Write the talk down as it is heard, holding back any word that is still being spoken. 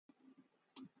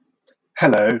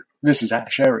Hello, this is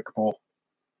Ash Ericmore.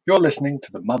 You're listening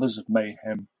to the Mothers of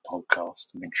Mayhem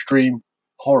podcast, an extreme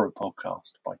horror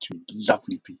podcast by two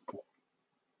lovely people.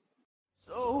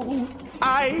 So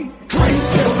I drink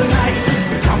till the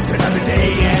night becomes another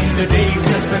day, and the day's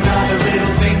just another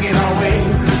little thing in our way.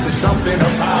 There's something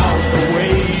about the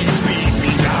way you beat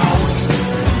me down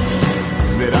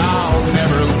that I'll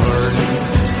never learn.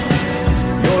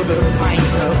 You're the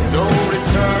pint of no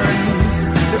return,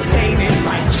 the pain in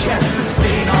my chest, the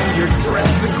stain on your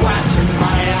dress, the glass in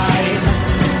my eye.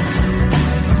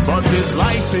 But this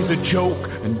life is a joke,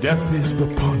 and death is the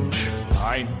punch.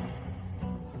 I know.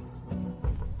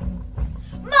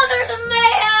 Mothers of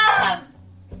Mayhem!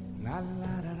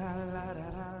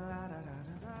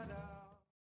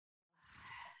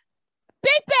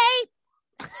 Beep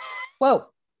beep! Whoa.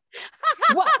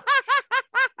 What?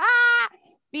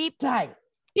 Beep Tight.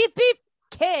 beep beep,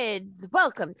 kids.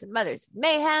 Welcome to Mothers of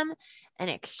Mayhem, an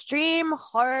extreme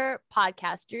horror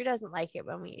podcast. Drew doesn't like it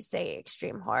when we say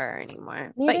extreme horror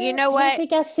anymore. But you know I what? don't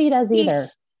think SC does either.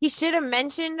 He should have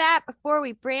mentioned that before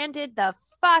we branded the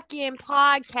fucking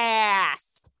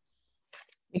podcast.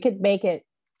 We could make it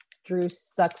Drew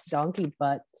sucks donkey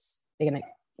butts. Making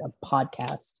a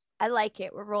podcast. I like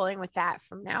it. We're rolling with that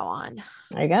from now on.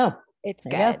 There you go. It's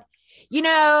There you good. You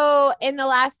know, in the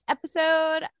last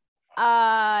episode,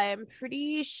 I'm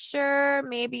pretty sure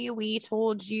maybe we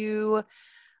told you,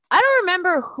 I don't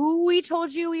remember who we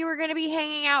told you we were going to be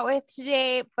hanging out with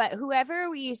today, but whoever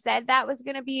we said that was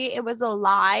going to be, it was a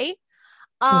lie.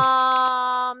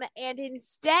 And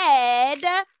instead,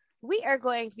 we are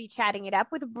going to be chatting it up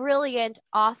with a brilliant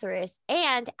authoress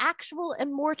and actual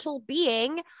immortal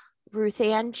being,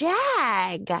 Ruthann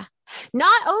Jagge.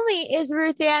 Not only is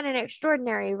Ruthann an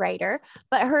extraordinary writer,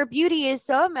 but her beauty is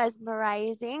so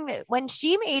mesmerizing that when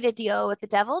she made a deal with the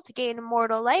devil to gain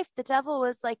immortal life, the devil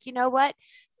was like, you know what?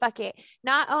 Fuck it.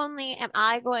 Not only am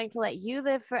I going to let you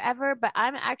live forever, but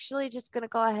I'm actually just going to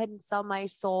go ahead and sell my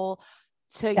soul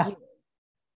to you.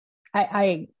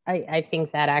 I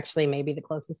think that actually may be the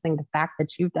closest thing to fact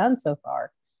that you've done so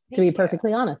far, to be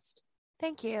perfectly honest.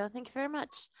 Thank you. Thank you very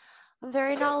much. I'm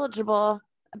very knowledgeable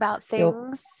about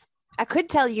things. I could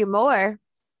tell you more.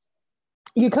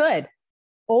 You could.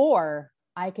 Or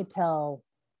I could tell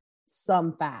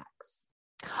some facts.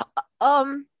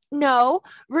 No.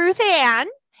 Ruthann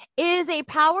is a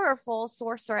powerful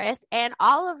sorceress, and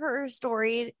all of her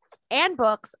stories and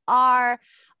books are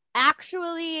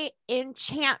actually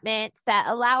enchantments that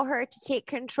allow her to take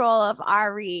control of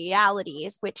our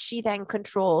realities, which she then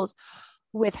controls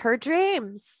with her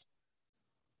dreams.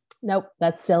 Nope,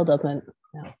 that still doesn't.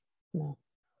 No.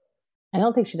 I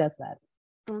don't think she does that.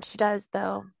 She does,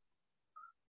 though.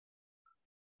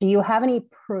 Do you have any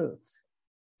proof?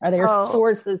 Are there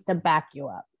sources to back you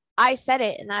up? I said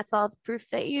it, and that's all the proof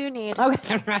that you need.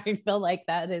 Okay, I feel like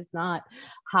that is not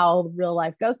how real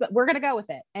life goes, but we're going to go with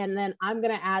it. And then I'm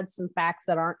going to add some facts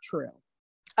that aren't true.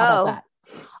 How about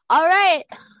that? All right.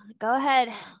 Go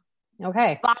ahead.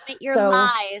 Okay. Vomit your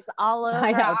lies all over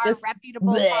our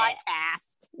reputable bleh.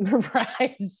 podcast.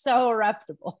 Right. So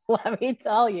reputable. Let me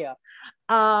tell you.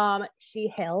 She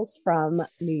hails from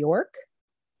New York,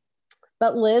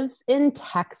 but lives in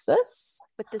Texas.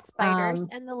 With the spiders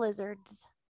and the lizards.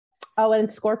 Oh,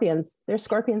 and scorpions. There's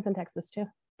scorpions in Texas too.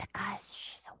 Because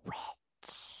she's a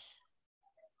witch.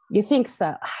 You think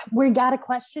so? We got a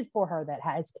question for her that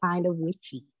has kind of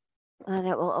witchy. And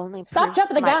it will only stop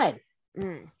jumping the gun.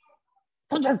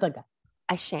 Don't jump the gun.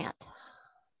 I shan't.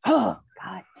 Oh,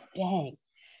 God dang.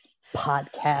 This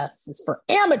podcast is for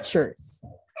amateurs.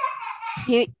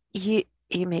 You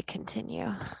may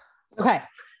continue. Okay.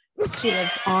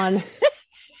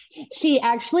 She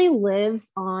actually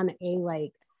lives on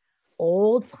a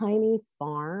old tiny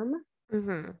farm.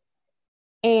 Mm-hmm.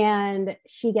 And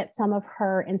she gets some of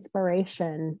her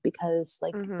inspiration because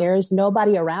there's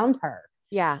nobody around her.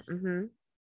 Yeah. Mm-hmm.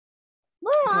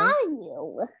 Where are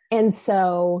you? And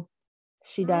so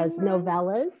she does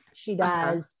novellas. She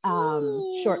does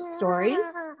short stories.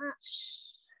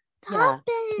 Yeah.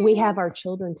 We have our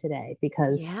children today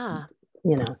because,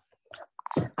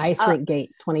 Ice Rink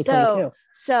Gate 2022.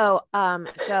 So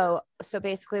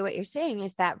basically what you're saying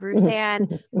is that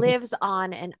Ruthann lives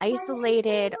on an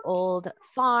isolated old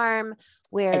farm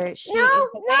where she is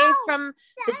away from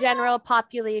the general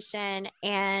population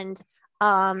and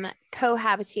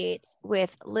cohabitates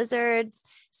with lizards,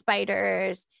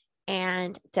 spiders,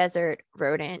 and desert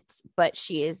rodents, but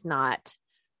she is not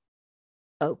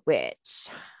a witch.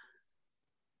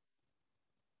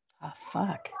 Oh,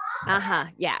 fuck.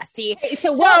 Yeah. See,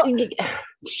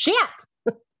 Shit.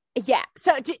 Yeah.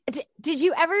 So did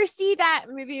you ever see that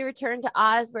movie Return to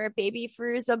Oz where Baby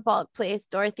Fruza Balk plays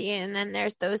Dorothy, and then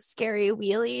there's those scary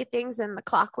wheelie things and the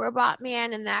clock robot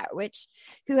man and that witch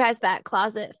who has that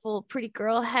closet full of pretty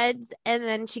girl heads, and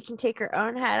then she can take her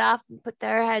own head off and put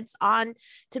their heads on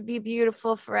to be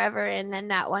beautiful forever. And then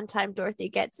that one time Dorothy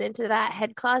gets into that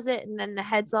head closet and then the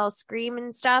heads all scream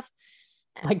and stuff.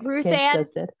 Like Ruthann kids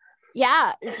just did.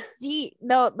 Yeah, see,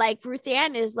 no, like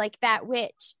Ruthann is like that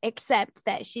witch, except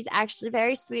that she's actually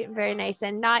very sweet and very nice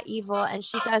and not evil, and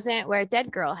she doesn't wear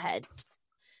dead girl heads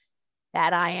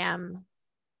that I am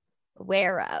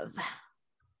aware of.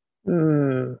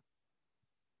 Do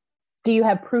you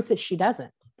have proof that she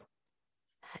doesn't?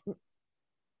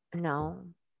 No.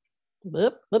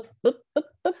 Boop, boop, boop, boop,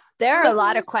 boop. There are a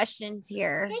lot of questions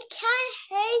here. I can't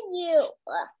hear you.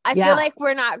 I feel like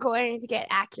we're not going to get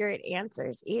accurate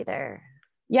answers either.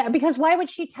 Yeah, because why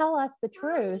would she tell us the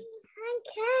truth? I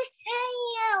can't hear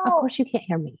you. Of course you can't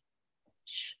hear me.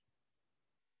 Shh.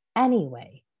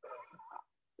 Anyway,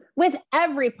 with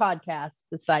every podcast,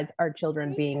 besides our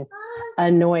children being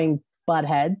annoying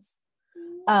buttheads,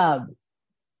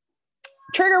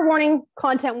 trigger warning,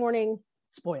 content warning,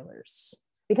 spoilers.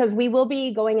 Because we will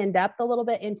be going in depth a little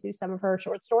bit into some of her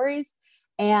short stories.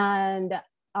 And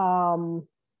I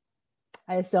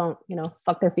just don't,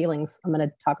 fuck their feelings. I'm going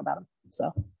to talk about them.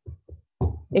 So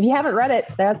if you haven't read it,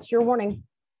 that's your warning.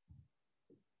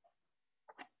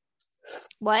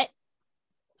 What?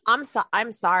 I'm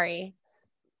sorry.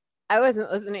 I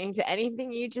wasn't listening to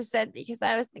anything you just said because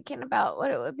I was thinking about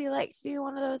what it would be like to be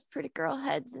one of those pretty girl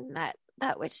heads in that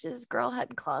witch's girl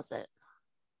head closet.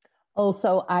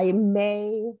 Also, I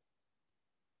may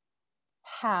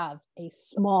have a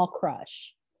small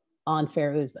crush on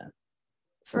Feruza.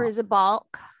 Feruza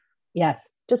Balk?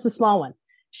 Yes, just a small one.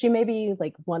 She may be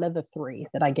like one of the three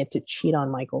that I get to cheat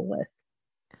on Michael with.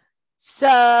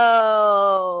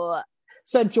 So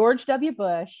George W.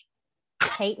 Bush,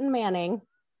 Peyton Manning,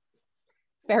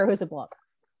 Feruza Balk.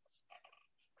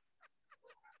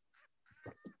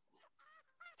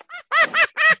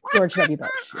 George W. Bush,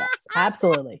 yes,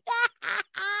 absolutely.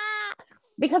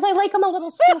 Because I like him a little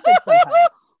stupid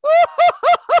sometimes.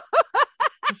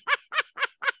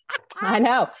 I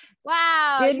know.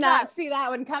 Wow. Did not see that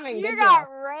one coming. You got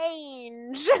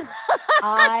range.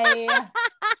 I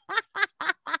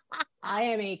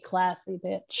am a classy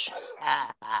bitch.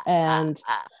 And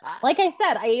like I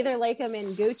said, I either like him in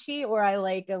Gucci or I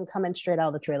like him coming straight out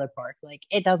of the trailer park. Like,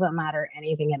 it doesn't matter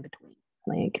anything in between.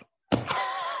 Like,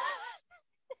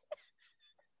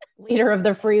 leader of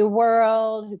the free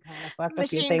world who kind of fucked a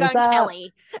few Machine things Gun up.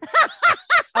 Kelly.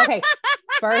 Okay,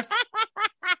 first,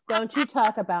 don't you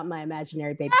talk about my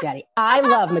imaginary baby daddy. I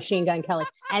love Machine Gun Kelly,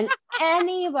 and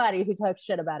anybody who talks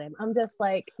shit about him, I'm just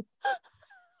like,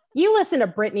 you listen to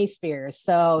Britney Spears,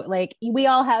 so like we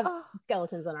all have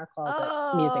skeletons in our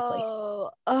closet musically.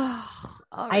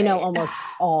 I know almost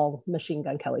all Machine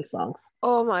Gun Kelly songs.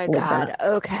 Oh my God.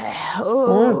 Okay.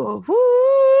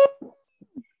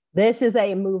 This is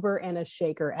a mover and a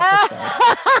shaker episode.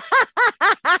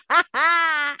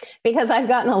 Because I've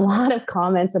gotten a lot of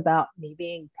comments about me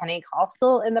being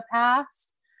Pentecostal in the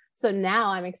past. So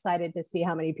now I'm excited to see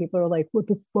how many people are like, what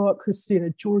the fuck, Christina,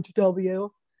 George W.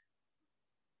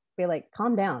 Be like,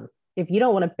 calm down. If you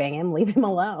don't want to bang him, leave him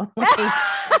alone. Like,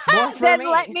 then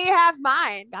let me have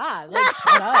mine. God, like,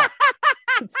 shut up.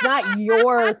 It's not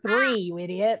your three, you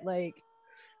idiot. Like,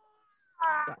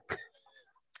 yeah.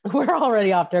 We're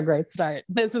already off to a great start.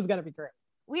 This is going to be great.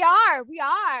 We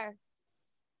are.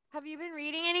 Have you been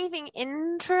reading anything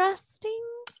interesting?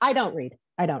 I don't read.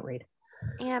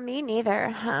 Yeah, me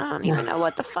neither. I don't even know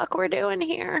what the fuck we're doing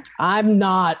here. I'm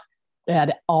not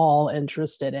at all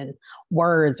interested in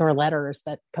words or letters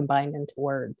that combine into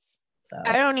words. So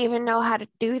I don't even know how to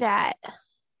do that.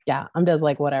 Yeah, I'm just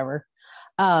like, whatever.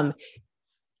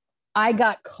 I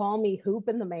got Call Me Hoop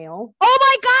in the mail. Oh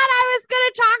my God, I was going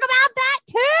to talk about that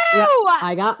too. Yep,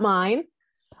 I got mine.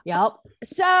 Yep.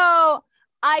 So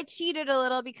I cheated a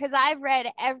little because I've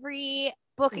read every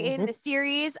book in the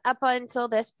series up until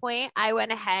this point. I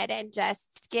went ahead and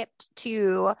just skipped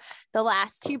to the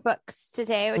last two books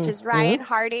today, which is Ryan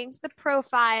Harding's The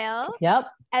Profile. Yep.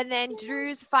 And then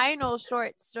Drew's final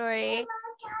short story,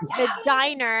 The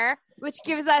Diner, which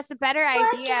gives us a better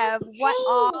idea of what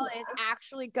all is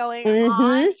actually going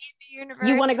on in the universe.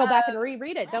 You want to go back and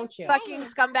reread it, don't you? Fucking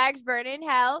scumbags burn in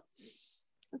hell.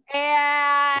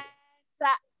 And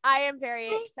I am very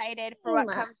excited for what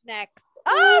comes next.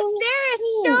 Oh,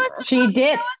 Sarah, show us the book.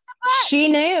 Did. Show us the book. She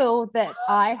knew that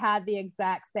I had the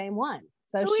exact same one.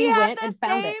 So she went and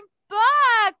found it.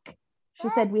 Book. She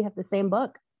said we have the same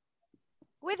book.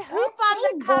 with Hoop Let's on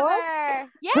say the cover.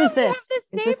 Yeah, Who's we this? have the Is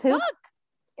same this Hoop? book.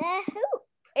 The Hoop.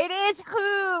 It is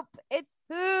Hoop. It's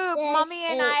Hoop. Yes, Mommy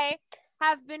and Hoop. I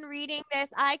have been reading this.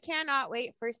 I cannot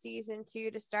wait for season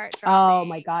 2 to start dropping. Oh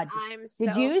my God. I'm so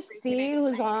Did you freaking see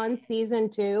who's excited. on season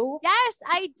 2? Yes,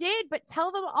 I did, but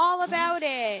tell them all about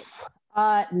it.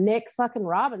 Nick fucking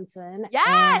Robinson.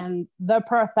 Yes! And the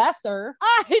professor.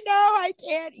 I know, I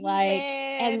can't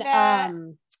And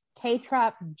even.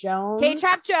 K-Trap Jones.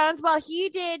 K-Trap Jones. Well, he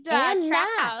did And Trap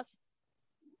Nat. House.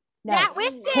 No. Nat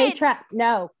Wiston. K-Trap.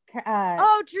 No.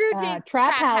 Oh, Drew did Trap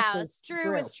Trap House was Drew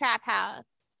Drew. was Trap House.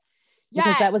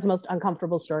 Because that Yes. was the most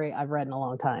uncomfortable story I've read in a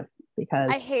long time. Because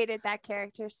I hated that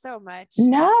character so much.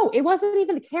 No, it wasn't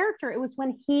even the character. It was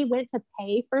when he went to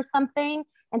pay for something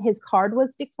and his card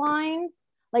was declined.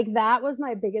 Like, that was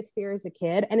my biggest fear as a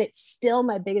kid. And it's still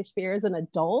my biggest fear as an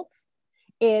adult,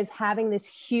 is having this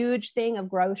huge thing of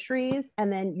groceries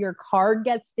and then your card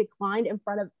gets declined in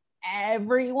front of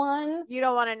everyone. You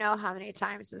don't want to know how many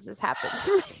times this has happened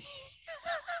to me.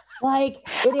 Like,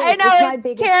 it is. I know, my it's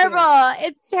biggest terrible. fear.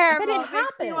 It's terrible. But it It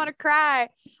makes me happens. want to cry.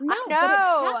 No, I but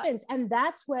know. it happens. And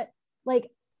that's what,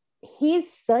 like,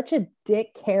 he's such a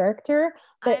dick character,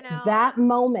 but I know. that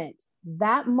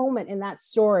moment in that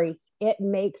story, it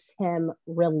makes him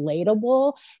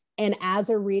relatable. And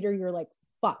as a reader, you're like,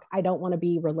 fuck, I don't want to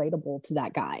be relatable to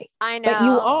that guy. I know. But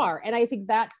you are. And I think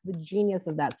that's the genius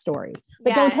of that story.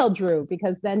 But don't tell Yes. Drew,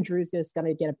 because then Drew's just going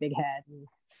to get a big head.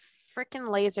 Freaking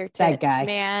laser tits, That guy.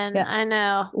 man. Yeah. I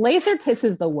know. Laser tits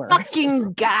is the worst.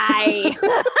 Fucking guy.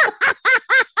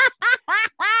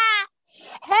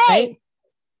 Hey,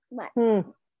 Right? What?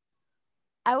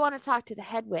 I want to talk to the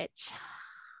head witch.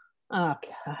 Oh,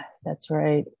 God, that's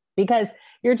right. Because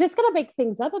you're just going to make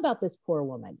things up about this poor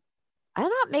woman. I'm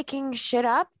not making shit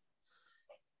up.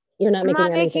 You're not I'm making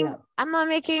not anything making. up. I'm not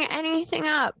making anything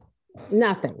up.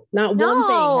 Nothing. Not No. one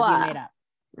thing have you made up.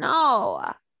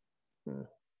 No. Hmm.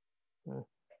 Hmm.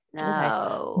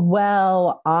 No.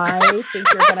 Well, I think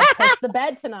you're going to piss the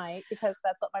bed tonight, because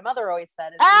that's what my mother always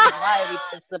said, is why we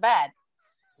piss the bed.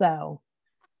 So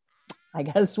I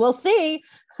guess we'll see.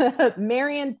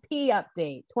 Marion P.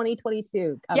 update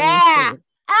 2022 coming Yeah. soon.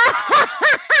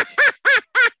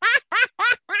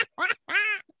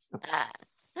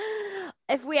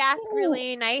 If we ask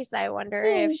really nice, I wonder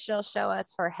if she'll show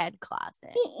us her head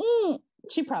closet.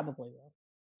 She probably will.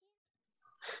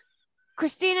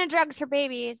 Christina drugs her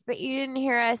babies, but you didn't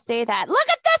hear us say that. Look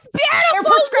at this beautiful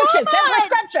They're prescriptions. woman! They're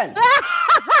prescriptions.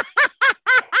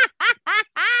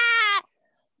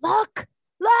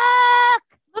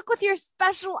 Look with your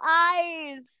special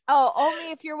eyes. Oh,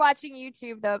 only if you're watching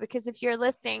YouTube, though, because if you're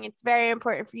listening, it's very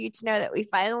important for you to know that we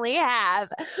finally have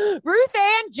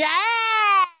Ruthann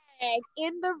Jagge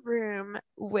in the room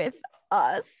with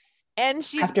us. And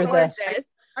she's After the- gorgeous.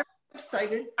 I'm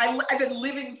excited. I've been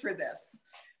living for this,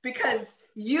 because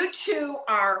you two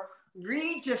are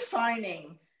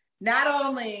redefining not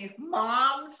only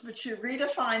moms, but you're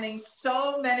redefining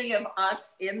so many of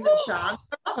us in the genre.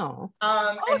 Oh.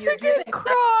 And you're you're giving gonna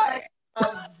cry. everybody a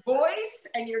voice,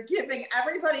 and you're giving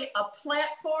everybody a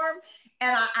platform.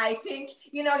 And I think,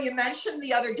 you mentioned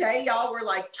the other day, y'all were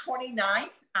like 29th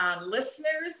on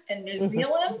listeners in New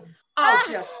Zealand. Oh,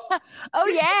 just Oh,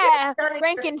 yeah.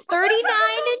 Ranking 39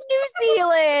 in New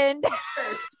Zealand.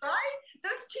 right?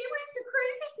 Those Kiwis are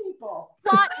crazy people.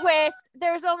 Plot twist,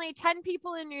 there's only 10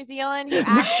 people in New Zealand who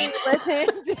actually listen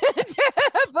to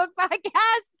book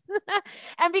podcasts.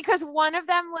 And because one of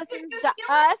them listens to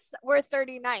us, we're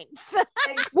 39th.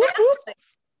 Exactly.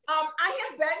 I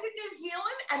have been to New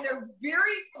Zealand, and they're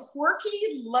very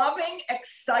quirky, loving,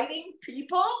 exciting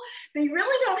people. They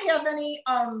really don't have any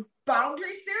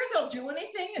boundaries there. They'll do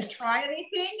anything and try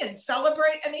anything and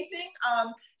celebrate anything.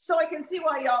 So I can see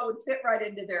why y'all would fit right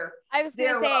into their. I was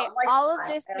going to say, all of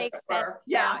this makes sense.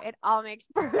 Yeah. Now. It all makes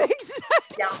perfect sense.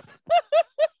 Yeah.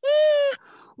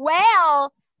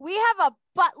 Well, we have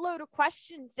a buttload of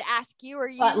questions to ask you. Are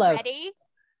you Buttload. ready?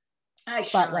 I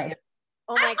sure Butler. am.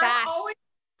 Oh my gosh.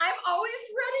 I'm always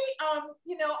ready.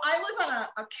 I live on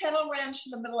a cattle ranch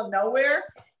in the middle of nowhere,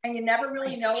 and you never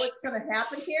really know what's going to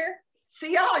happen here. So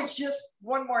y'all are just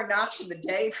one more notch in the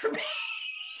day for me.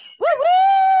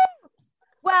 Woo-hoo!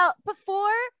 Well, before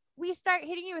we start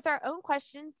hitting you with our own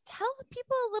questions, tell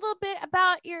people a little bit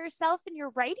about yourself and your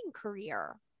writing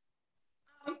career.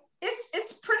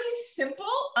 It's pretty simple.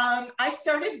 I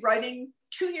started writing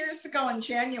 2 years ago in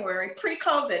January,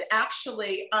 pre-COVID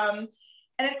actually.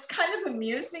 And it's kind of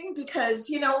amusing because,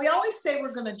 we always say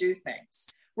we're going to do things.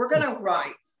 We're going to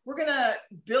write. We're going to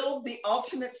build the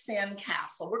ultimate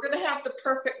sandcastle. We're going to have the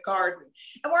perfect garden.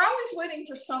 And we're always waiting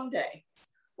for someday.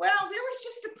 Well, there was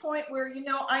just a point where,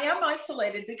 I am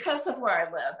isolated because of where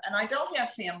I live and I don't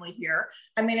have family here.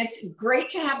 I mean, it's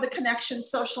great to have the connection,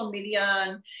 social media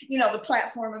and, the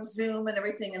platform of Zoom and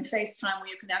everything and FaceTime where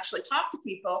you can actually talk to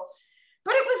people.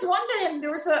 But it was one day and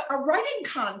there was a writing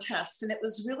contest and it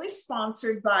was really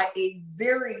sponsored by a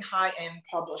very high-end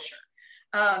publisher.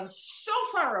 So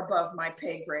far above my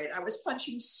pay grade. I was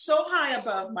punching so high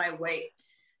above my weight.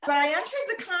 But I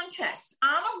entered the contest on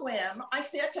a whim. I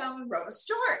sat down and wrote a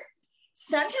story,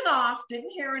 sent it off, didn't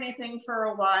hear anything for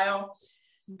a while,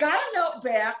 got a note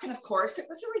back. And of course, it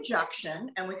was a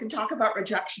rejection. And we can talk about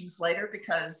rejections later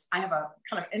because I have a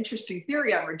kind of interesting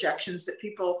theory on rejections that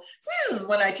people,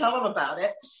 when I tell them about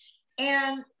it.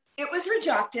 And it was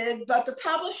rejected, but the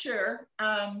publisher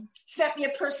sent me a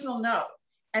personal note.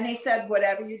 And he said,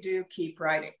 whatever you do, keep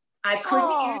writing. I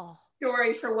couldn't use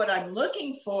story for what I'm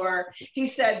looking for. He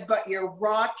said, but your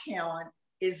raw talent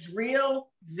is real,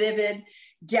 vivid,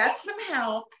 get some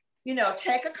help,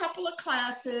 take a couple of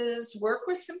classes, work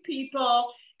with some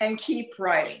people and keep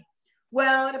writing.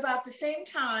 Well, at about the same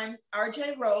time,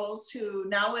 RJ Rolls, who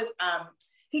now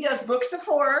he does books of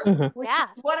horror, which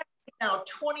is what I now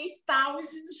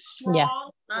 20,000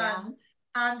 strong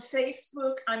on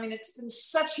Facebook. I mean, it's been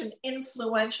such an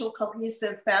influential,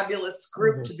 cohesive, fabulous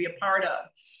group to be a part of.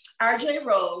 RJ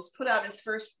Rolls put out his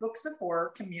first books of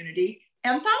horror community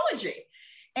anthology.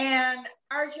 And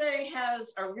RJ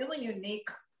has a really unique,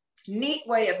 neat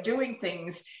way of doing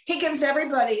things. He gives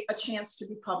everybody a chance to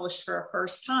be published for a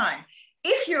first time,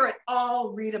 if you're at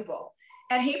all readable.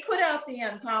 And he put out the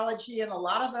anthology and a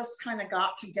lot of us kind of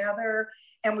got together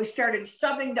and we started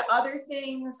subbing to other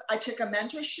things. I took a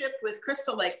mentorship with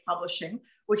Crystal Lake Publishing,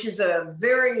 which is a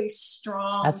very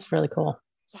strong, that's really cool,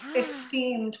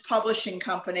 esteemed publishing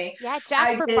company. Yeah,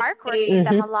 Jasper Bark works with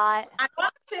them a lot. I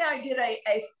want to say I did a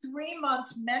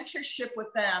 3-month mentorship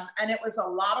with them, and it was a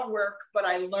lot of work, but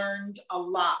I learned a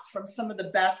lot from some of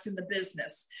the best in the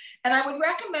business. And I would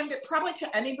recommend it probably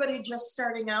to anybody just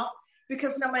starting out,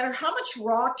 because no matter how much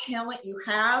raw talent you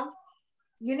have,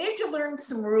 you need to learn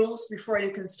some rules before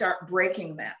you can start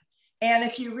breaking them. And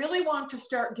if you really want to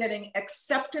start getting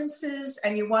acceptances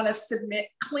and you want to submit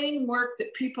clean work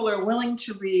that people are willing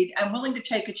to read and willing to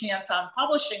take a chance on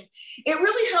publishing, it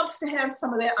really helps to have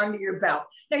some of that under your belt.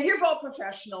 Now, you're both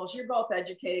professionals, you're both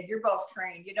educated, you're both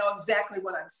trained, you know exactly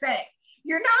what I'm saying.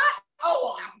 You're not,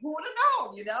 who would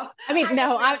have known, I mean,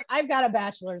 no, I've got a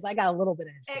bachelor's. I got a little bit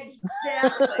of education.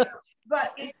 Exactly.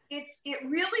 But it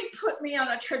really put me on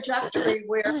a trajectory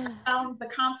where I found the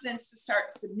confidence to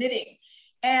start submitting.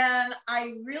 And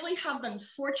I really have been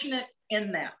fortunate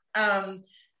in that.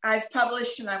 I've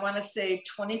published, and I want to say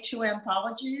 22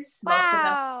 anthologies, most of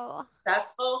them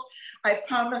successful. I've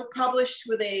published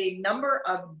with a number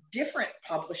of different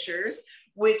publishers,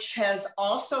 which has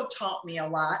also taught me a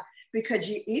lot,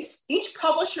 because each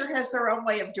publisher has their own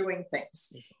way of doing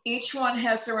things. Each one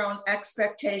has their own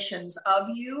expectations of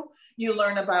you. You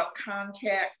learn about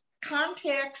contacts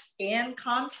and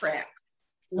contracts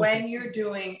when you're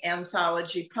doing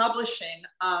anthology publishing.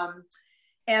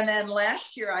 And then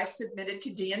last year I submitted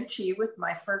to D&T with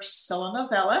my first solo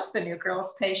novella, The New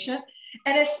Girl's Patient.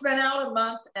 And it's been out a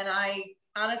month and I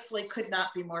honestly could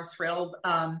not be more thrilled.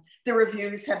 The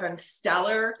reviews have been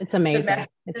stellar. It's amazing.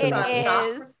 It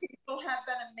is. People have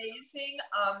been amazing.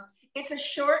 It's a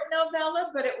short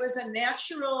novella, but it was a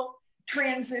natural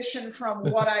transition from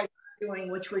what I was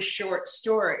doing, which was short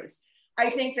stories. I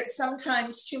think that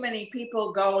sometimes too many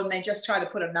people go and they just try to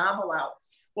put a novel out.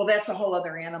 Well, that's a whole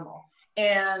other animal.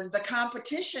 And the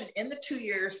competition in the 2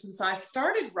 years since I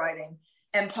started writing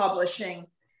and publishing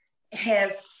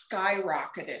has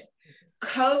skyrocketed.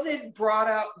 COVID brought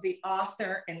out the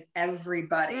author in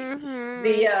everybody.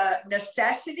 The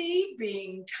necessity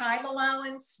being time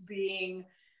allowance, being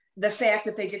the fact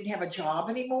that they didn't have a job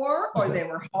anymore, or they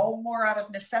were home more out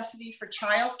of necessity for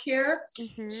childcare.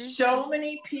 So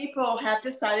many people have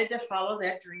decided to follow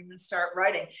that dream and start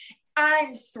writing.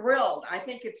 I'm thrilled. I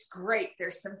think it's great.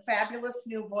 There's some fabulous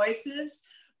new voices,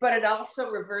 but it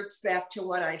also reverts back to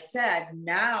what I said.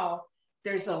 Now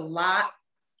there's a lot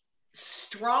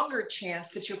stronger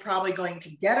chance that you're probably going to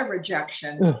get a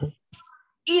rejection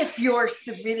if you're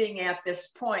submitting at this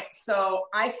point. So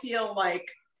I feel like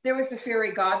there was a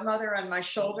fairy godmother on my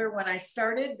shoulder when I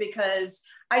started, because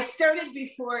I started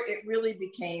before it really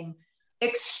became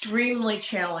extremely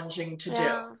challenging to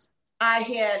do. I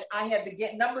had the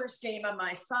numbers game on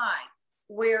my side,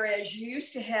 whereas you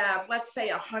used to have, let's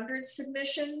say, 100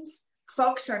 submissions.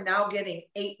 Folks are now getting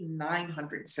 800 and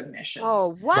 900 submissions.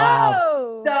 Oh,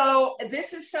 wow. So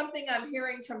this is something I'm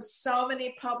hearing from so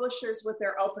many publishers with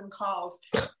their open calls.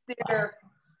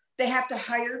 they have to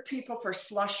hire people for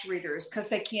slush readers because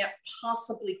they can't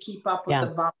possibly keep up with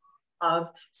the volume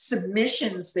of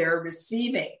submissions they're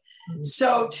receiving.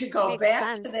 So to go Makes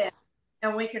back sense. to that,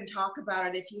 and we can talk about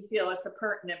it if you feel it's a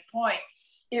pertinent point,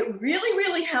 it really,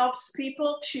 really helps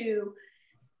people to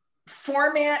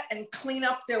format and clean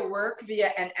up their work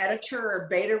via an editor or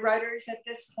beta writers at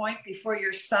this point before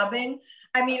you're subbing.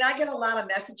 I mean, I get a lot of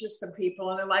messages from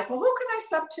people and they're like, well, who can I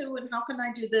sub to and how can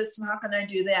I do this and how can I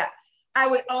do that? I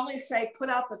would only say put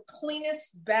out the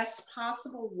cleanest, best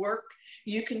possible work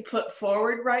you can put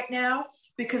forward right now,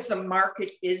 because the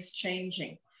market is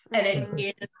changing and it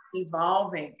is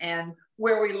evolving. And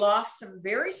where we lost some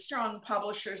very strong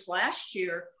publishers last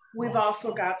year, we've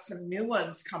also got some new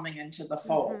ones coming into the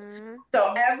fold.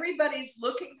 So everybody's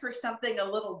looking for something a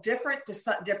little different,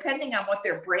 depending on what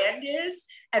their brand is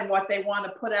and what they want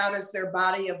to put out as their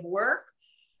body of work.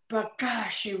 But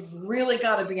gosh, you've really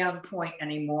got to be on point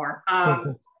anymore.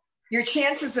 Your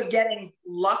chances of getting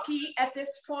lucky at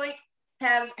this point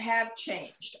have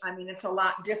changed. I mean, it's a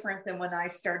lot different than when I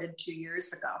started 2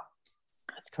 years ago.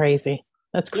 That's crazy.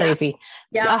 That's crazy.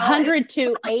 Yeah. 100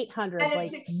 to 800. And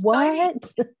like, it's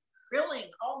what? Thrilling.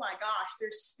 Oh my gosh.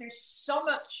 There's so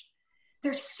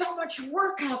much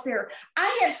work out there.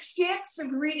 I have stacks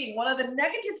of reading. One of the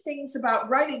negative things about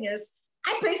writing is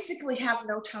I basically have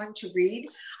no time to read.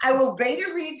 I will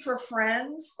beta read for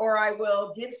friends, or I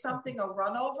will give something a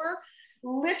run over.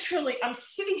 Literally, I'm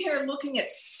sitting here looking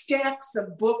at stacks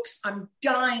of books I'm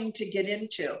dying to get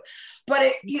into.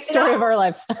 But Story of our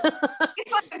lives.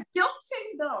 It's like a guilt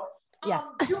thing, though. Yeah.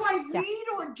 Do I read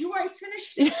or do I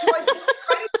finish this? Do I finish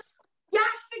writing?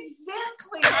 Yes,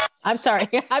 exactly. I'm sorry.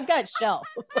 I've got shelf.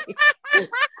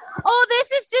 Oh,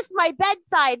 this is just my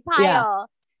bedside pile. Yeah.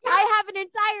 I have an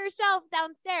entire shelf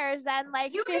downstairs and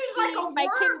like You 50 need like a my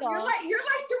worm. Kindle. You're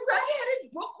like the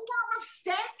redheaded bookworm of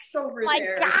stacks over My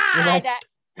there. God, Marion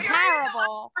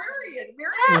terrible.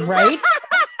 the librarian. Right?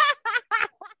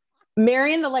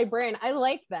 Marion the librarian. I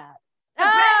like that.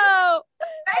 Oh,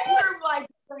 Bedroom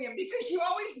librarian, because you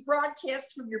always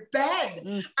broadcast from your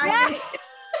bed. I mean,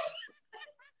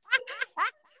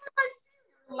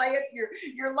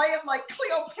 you're laying like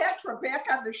Cleopatra back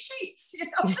on the sheets, you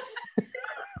know.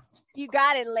 you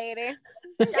got it, lady.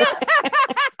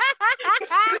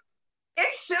 It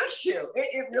suits you.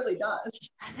 It really does.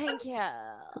 Thank you.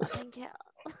 Thank you.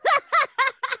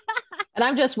 And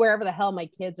I'm just wherever the hell my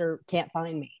kids can't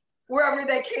find me. Wherever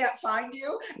they can't find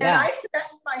you. And Yeah. I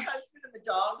threatened my husband and the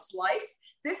dog's life.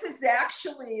 This is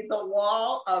actually the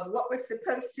wall of what was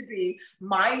supposed to be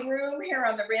my room here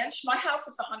on the ranch. My house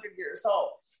is 100 years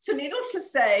old. So needless to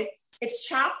say, it's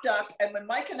chopped up. And when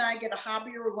Mike and I get a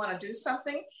hobby or we want to do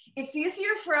something, it's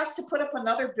easier for us to put up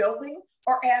another building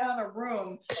or add on a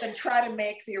room than try to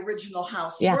make the original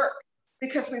house work.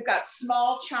 Because we've got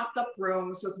small chopped up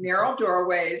rooms with narrow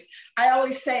doorways. I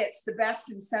always say it's the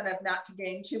best incentive not to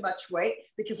gain too much weight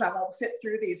because I won't fit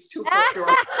through these 2-foot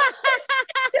doors.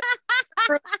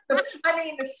 I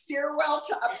mean, the stairwell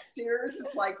to upstairs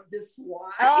is like this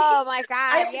wide. Oh my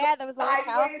God. I Yeah, there was one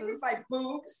sideways house. with my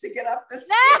boobs to get up the stairs.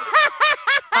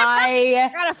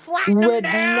 I Gotta flatten them would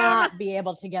down. not be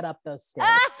able to get up those stairs.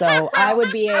 So I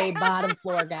would be a bottom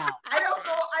floor gal. I don't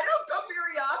go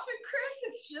very often, Chris.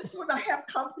 It's just when I have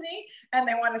company and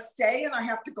they want to stay and I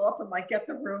have to go up and like get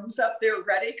the rooms up there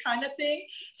ready kind of thing.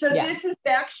 So this is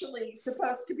actually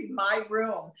supposed to be my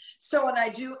room. So when I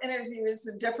do interviews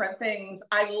and different things,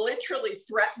 I literally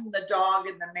threaten the dog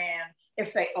and the man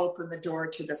if they open the door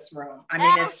to this room. I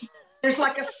mean, there's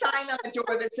like a sign on the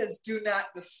door that says do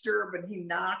not disturb, and he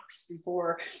knocks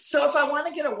before. So if I want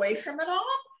to get away from it all,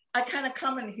 I kind of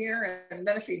come in here, and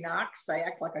then if he knocks, I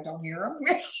act like I don't hear him.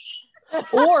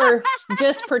 Or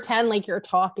just pretend like you're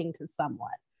talking to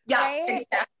someone. Yes,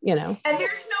 exactly. You know. And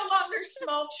there's no longer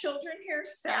small children here,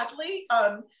 sadly.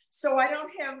 So I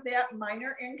don't have that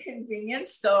minor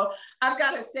inconvenience. So I've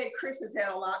got to say, Chris has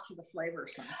added a lot to the flavor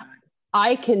sometimes.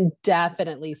 I can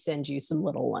definitely send you some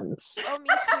little ones. Oh, me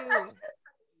too.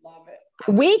 Love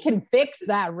it. We can fix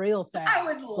that real fast. I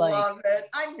would love it.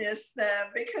 I miss them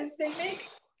because they make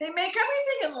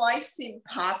everything in life seem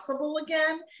possible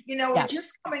again. You know, we're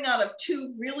just coming out of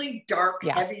 2 really dark,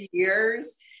 heavy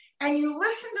years. And you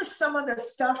listen to some of the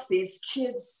stuff these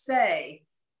kids say,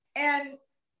 and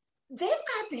they've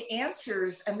got the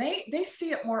answers, and they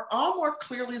see it all more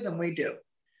clearly than we do.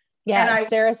 Yeah, and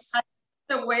Sarah's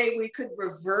a way we could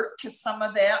revert to some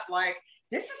of that, like,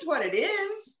 this is what it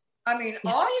is. I mean,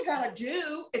 all you got to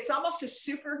do, it's almost a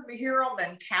superhero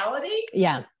mentality.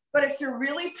 Yeah. But it's a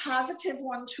really positive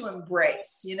one to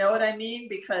embrace. You know what I mean?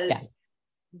 Because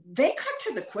they cut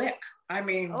to the quick. I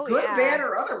mean, good, bad,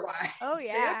 or otherwise. Oh,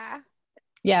 yeah.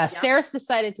 Yeah, Sarah's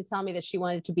decided to tell me that she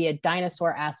wanted to be a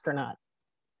dinosaur astronaut.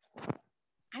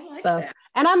 I like So, that.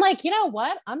 and I'm like, you know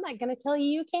what? I'm not going to tell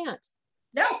you can't.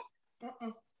 No.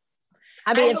 Mm-mm.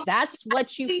 I mean, I if that's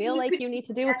what you feel like you need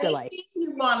to do with your life. Anything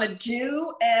you want to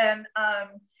do, and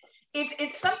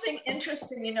it's something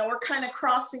interesting. You know, we're kind of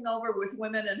crossing over with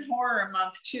Women in Horror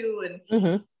Month too,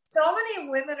 and so many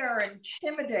women are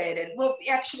intimidated. Well,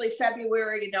 actually,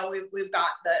 February, you know, we've got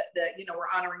the you know, we're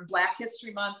honoring Black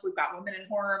History Month. We've got Women in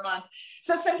Horror Month.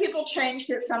 So some people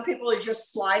changed it. Some people are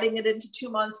just sliding it into 2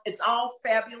 months. It's all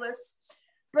fabulous.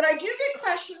 But I do get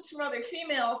questions from other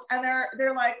females, and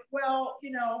they're like, well,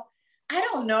 you know, I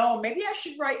don't know. Maybe I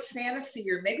should write fantasy,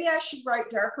 or maybe I should write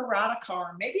dark erotica,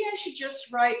 or maybe I should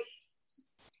just write.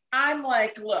 I'm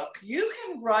like, look, you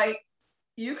can write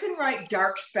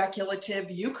dark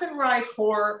speculative, you can write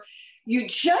horror. You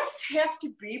just have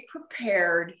to be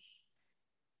prepared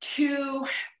to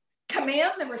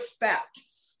command the respect.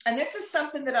 And this is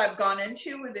something that I've gone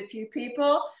into with a few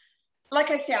people.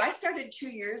 Like I say, I started 2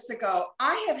 years ago.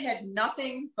 I have had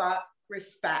nothing but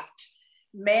respect.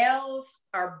 Males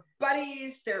are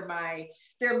buddies. They're my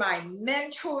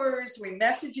mentors. We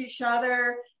message each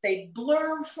other. They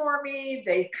blurb for me.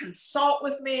 They consult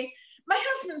with me. My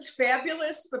husband's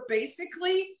fabulous, but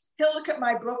basically he'll look at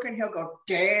my book and he'll go,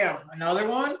 damn, another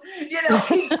one. You know,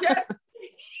 he just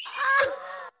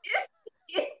is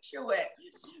into it.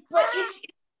 But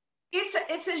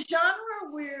it's a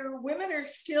genre where women are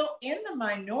still in the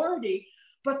minority,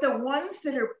 but the ones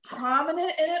that are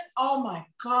prominent in it, oh my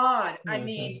God. I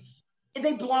mean,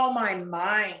 they blow my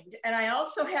mind. And I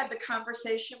also had the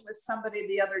conversation with somebody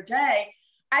the other day.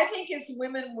 I think as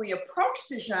women, we approach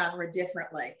the genre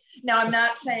differently. Now, I'm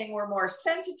not saying we're more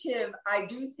sensitive. I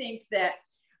do think that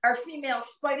our female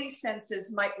spidey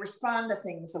senses might respond to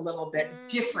things a little bit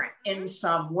different in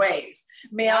some ways.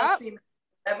 Male, female,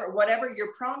 whatever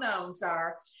your pronouns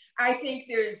are. I think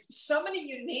there's so many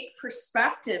unique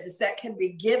perspectives that can be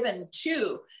given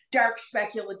to dark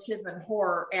speculative and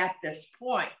horror at this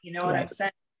point. You know what I'm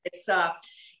saying?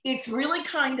 It's really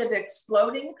kind of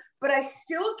exploding, but I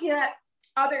still get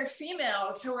other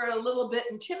females who are a little bit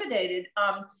intimidated,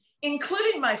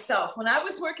 including myself. When I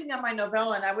was working on my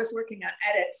novella and I was working on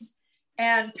edits,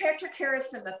 and Patrick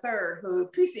Harrison III, who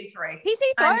PC3,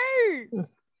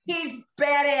 he's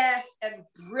badass and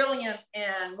brilliant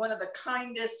and one of the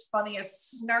kindest,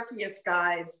 funniest, snarkiest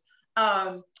guys.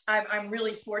 I'm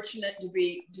really fortunate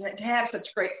to have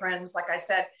such great friends, like I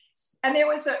said. And there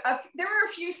were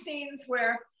a few scenes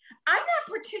where I'm not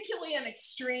particularly an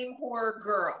extreme horror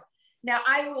girl. Now,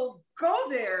 I will go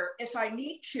there if I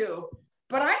need to,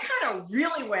 but I kind of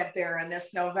really went there in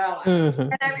this novella.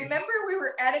 And I remember we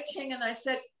were editing and I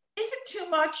said, is it too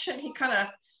much? And he kind of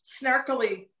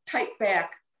snarkily typed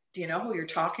back, do you know who you're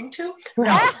talking to?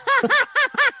 No.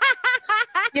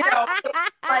 You know,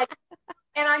 like,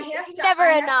 and I have to. Never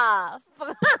enough.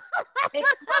 It's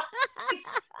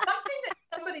something that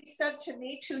somebody said to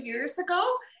me 2 years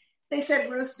ago. They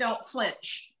said, Ruth, don't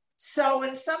flinch. So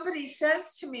when somebody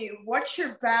says to me, what's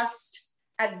your best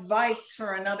advice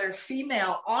for another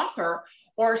female author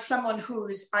or someone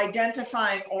who's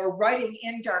identifying or writing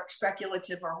in dark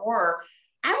speculative or horror,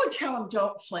 I would tell them,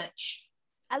 don't flinch.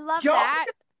 I love that.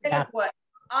 Don't what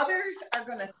others are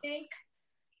going to think,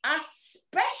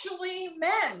 especially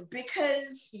men,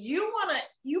 because you want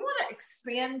to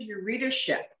expand your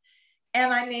readership.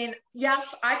 And I mean,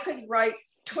 yes, I could write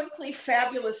twinkly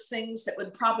fabulous things that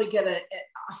would probably get a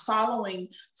following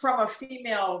from a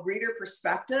female reader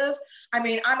perspective. I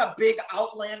mean, I'm a big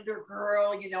Outlander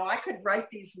girl, you know, I could write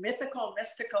these mystical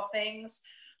things,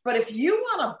 but if you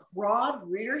want a broad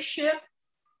readership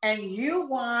and you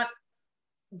want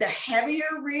the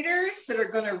heavier readers that are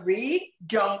going to read,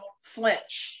 don't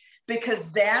flinch,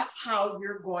 because that's how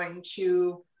you're going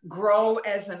to grow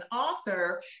as an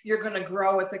author. You're going to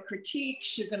grow with the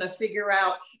critiques. You're going to figure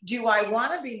out, do I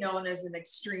want to be known as an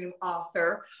extreme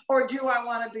author, or do I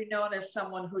want to be known as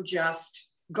someone who just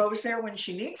goes there when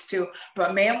she needs to?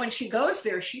 But man, when she goes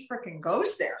there, she freaking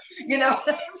goes there. You know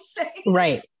what I'm saying?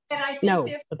 Right. And I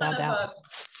think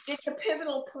it's a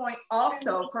pivotal point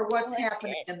also for what's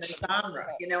happening in the genre.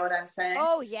 You know what I'm saying?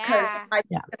 Oh, yeah.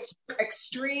 Because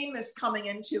extreme is coming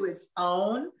into its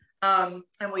own, and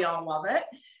we all love it.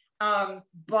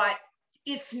 But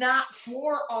it's not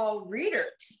for all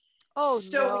readers. Oh,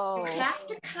 so no. you have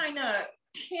to kind of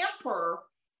temper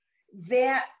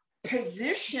that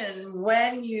position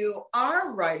when you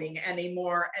are writing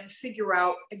anymore and figure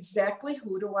out exactly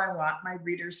who do I want my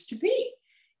readers to be.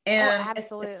 And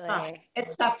absolutely.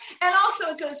 It's tough. And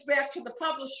also it goes back to the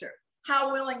publisher.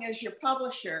 How willing is your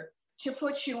publisher to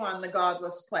put you on the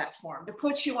Godless platform, to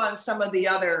put you on some of the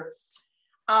other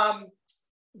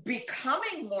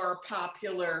becoming more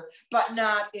popular, but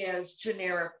not as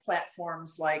generic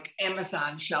platforms like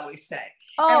Amazon, shall we say.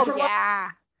 Oh,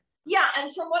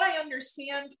 And from what I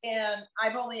understand, and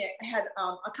I've only had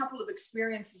a couple of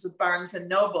experiences with Barnes and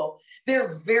Noble,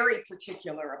 they're very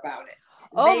particular about it.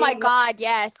 Oh my God,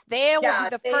 yes. They will be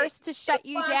the first to shut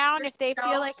you down if they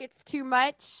feel like it's too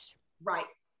much. Right.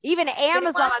 Even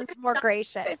Amazon's more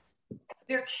gracious.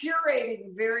 They're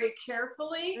curating very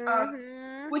carefully,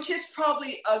 which is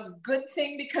probably a good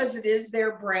thing because it is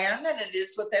their brand and it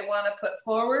is what they want to put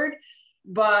forward.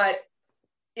 But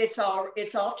it's all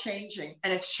changing,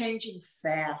 and it's changing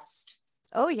fast.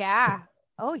 Oh yeah.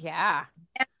 Oh yeah.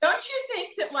 And don't you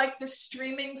think that like the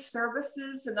streaming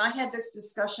services, and I had this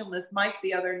discussion with Mike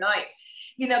the other night,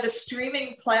 you know, the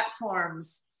streaming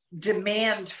platforms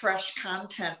demand fresh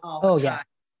content all the time. Yeah.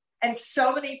 And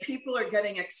so many people are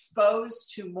getting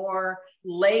exposed to more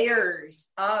layers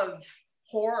of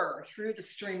horror through the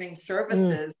streaming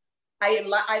services.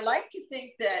 I like to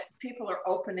think that people are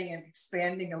opening and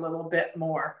expanding a little bit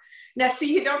more. Now,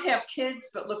 see, you don't have kids,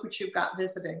 but look what you've got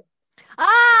visiting.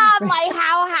 Ah, my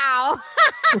how.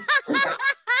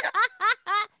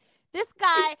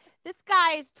 This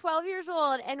guy is 12 years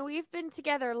old, and we've been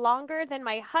together longer than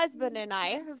my husband and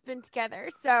I have been together.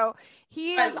 So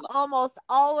he is almost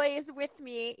always with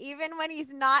me. Even when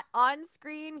he's not on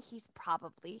screen, he's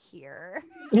probably here.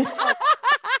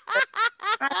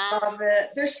 I love it.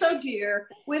 They're so dear.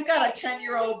 We've got a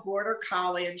 10-year-old border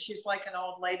collie, and she's like an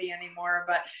old lady anymore.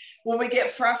 But when we get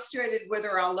frustrated with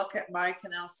her, I'll look at Mike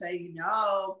and I'll say, you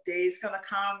know, day's going to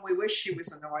come. We wish she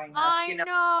was annoying us.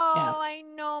 I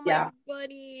know, my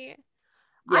buddy.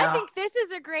 I think this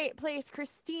is a great place.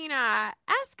 Christina,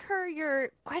 ask her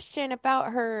your question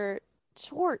about her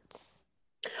shorts.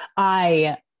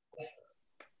 Ruthann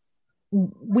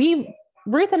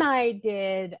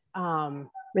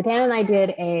and I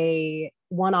did a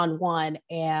one-on-one,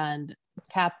 and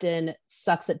Captain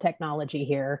sucks at technology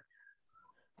here.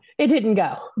 It didn't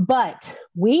go, but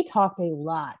we talked a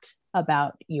lot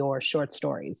about your short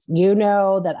stories. You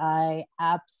know that I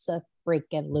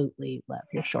absolutely love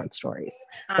your short stories.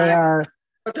 They are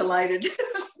so delighted.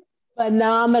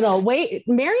 Phenomenal. Wait,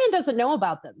 Marion doesn't know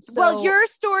about them. So. Well, your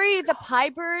story, the pie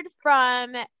bird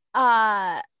from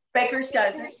Baker's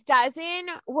Dozen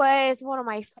was one of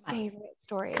my favorite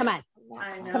stories. Come on,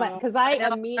 because I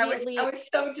immediately. I was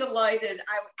so delighted.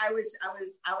 I was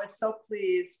so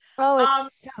pleased. Oh,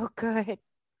 it's so good.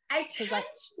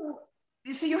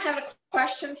 So you have a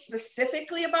question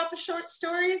specifically about the short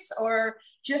stories, or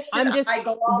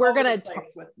we're gonna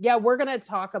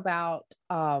talk about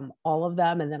all of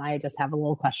them, and then I just have a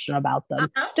little question about them,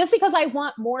 just because I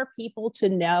want more people to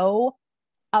know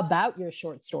about your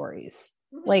short stories.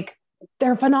 Like,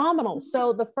 they're phenomenal.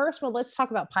 So the first one, let's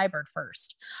talk about Pie Bird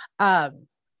first. I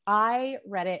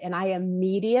read it, and I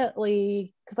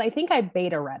immediately, because I think I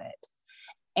beta read it,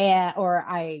 or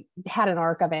I had an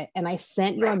arc of it, and I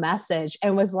sent you a message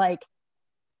and was like,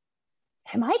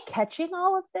 am I catching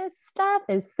all of this stuff?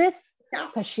 Is this,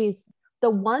 because she's the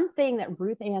one thing that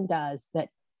Ruthann does that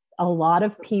a lot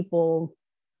of people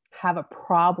have a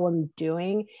problem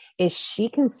doing, is she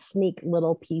can sneak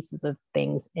little pieces of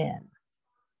things in,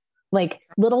 like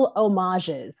little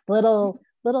homages, little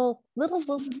fun,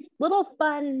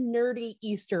 nerdy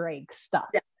Easter egg stuff.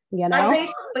 Yeah. You know,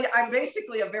 I'm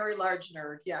basically a very large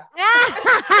nerd. Yeah.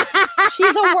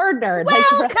 She's a word nerd.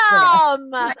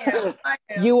 Welcome. I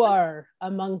am. You are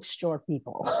amongst your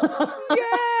people.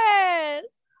 Yes.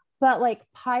 But like,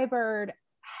 Pie Bird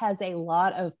has a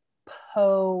lot of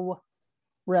Poe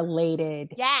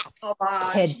related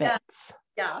tidbits.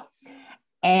 Yes.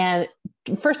 And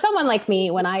for someone like me,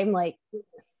 when I'm like,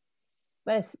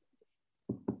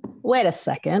 wait a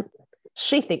second,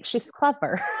 she thinks she's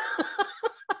clever.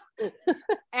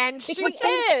 And she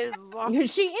is.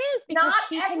 She is. Not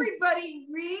everybody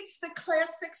reads the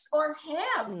classics or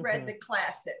have read the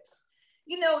classics.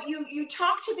 You know, you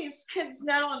talk to these kids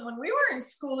now, and when we were in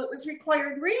school, it was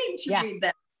required reading to read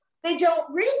them. They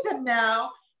don't read them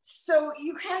now. So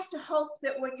you have to hope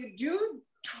that when you do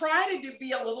try to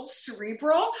be a little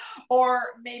cerebral,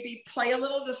 or maybe play a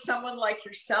little to someone like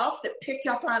yourself that picked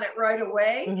up on it right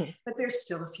away, but there's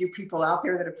still a few people out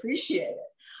there that appreciate it.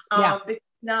 Because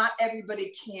not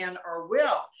everybody can or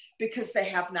will, because they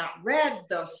have not read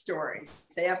those stories.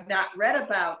 They have not read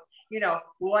about,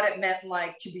 what it meant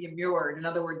like to be immured, in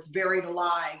other words, buried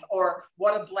alive, or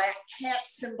what a black cat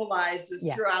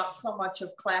symbolizes throughout so much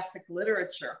of classic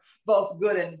literature, both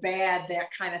good and bad,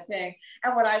 that kind of thing.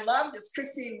 And what I loved is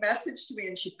Christine messaged me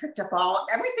and she picked up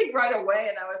everything right away.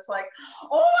 And I was like,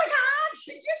 oh my God,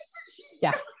 she gets it. She's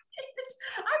got it.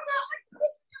 I'm not like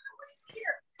this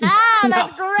here. Ah,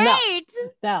 that's great.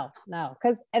 No.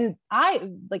 And I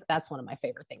like, that's one of my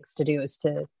favorite things to do is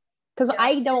because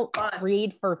I don't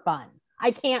read for fun.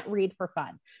 I can't read for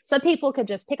fun. Some people could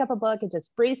just pick up a book and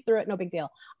just breeze through it. No big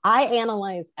deal. I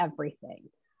analyze everything.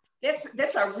 That's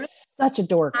a really such a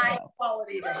dork high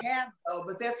quality to have, though,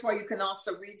 but that's why you can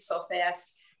also read so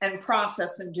fast and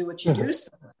process and do what you do.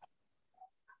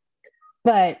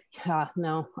 But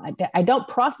no, I don't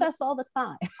process all the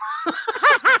time.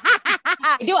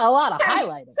 I do a lot of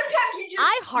highlighting. Sometimes you just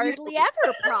I hardly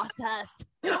ever process.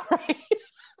 Right?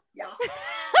 Yeah.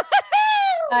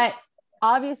 But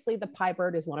obviously the pie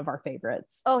bird is one of our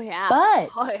favorites. Oh yeah.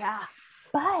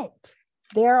 But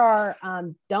there are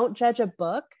Don't Judge a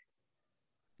Book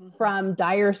from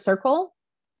Dire Circle.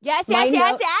 Yes.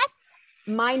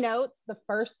 My notes, the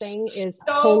first thing is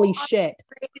so holy shit.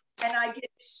 And I get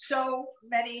so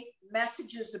many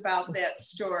messages about that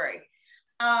story.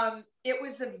 It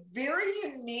was a very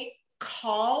unique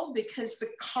call because the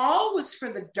call was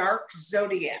for the Dark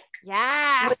Zodiac.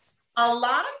 Yes. A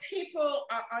lot of people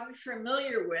are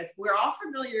unfamiliar with. We're all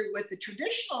familiar with the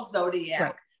traditional zodiac,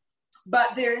 right,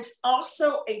 but there's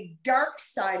also a dark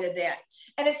side of that.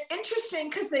 And it's interesting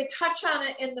because they touch on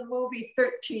it in the movie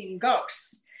 13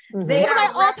 Ghosts. Mm-hmm. They are my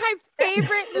all-time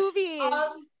favorite movies.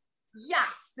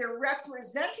 Yes, they're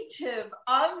representative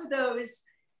of those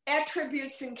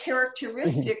attributes and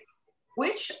characteristics,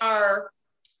 which are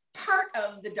part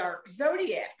of the Dark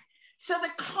Zodiac. So the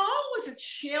call was a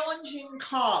challenging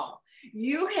call.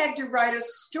 You had to write a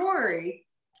story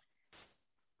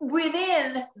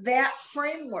within that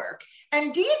framework.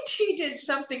 And D&T did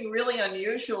something really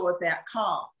unusual with that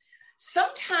call.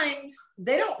 Sometimes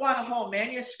they don't want a whole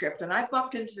manuscript, and I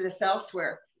bumped into this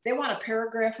elsewhere. They want a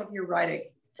paragraph of your writing.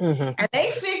 Mm-hmm. And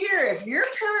they figure if your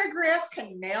paragraph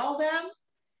can nail them,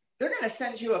 they're going to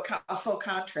send you a full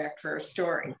contract for a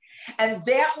story. And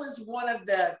that was one of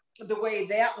the way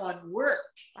that one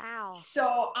worked. Wow.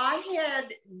 So I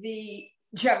had the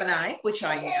Gemini, which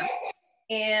I am,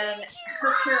 and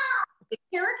the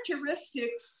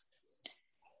characteristics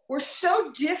were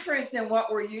so different than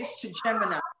what we're used to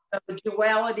Gemini. The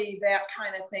duality, that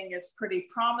kind of thing is pretty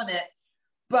prominent.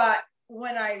 But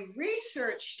when I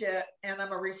researched it, and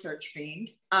I'm a research fiend,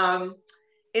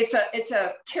 it's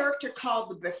a character called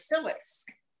the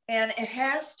Basilisk, and it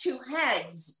has two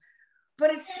heads, but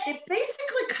it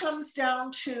basically comes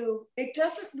down to, it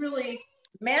doesn't really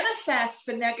manifest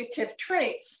the negative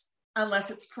traits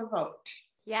unless it's provoked.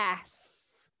 Yes.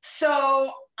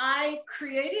 So I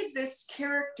created this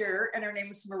character, and her name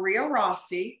is Maria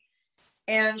Rossi,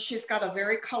 and she's got a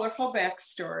very colorful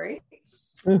backstory,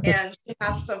 and she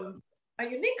has a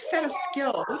unique set of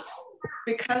skills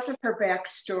because of her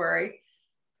backstory.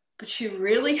 But you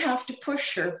really have to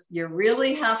push her. You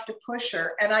really have to push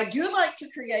her. And I do like to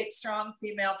create strong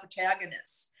female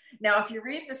protagonists. Now, if you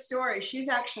read the story, she's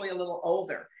actually a little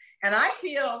older. And I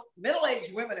feel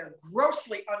middle-aged women are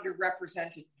grossly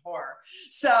underrepresented in horror.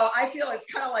 So I feel it's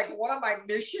kind of like one of my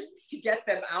missions to get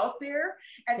them out there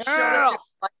and show them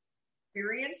their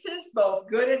experiences, both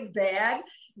good and bad,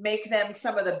 make them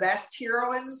some of the best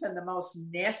heroines and the most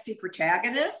nasty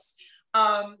protagonists.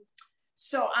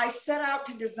 So I set out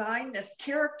to design this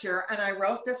character, and I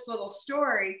wrote this little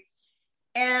story,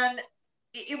 and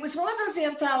it was one of those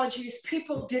anthologies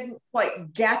people didn't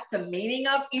quite get the meaning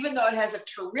of, even though it has a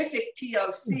terrific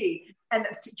TOC and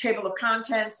the table of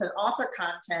contents and author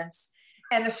contents,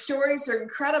 and the stories are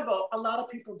incredible. A lot of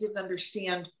people didn't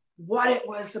understand what it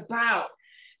was about.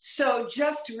 So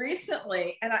just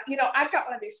recently, and I've got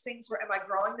one of these things where, am I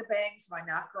growing the bangs? Am I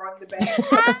not growing the bangs?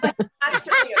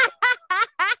 Constantly,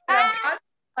 and I'm constantly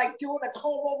like doing a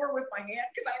comb over with my hand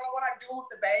because I don't know what I'm doing with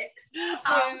the bangs.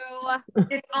 Me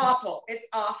too. It's awful. It's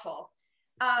awful.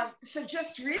 So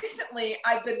just recently,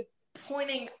 I've been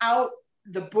pointing out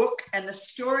the book and the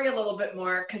story a little bit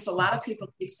more because a lot of people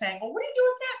keep saying, well, what are you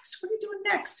doing next? What are you doing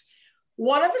next?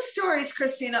 One of the stories,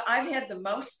 Christina, I've had the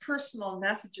most personal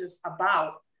messages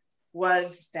about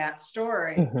was that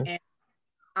story. Mm-hmm. And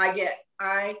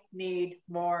I need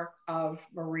more of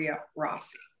Maria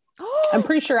Rossi. I'm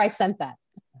pretty sure I sent that.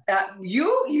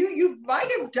 You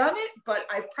might have done it, but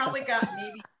I've probably got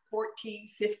maybe 14,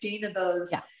 15 of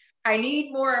those. Yeah. I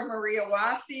need more of Maria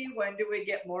Rossi. When do we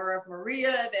get more of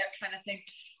Maria? That kind of thing.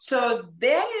 So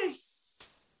that is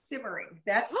simmering.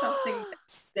 That's something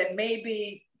that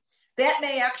may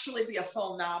actually be a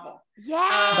full novel.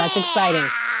 Yeah. That's exciting.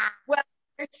 Well,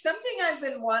 it's something I've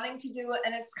been wanting to do,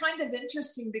 and it's kind of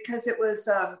interesting because it was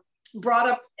brought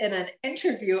up in an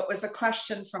interview. It was a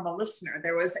question from a listener.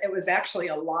 It was actually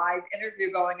a live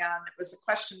interview going on. It was a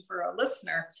question for a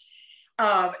listener.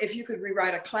 If you could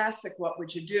rewrite a classic, what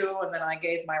would you do? And then I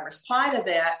gave my reply to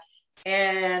that.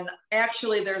 And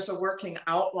actually, there's a working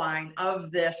outline of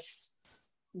this,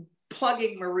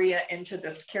 plugging Maria into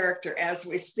this character as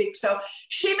we speak. So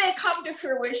she may come to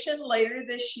fruition later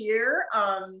this year.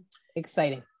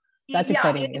 Exciting. That's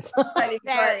exciting. It's exciting,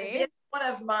 but it's one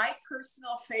of my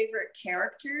personal favorite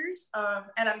characters.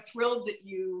 And I'm thrilled that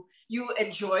you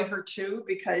enjoy her too,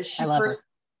 because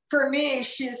for me,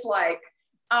 she's like,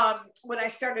 when I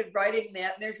started writing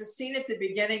that, there's a scene at the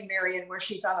beginning, Marion, where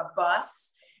she's on a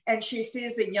bus and she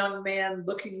sees a young man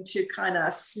looking to kind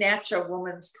of snatch a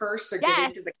woman's purse or get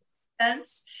into the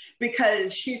fence,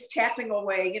 because she's tapping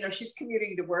away, she's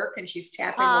commuting to work and she's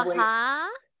tapping away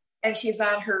and she's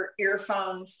on her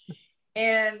earphones.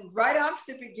 And right off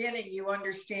the beginning, you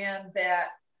understand that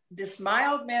this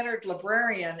mild-mannered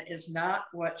librarian is not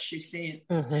what she seems.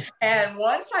 Mm-hmm. And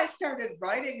once I started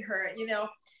writing her,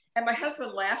 and my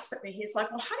husband laughs at me. He's like,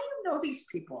 well, how do you know these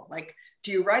people? Like,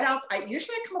 do you write out? I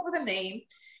usually come up with a name.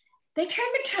 They tend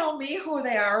to tell me who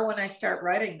they are when I start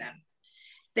writing them.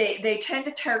 They tend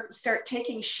to start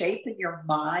taking shape in your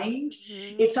mind.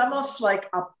 Mm-hmm. It's almost like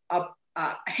a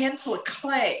handful of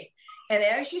clay. And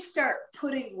as you start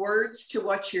putting words to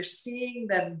what you're seeing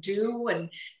them do and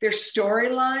their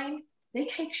storyline, they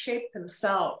take shape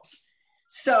themselves.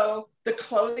 So the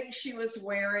clothing she was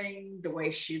wearing, the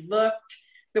way she looked,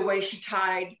 the way she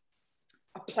tied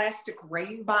a plastic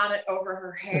rain bonnet over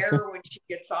her hair when she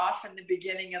gets off in the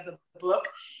beginning of the book,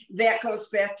 that goes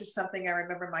back to something I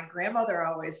remember my grandmother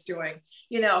always doing.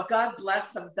 God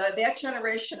bless them. That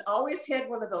generation always had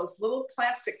one of those little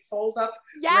plastic fold-up.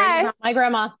 Yes, my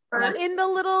grandma. In the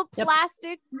little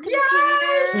plastic containers.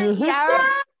 Yes. Mm-hmm. Yeah.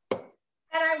 And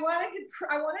I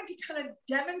wanted to kind of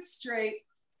demonstrate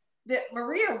that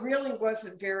Maria really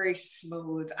wasn't very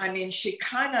smooth. I mean, she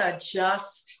kind of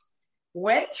just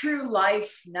went through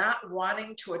life not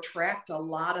wanting to attract a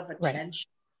lot of attention.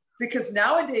 Right. Because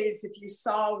nowadays, if you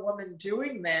saw a woman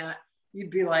doing that,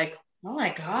 you'd be like, oh my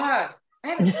God, I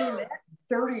haven't seen that in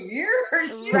 30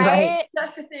 years. Right.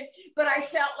 That's the thing. But I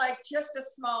felt like just a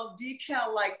small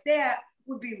detail like that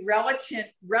would be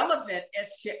relevant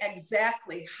as to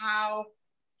exactly how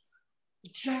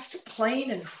just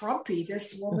plain and frumpy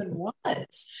this woman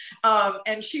was.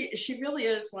 And she really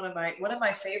is one of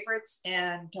my favorites.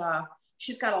 And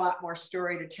she's got a lot more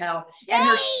story to tell. Yay! And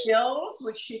her skills,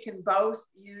 which she can both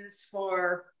use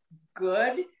for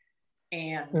good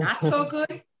and not so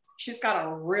good. She's got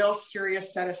a real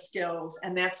serious set of skills,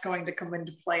 and that's going to come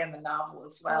into play in the novel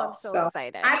as well. Oh, I'm so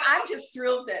excited. I'm just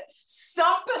thrilled that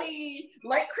somebody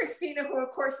like Christina, who of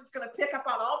course is going to pick up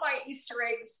on all my Easter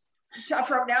eggs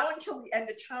from now until the end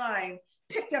of time,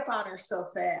 picked up on her so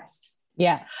fast.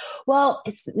 Yeah. Well,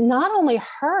 it's not only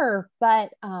her,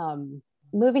 but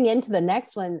moving into the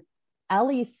next one,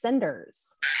 Ellie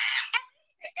Cinders,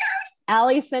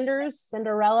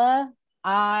 Cinderella.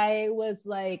 I was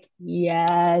like,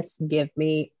 yes, give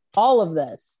me all of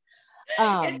this.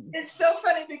 It's so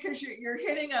funny because you're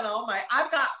hitting on all I've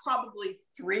got probably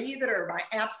 3 that are my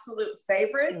absolute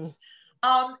favorites.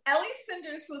 Ellie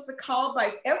Cinders was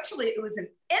it was an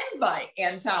invite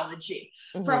anthology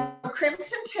from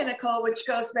Crimson Pinnacle, which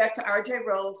goes back to R.J.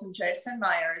 Rolls and Jason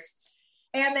Myers.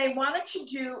 And they wanted to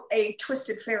do a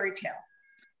twisted fairy tale.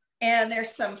 And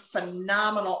there's some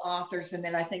phenomenal authors in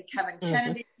it. I think Kevin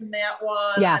Kennedy's in that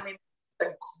one. Yeah. I mean, a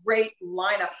great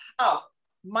lineup. Oh,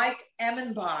 Mike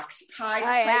Emmenbach's Pied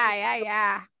Piper.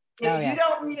 Yeah. If you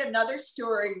don't read another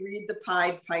story, read The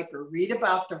Pied Piper. Read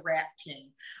about the Rat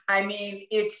King. I mean,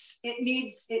 it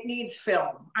needs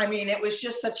film. I mean, it was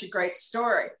just such a great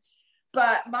story.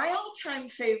 But my all-time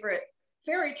favorite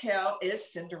fairy tale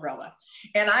is Cinderella.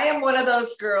 And I am one of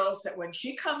those girls that when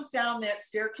she comes down that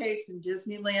staircase in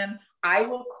Disneyland, I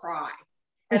will cry.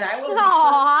 And I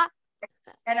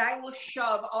will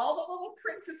shove all the little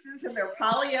princesses in their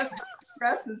polyester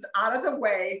dresses out of the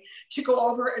way to go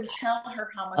over and tell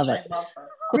her how much I love her.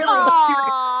 Really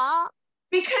serious.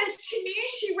 Because to me,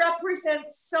 she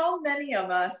represents so many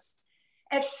of us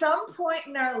at some point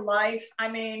in our life. I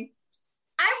mean,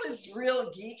 I was real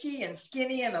geeky and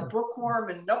skinny and a bookworm,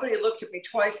 and nobody looked at me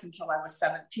twice until I was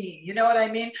 17. You know what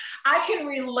I mean? I can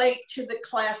relate to the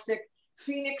classic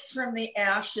Phoenix from the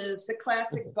Ashes, the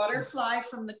classic Butterfly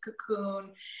from the Cocoon.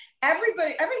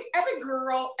 everybody, every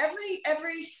girl,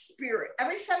 every spirit,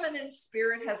 every feminine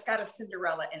spirit has got a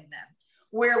Cinderella in them,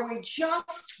 where we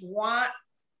just want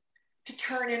to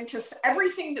turn into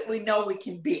everything that we know we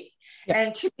can be. Yep.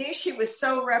 And to me, she was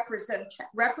so representative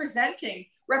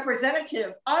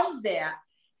of that.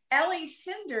 Ellie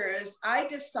Cinders, I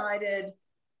decided,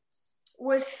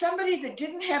 was somebody that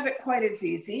didn't have it quite as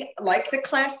easy, like the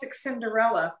classic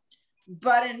Cinderella,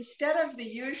 but instead of the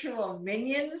usual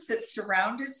minions that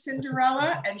surrounded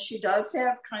Cinderella, and she does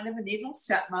have kind of an evil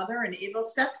stepmother and evil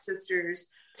stepsisters,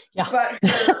 but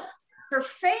her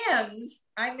fans,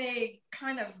 I made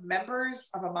kind of members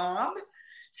of a mob.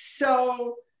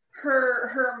 So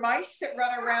her mice that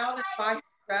run around and buy her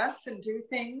dress and do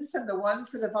things, and the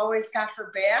ones that have always got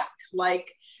her back, like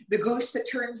the goose that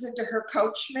turns into her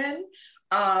coachman.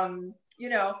 You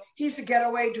know, he's a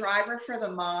getaway driver for the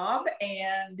mob,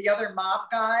 and the other mob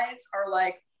guys are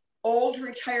like old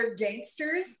retired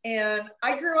gangsters. And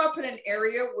I grew up in an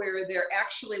area where there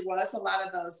actually was a lot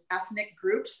of those ethnic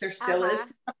groups. There still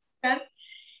is.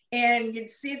 And you'd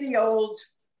see the old,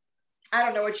 I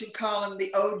don't know what you'd call them,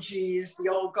 the OGs, the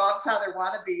old Godfather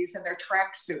wannabes in their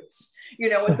tracksuits, you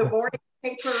know, with the morning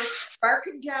paper,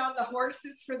 barking down the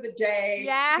horses for the day,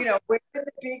 you know, wearing the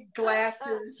big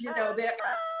glasses, you know, that.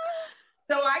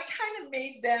 So I kind of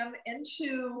made them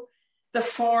into the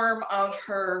form of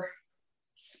her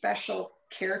special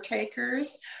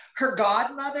caretakers. Her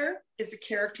godmother is a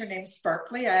character named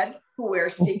Sparkly Ed, who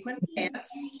wears sequin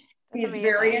pants. He's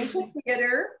very into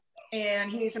theater, and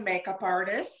he's a makeup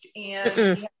artist, and he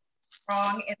has a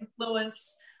strong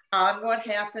influence on what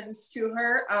happens to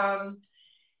her.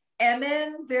 And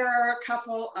then there are a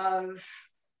couple of,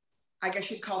 I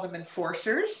guess you'd call them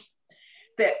enforcers,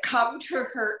 that come to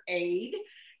her aid,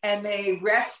 and they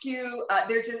rescue.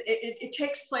 It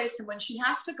takes place, and when she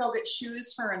has to go get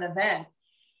shoes for an event,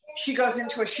 she goes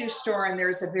into a shoe store, and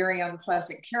there's a very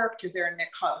unpleasant character there,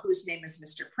 whose name is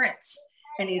Mr. Prince.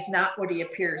 And he's not what he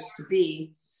appears to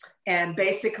be. And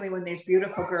basically, when these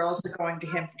beautiful girls are going to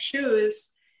him for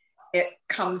shoes, it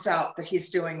comes out that he's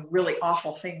doing really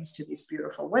awful things to these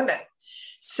beautiful women.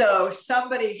 So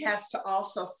somebody has to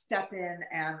also step in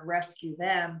and rescue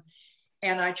them.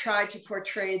 And I tried to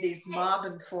portray these mob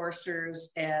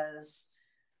enforcers as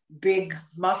big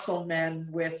muscle men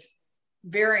with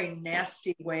very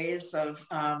nasty ways of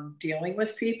dealing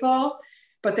with people,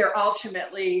 but they're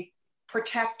ultimately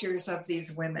protectors of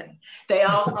these women. They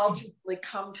all ultimately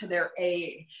come to their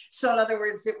aid. So in other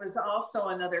words, it was also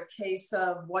another case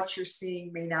of what you're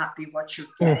seeing may not be what you're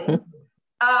getting.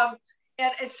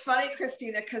 And it's funny,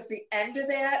 Christina, because the end of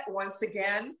that, once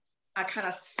again, I kind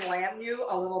of slam you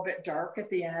a little bit dark at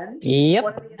the end. Yep.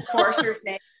 One of the enforcers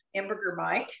named Hamburger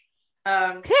Mike.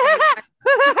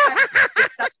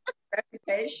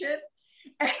 Reputation.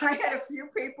 And I had a few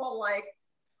people like,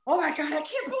 oh my God, I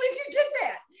can't believe you did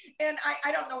that. And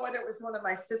I don't know whether it was one of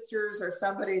my sisters or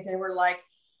somebody, they were like,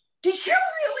 did you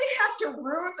really have to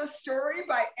ruin the story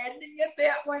by ending it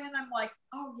that way? And I'm like,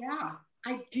 oh yeah,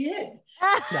 I did.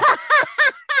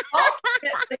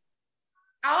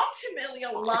 Ultimately,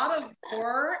 a lot of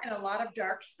horror and a lot of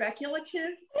dark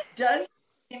speculative does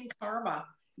in karma.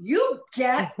 You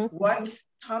get what's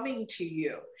coming to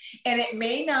you. And it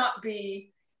may not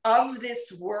be of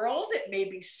this world. It may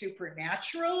be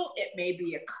supernatural. It may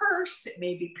be a curse. It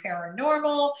may be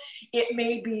paranormal. It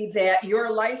may be that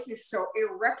your life is so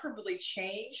irreparably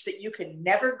changed that you can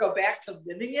never go back to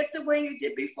living it the way you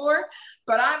did before.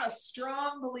 But I'm a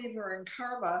strong believer in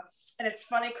karma. And it's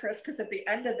funny, Chris, because at the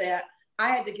end of that, I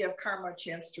had to give karma a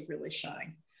chance to really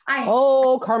shine.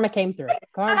 Karma came through.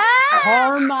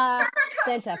 Karma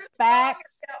sent a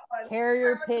fax,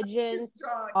 carrier pigeons,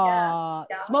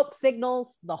 smoke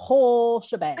signals, the whole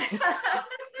shebang.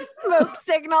 Smoke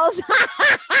signals.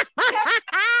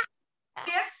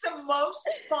 It's the most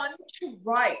fun to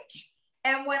write.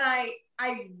 And when I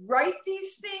write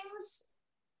these things,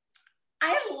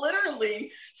 I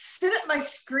literally sit at my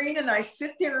screen and I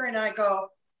sit there and I go,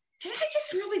 did I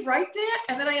just really write that?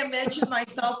 And then I imagine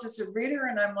myself as a reader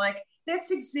and I'm like, that's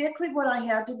exactly what I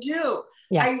had to do.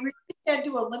 Yeah. I really had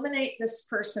to eliminate this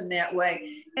person that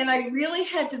way. And I really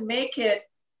had to make it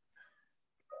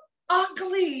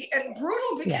ugly and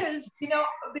brutal because, you know,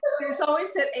 there's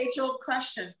always that age-old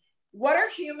question. What are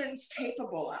humans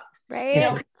capable of? Right. You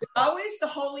know, always the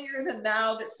holier than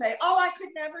thou that say, oh, I could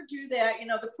never do that. You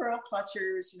know, the pearl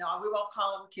clutchers, you know, we won't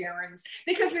call them Karens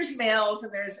because there's males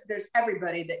and there's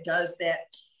everybody that does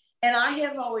that. And I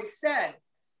have always said,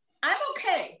 I'm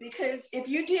okay because if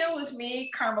you deal with me,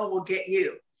 karma will get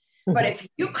you. But if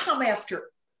you come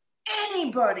after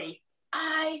anybody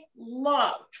I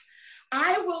love,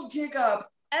 I will dig up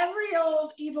every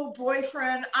old evil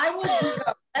boyfriend. I will dig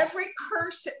up every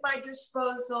curse at my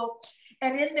disposal.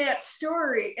 And in that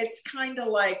story, it's kind of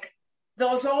like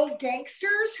those old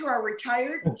gangsters who are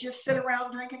retired and just sit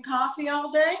around drinking coffee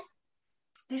all day.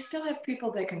 They still have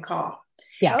people they can call.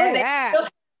 Yeah. Oh, And yeah.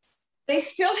 they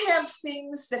still have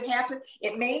things that happen.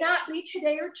 It may not be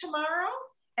today or tomorrow.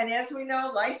 And as we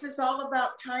know, life is all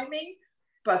about timing,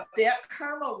 but that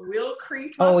karma will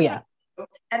creep up. Oh, yeah.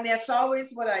 And that's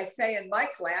always what I say. And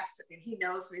Mike laughs at me. He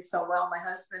knows me so well, my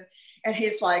husband. And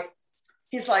he's like,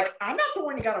 I'm not the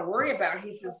one you got to worry about.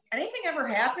 He says, anything ever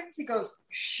happens? He goes,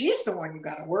 she's the one you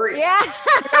got to worry about. Yeah.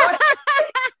 You know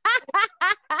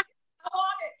how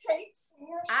long it takes?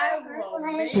 I will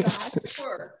make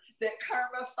sure that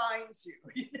karma finds you.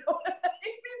 You know what I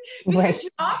mean? Because you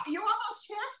almost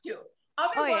have to.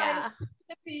 Otherwise,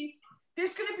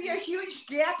 there's going to be a huge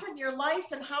gap in your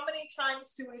life. And how many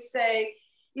times do we say,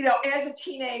 you know, as a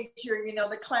teenager, you know,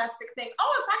 the classic thing,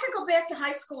 oh, if I could go back to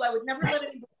high school, I would never let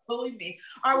anybody bully me.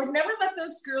 Or I would never let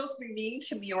those girls be mean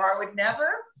to me. Or I would never.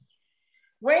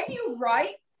 When you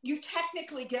write, you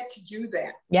technically get to do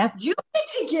that. Yeah. You get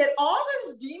to get all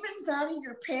those demons out of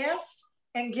your past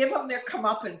and give them their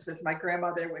comeuppance, as my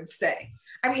grandmother would say.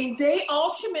 I mean, they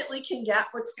ultimately can get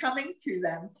what's coming through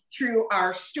them through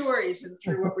our stories and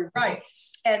through what we write.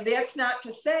 And that's not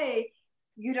to say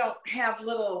you don't have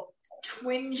little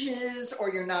twinges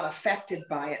or you're not affected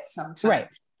by it sometimes. Right.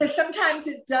 Because sometimes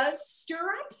it does stir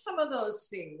up some of those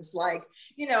things. Like,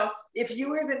 you know, if you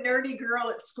were the nerdy girl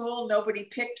at school, nobody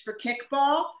picked for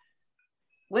kickball.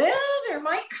 Well, there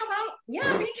might come out,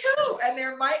 yeah, me too. And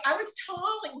I was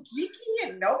tall and geeky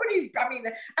and I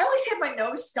always had my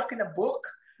nose stuck in a book.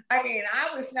 I mean,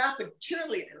 I was not the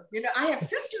cheerleader. You know, I have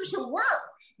sisters who were,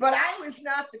 but I was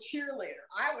not the cheerleader.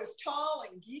 I was tall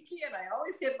and geeky and I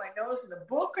always had my nose in a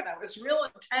book and I was real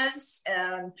intense.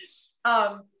 And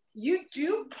you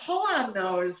do pull on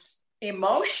those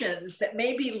emotions that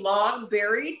may be long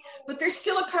buried, but they're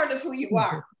still a part of who you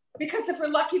are. Because if we're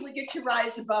lucky, we get to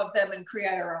rise above them and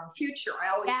create our own future.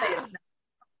 I always say it's not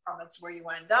from, it's where you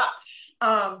end up.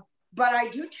 But I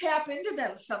do tap into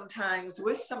them sometimes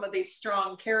with some of these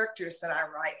strong characters that I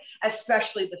write,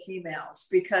 especially the females,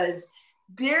 because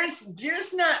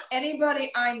there's not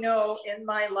anybody I know in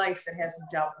my life that hasn't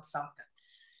dealt with something.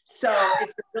 So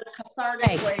it's a little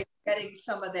cathartic way of getting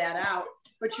some of that out.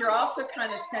 But you're also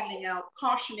kind of sending out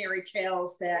cautionary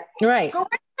tales that go ahead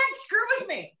and screw with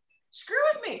me.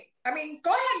 I mean, go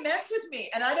ahead and mess with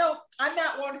me. And I'm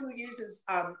not one who uses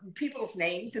people's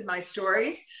names in my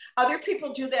stories. Other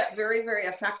people do that very, very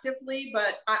effectively,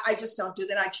 but I just don't do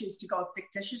that. I choose to go with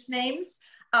fictitious names.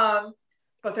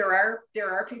 But there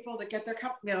are people that get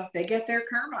their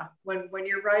karma when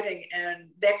you're writing. And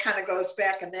that kind of goes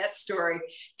back in that story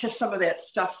to some of that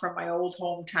stuff from my old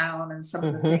hometown and some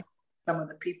of the things, some of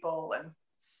the people. And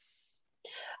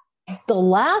the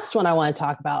last one I want to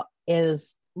talk about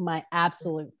is my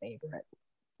absolute favorite,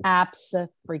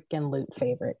 freaking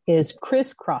favorite is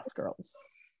Crisscross Girls.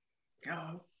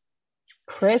 Oh.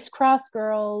 Crisscross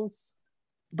Girls.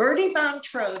 Bertie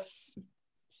Montrose.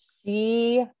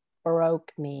 She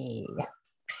broke me.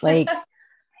 Like,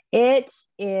 it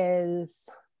is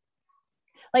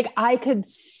like I could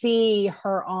see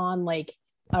her on like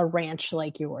a ranch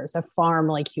like yours, a farm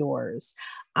like yours.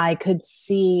 I could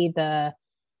see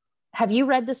have you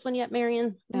read this one yet,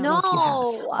 Marion? No.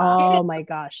 Oh my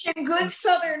gosh. And Good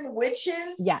Southern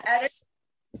Witches. Yes.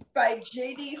 Edited by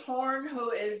J.D. Horn,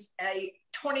 who is a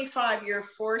 25-year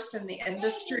force in the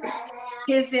industry.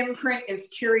 His imprint is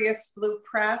Curious Blue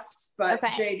Press, but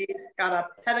J.D.'s got a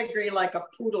pedigree like a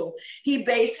poodle. He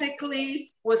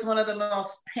basically was one of the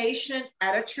most patient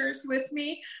editors with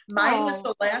me. Mine was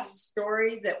the last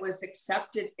story that was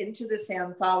accepted into this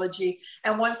anthology.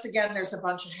 And once again, there's a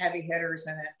bunch of heavy hitters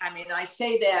in it. I mean, I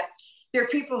say that there are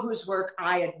people whose work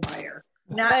I admire.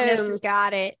 Not necessarily.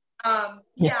 Got it.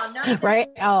 Not right.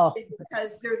 Oh,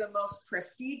 because they're the most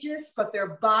prestigious, but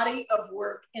their body of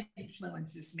work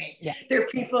influences me. Yeah. They're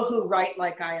people who write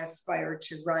like I aspire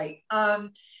to write.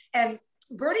 And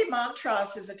Bertie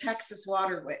Montrose is a Texas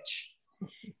water witch.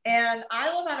 And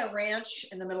I live on a ranch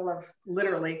in the middle of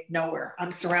literally nowhere.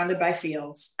 I'm surrounded by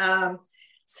fields.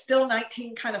 Still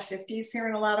 1950s here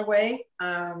in a lot of way.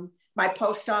 My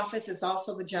post office is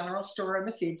also the general store and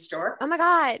the feed store. Oh my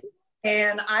God.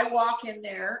 And I walk in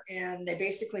there and they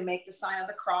basically make the sign of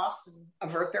the cross and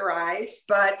avert their eyes.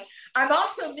 But I'm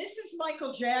also Mrs.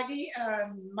 Michael Jagge.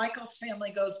 Michael's family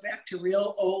goes back to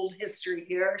real old history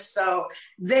here. So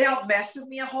they don't mess with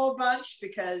me a whole bunch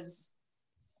because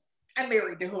I'm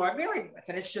married to who I'm married with,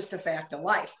 and it's just a fact of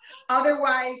life.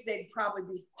 Otherwise, they'd probably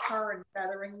be tar and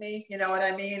feathering me, you know what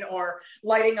I mean? Or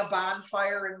lighting a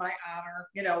bonfire in my honor,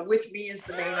 you know, with me as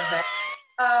the main event.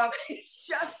 It's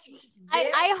just.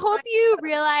 I hope you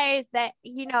realize that,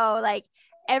 you know, like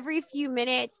every few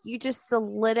minutes, you just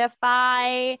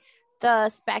solidify the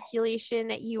speculation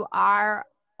that you are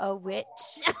a witch.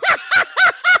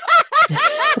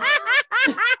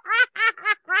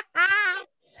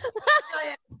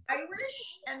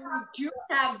 Irish, and we do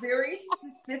have very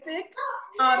specific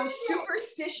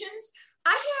superstitions.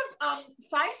 I have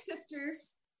 5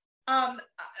 sisters.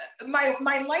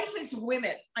 My life is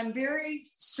women. I'm very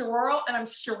sororal, and I'm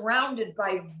surrounded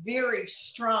by very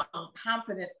strong,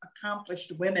 competent,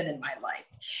 accomplished women in my life.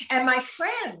 And my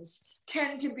friends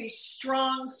tend to be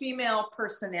strong female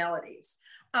personalities.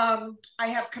 I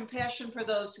have compassion for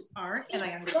those who aren't, and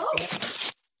I understand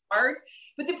it's hard.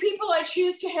 But the people I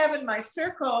choose to have in my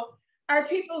circle are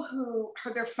people who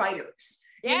are they're fighters.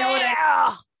 You know what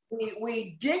I mean?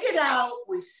 We dig it out,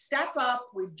 we step up,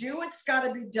 we do what's got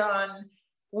to be done.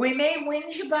 We may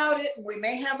whinge about it, and we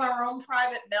may have our own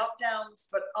private meltdowns,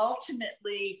 but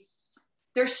ultimately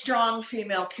they're strong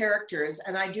female characters,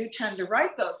 and I do tend to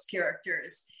write those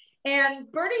characters.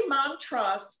 And Bertie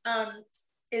Montross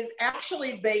is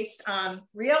actually based on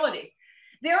reality.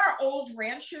 There are old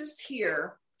ranchers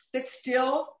here that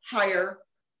still hire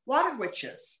water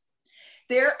witches.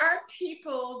 There are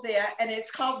people that, and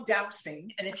it's called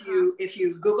dowsing. And if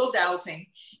you Google dowsing,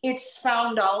 it's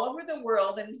found all over the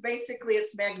world. And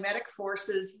it's magnetic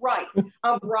forces, right,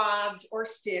 of rods or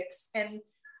sticks. And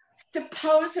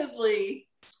supposedly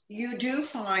you do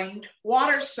find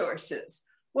water sources.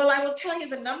 Well, I will tell you,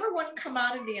 the number one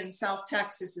commodity in South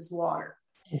Texas is water.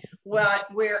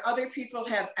 Where other people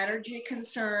have energy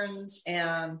concerns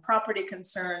and property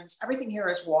concerns, everything here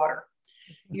is water.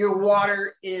 Your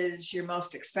water is your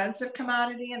most expensive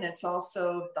commodity, and it's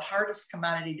also the hardest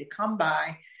commodity to come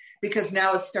by, because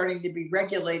now it's starting to be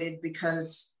regulated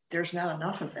because there's not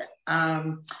enough of it.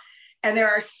 And there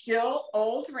are still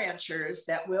old ranchers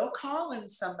that will call in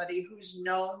somebody who's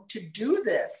known to do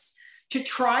this to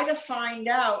try to find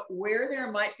out where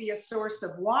there might be a source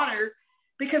of water,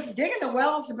 because digging a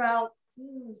well is about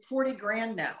 40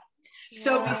 grand now.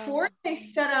 So before they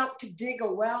set out to dig a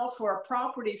well for a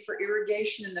property for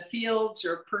irrigation in the fields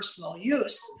or personal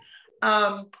use,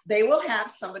 they will have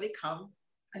somebody come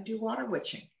and do water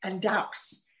witching and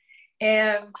douse.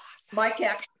 And Mike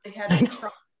actually had to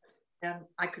try, and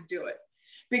I could do it.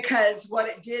 Because what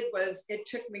it did was it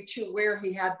took me to where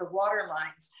he had the water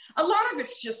lines. A lot of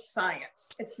it's just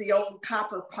science. It's the old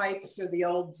copper pipes or the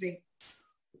old zinc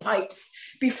pipes.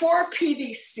 Before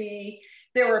PVC,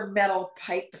 there were metal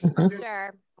pipes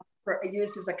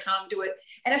used as a conduit.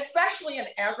 And especially in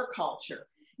agriculture,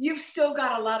 you've still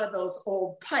got a lot of those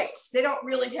old pipes. They don't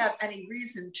really have any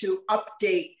reason to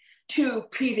update to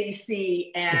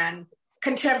PVC and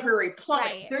contemporary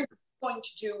plumbing. Right. They're going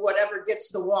to do whatever gets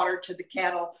the water to the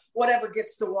cattle, whatever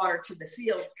gets the water to the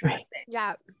fields kind of thing.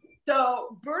 Yeah.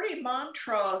 So Bertie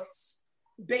Montross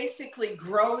basically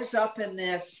grows up in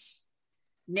this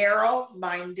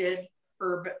narrow-minded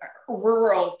urban,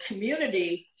 rural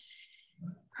community.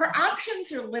 Her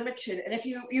options are limited. And if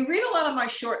you read a lot of my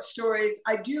short stories,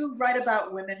 I do write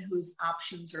about women whose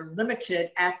options are limited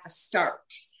at the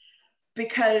start,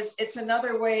 because it's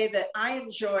another way that I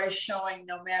enjoy showing,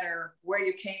 no matter where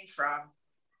you came from,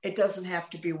 it doesn't have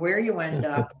to be where you end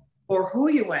up or who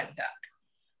you end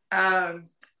up.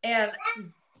 And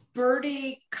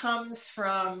Bertie comes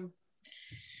from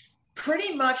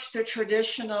pretty much the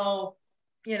traditional,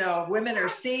 women are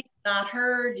seen, not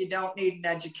heard. You don't need an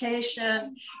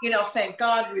education. Thank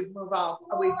God we've moved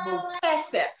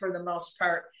past that for the most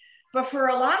part. But for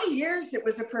a lot of years, it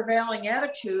was a prevailing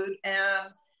attitude.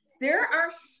 And there are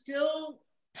still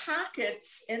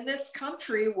pockets in this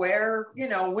country where,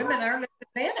 women aren't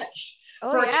disadvantaged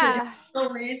for traditional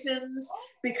reasons,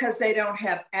 because they don't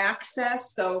have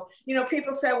access. So,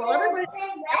 people say, well, everybody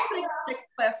can take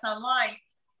a class online.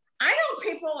 I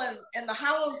know people in the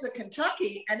hollows of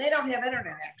Kentucky, and they don't have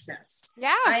internet access.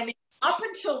 Yeah. I mean, up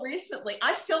until recently,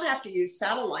 I still have to use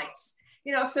satellites.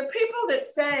 So people that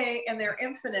say in their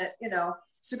infinite,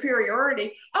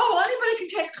 superiority, oh, anybody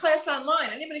can take a class online.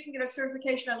 Anybody can get a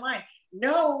certification online.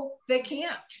 No, they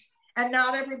can't. And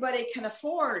not everybody can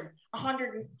afford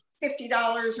 $150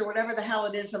 or whatever the hell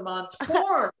it is a month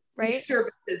for these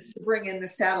services to bring in the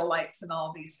satellites and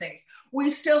all these things.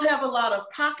 We still have a lot of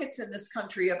pockets in this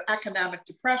country of economic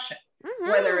depression,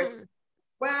 whether it's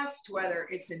West, whether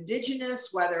it's indigenous,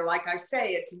 whether, like I say,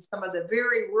 it's in some of the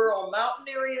very rural mountain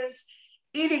areas.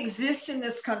 it exists in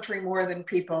this country more than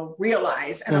people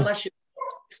realize. And unless you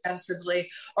extensively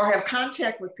or have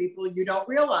contact with people, you don't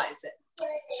realize it.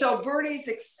 So Birdie's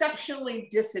exceptionally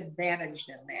disadvantaged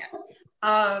in that.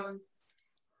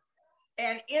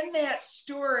 And in that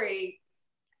story,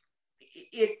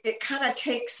 it kind of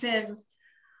takes in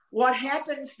what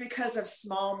happens because of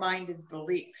small-minded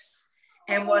beliefs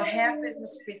and what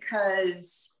happens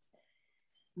because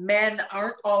men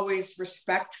aren't always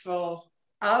respectful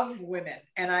of women.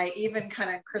 And I even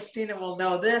kind of, Christina will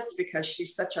know this because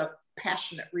she's such a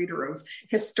passionate reader of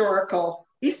historical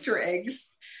Easter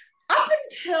eggs. Up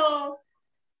until,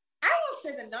 I will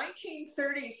say, the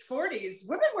 1930s, 40s,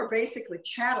 women were basically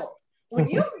chattel. When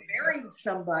you married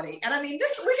somebody, and I mean,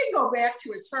 this, we can go back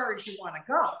to as far as you want to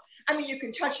go. I mean, you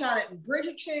can touch on it in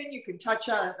Bridgerton, you can touch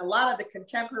on it in a lot of the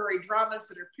contemporary dramas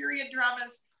that are period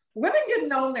dramas. Women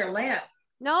didn't own their land.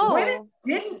 No. Women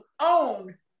didn't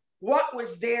own what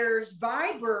was theirs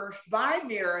by birth, by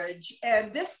marriage.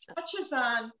 And this touches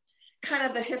on kind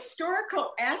of the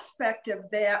historical aspect of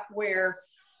that, where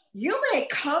you may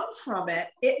come from it,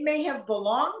 it may have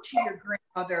belonged to your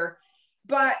grandmother,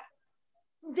 but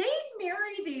they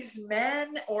marry these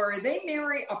men, or they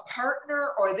marry a partner,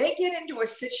 or they get into a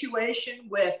situation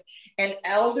with an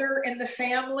elder in the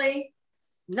family.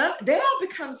 That all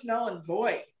becomes null and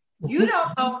void. You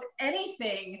don't own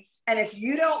anything. And if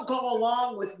you don't go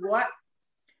along with what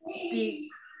the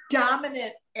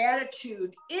dominant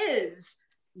attitude is,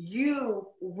 you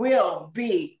will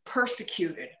be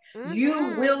persecuted.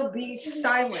 You will be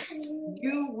silenced.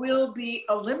 You will be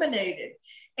eliminated.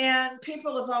 And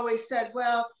people have always said,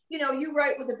 well, you know, you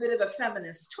write with a bit of a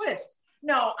feminist twist.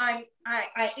 No, I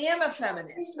am a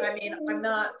feminist. I mean, I'm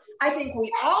not, I think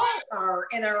we all are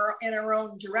in our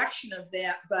own direction of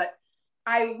that, but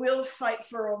I will fight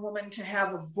for a woman to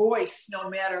have a voice no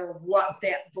matter what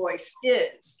that voice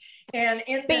is. And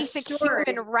in basic this story,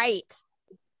 human right.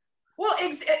 Well,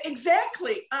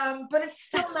 exactly. But it's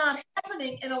still not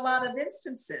happening in a lot of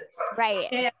instances. Right.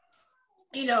 And,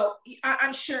 you know,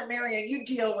 I'm sure, Marianne, you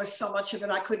deal with so much of it,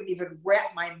 I couldn't even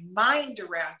wrap my mind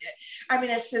around it. I mean,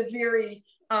 it's a very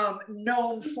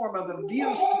known form of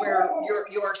abuse where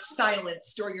you're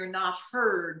silenced, or you're not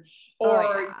heard,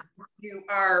 or you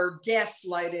are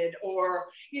gaslighted, or,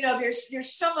 you know,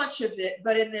 there's so much of it.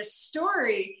 But in this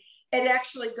story, it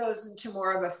actually goes into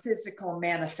more of a physical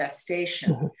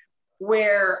manifestation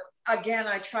where, again,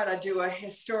 I try to do a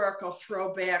historical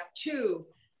throwback to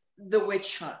the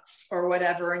witch hunts or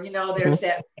whatever. And, you know, there's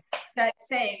that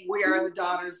saying, we are the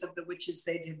daughters of the witches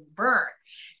they didn't burn.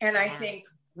 And I think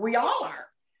we all are.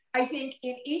 I think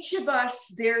in each of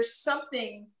us, there's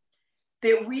something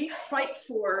that we fight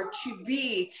for, to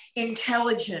be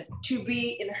intelligent, to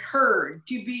be heard,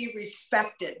 to be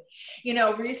respected. You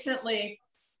know, recently,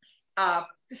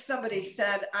 somebody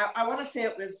said, I want to say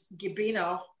it was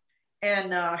Gabino,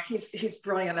 and he's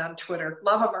brilliant on Twitter.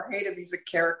 Love him or hate him, he's a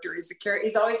character.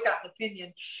 He's always got an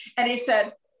opinion. And he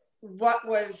said, what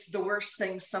was the worst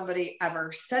thing somebody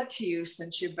ever said to you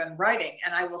since you've been writing?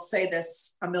 And I will say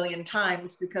this a million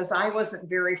times because I wasn't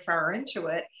very far into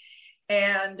it.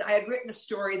 And I had written a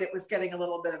story that was getting a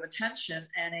little bit of attention,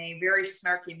 and a very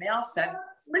snarky male said,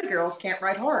 pretty girls can't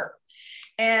write horror.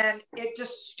 And it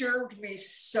just stirred me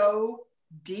so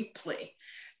deeply,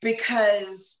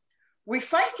 because we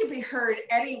fight to be heard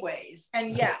anyways.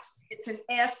 And yes, it's an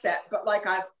asset, but like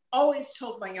I've always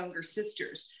told my younger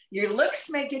sisters, your looks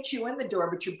may get you in the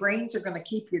door, but your brains are going to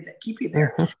keep you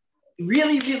there.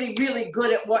 Really, really, really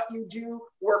good at what you do.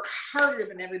 Work harder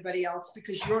than everybody else,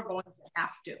 because you're going to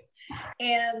have to.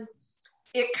 And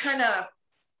it kind of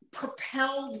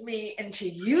propelled me into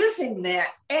using that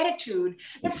attitude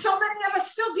that so many of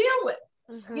us still deal with.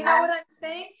 You know what I'm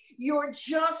saying? You're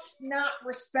just not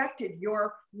respected.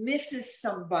 You're Mrs.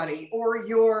 somebody, or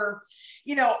you're,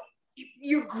 you know,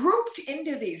 you're grouped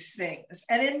into these things.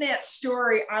 And in that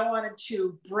story, I wanted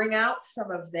to bring out some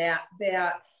of that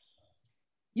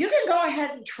you can go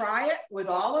ahead and try it with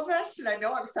all of us. And I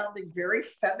know I'm sounding very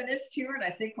feminist here, and I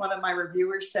think one of my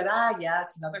reviewers said, yeah,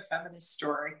 it's another feminist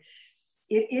story.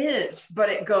 It is, but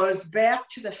it goes back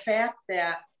to the fact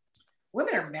that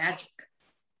women are magic.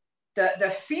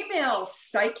 The female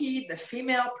psyche, the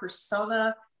female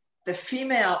persona, the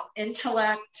female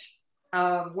intellect,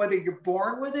 whether you're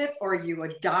born with it or you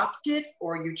adopt it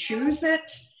or you choose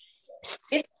it,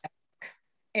 it's magic.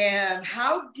 And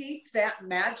how deep that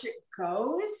magic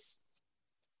goes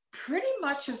pretty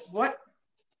much is what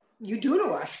you do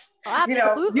to us.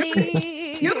 Absolutely.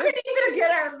 You can either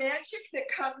get our magic that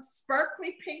comes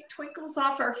sparkly pink twinkles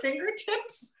off our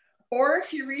fingertips, or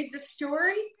if you read the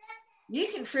story, you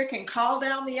can freaking call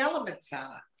down the elements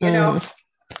on it, you know?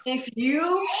 if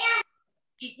you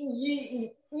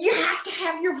have to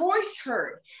have your voice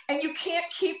heard, and you can't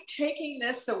keep taking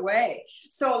this away.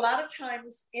 So a lot of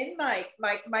times in my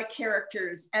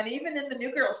characters, and even in the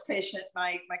New Girl's Patient,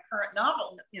 my current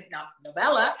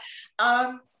novella,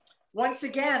 once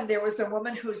again, there was a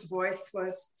woman whose voice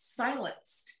was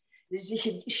silenced.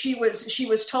 She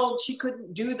was told she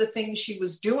couldn't do the things she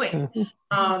was doing.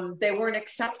 They weren't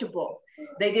acceptable.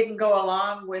 They didn't go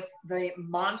along with the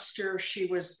monster she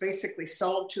was basically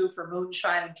sold to for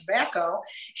moonshine and tobacco.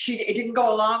 It didn't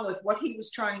go along with what he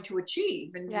was trying to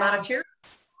achieve. And monetary,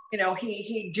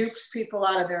 he dupes people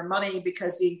out of their money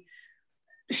because he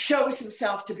shows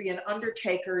himself to be an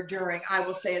undertaker during, I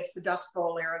will say it's the Dust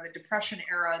Bowl era, the Depression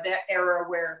era, that era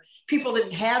where people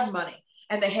didn't have money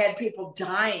and they had people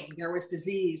dying. There was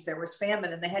disease, there was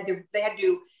famine, and they had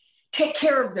to take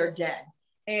care of their dead.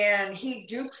 And he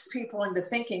dupes people into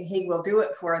thinking he will do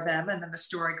it for them. And then the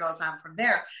story goes on from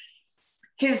there.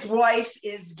 His wife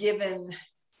is given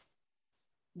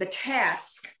the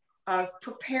task of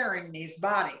preparing these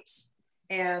bodies.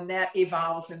 And that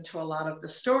evolves into a lot of the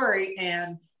story.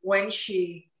 And when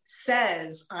she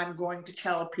says, I'm going to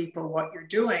tell people what you're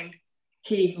doing,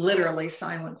 he literally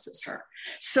silences her.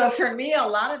 So for me, a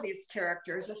lot of these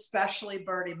characters, especially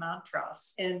Bertie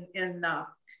Montrose in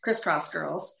Crisscross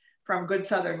Girls from Good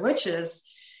Southern Witches,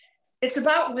 it's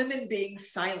about women being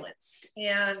silenced.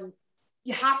 And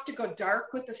you have to go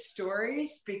dark with the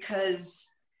stories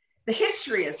because the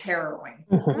history is harrowing.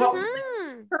 What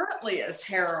currently is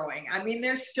harrowing. I mean,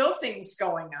 there's still things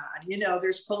going on,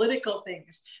 there's political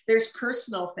things, there's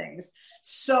personal things.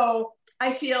 So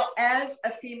I feel as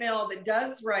a female that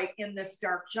does write in this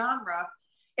dark genre,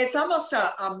 it's almost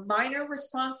a minor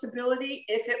responsibility,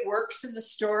 if it works in the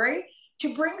story,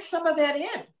 to bring some of that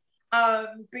in.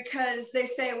 Because they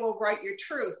say, well, write your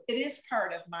truth. It is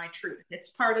part of my truth.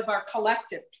 It's part of our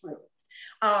collective truth.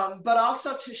 But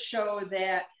also to show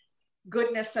that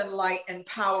goodness and light and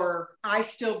power, I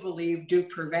still believe, do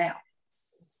prevail.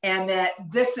 And that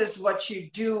this is what you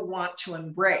do want to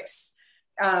embrace.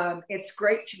 It's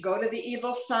great to go to the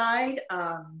evil side.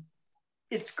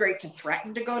 It's great to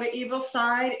threaten to go to evil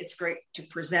side. It's great to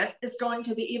present as going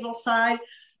to the evil side.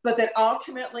 But that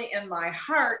ultimately in my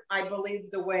heart, I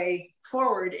believe the way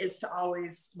forward is to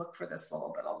always look for this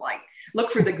little bit of light.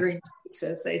 Look for the green shoots,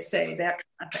 as they say, that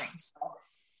kind of thing. So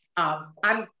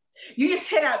you just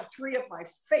hit on three of my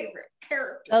favorite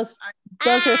characters.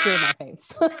 Those are three of my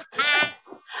faves.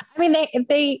 I mean,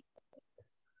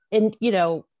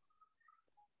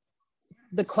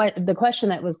 the question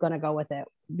that was going to go with it,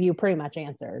 you pretty much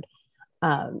answered.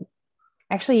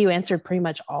 Actually, you answered pretty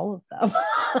much all of them.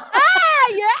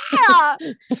 Yeah.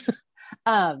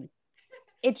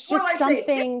 It's just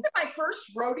something. This is my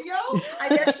first rodeo.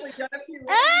 I've actually done a few. She's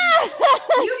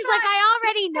like, I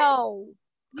already know.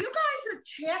 You guys are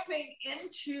tapping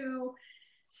into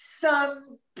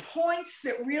some points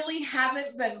that really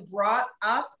haven't been brought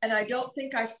up, and I don't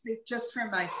think I speak just for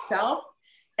myself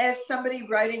as somebody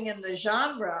writing in the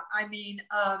genre. I mean,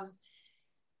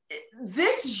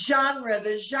 this genre,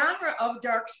 the genre of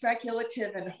dark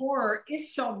speculative and horror,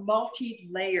 is so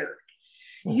multi-layered.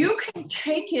 You can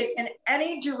take it in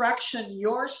any direction,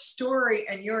 your story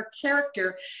and your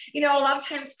character. A lot of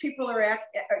times people are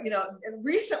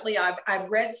recently I've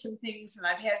read some things and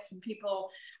I've had some people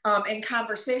in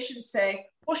conversation say,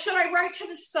 well, should I write to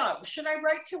the sub? Should I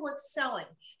write to what's selling?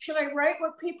 Should I write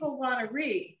what people want to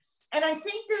read? And I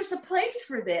think there's a place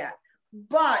for that.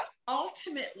 But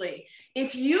ultimately,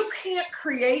 if you can't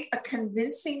create a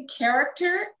convincing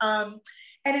character,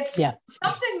 and it's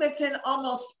something that's in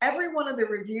almost every one of the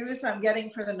reviews I'm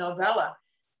getting for the novella,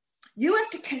 you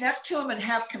have to connect to them and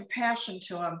have compassion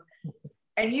to them.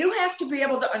 And you have to be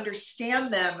able to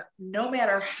understand them no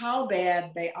matter how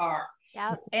bad they are.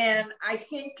 Yep. And I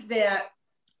think that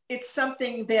it's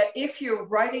something that if you're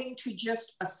writing to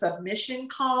just a submission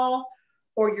call,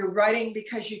 or you're writing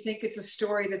because you think it's a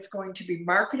story that's going to be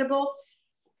marketable,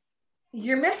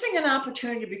 you're missing an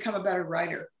opportunity to become a better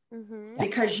writer.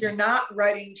 Because you're not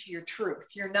writing to your truth.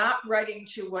 You're not writing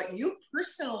to what you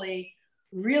personally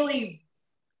really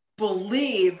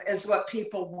believe is what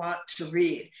people want to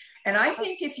read. And I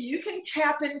think if you can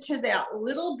tap into that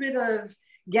little bit of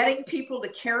getting people to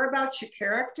care about your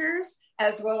characters,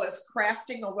 as well as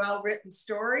crafting a well-written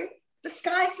story, the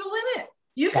sky's the limit.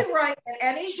 You can write in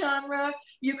any genre,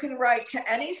 you can write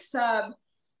to any sub,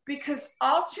 because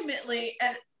ultimately,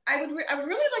 and I would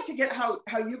really like to get how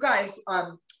you guys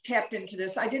tapped into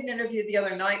this. I did an interview the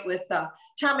other night with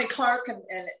Tommy Clark,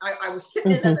 and I was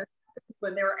sitting in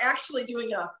when they were actually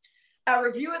doing a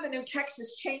review of the new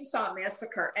Texas Chainsaw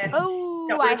Massacre, and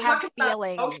I have talking about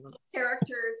feelings. emotional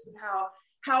characters and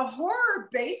how horror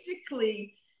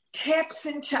basically taps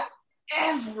into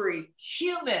every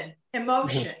human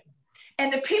emotion.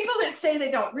 And the people that say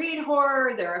they don't read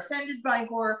horror, they're offended by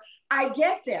horror, I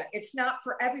get that. It's not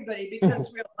for everybody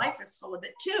because real life is full of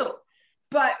it too.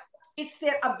 But it's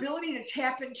that ability to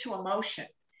tap into emotion.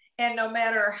 And no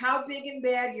matter how big and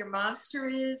bad your monster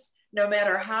is, no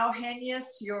matter how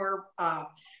heinous your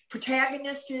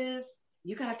protagonist is,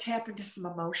 you got to tap into some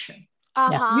emotion.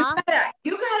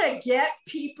 You gotta get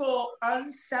people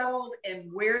unsettled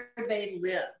and where they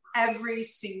live every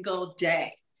single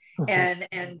day.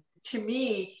 And to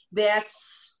me,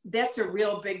 that's a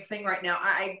real big thing right now.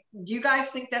 Do you guys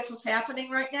think that's what's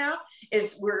happening right now?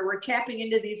 Is we're tapping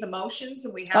into these emotions,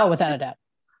 and we have without a doubt.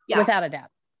 Yeah. Without a doubt.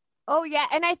 Oh, yeah.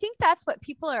 And I think that's what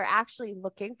people are actually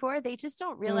looking for. They just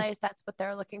don't realize that's what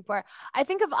they're looking for. I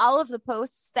think of all of the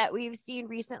posts that we've seen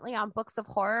recently on books of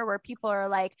horror where people are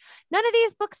like, none of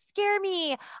these books scare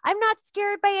me. I'm not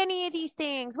scared by any of these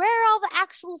things. Where are all the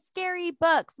actual scary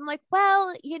books? I'm like,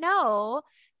 well,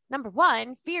 number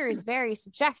one, fear is very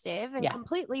subjective and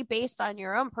completely based on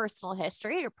your own personal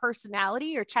history, your personality,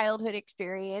 your childhood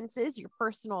experiences, your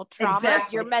personal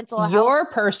traumas, your mental health, your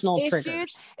personal issues.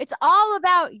 triggers. It's all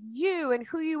about you and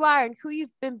who you are and who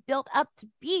you've been built up to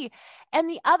be. And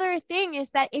the other thing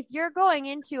is that if you're going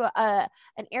into an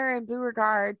Aaron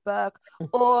Beauregard book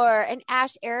or an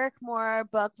Ash Ericmore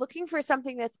book, looking for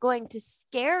something that's going to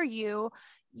scare you,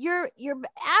 you're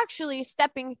actually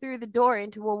stepping through the door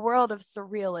into a world of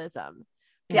surrealism.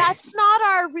 Yes. That's not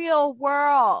our real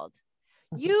world.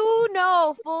 You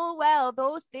know full well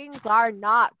those things are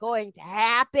not going to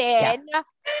happen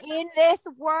in this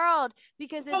world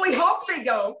because we hope they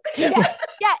don't. That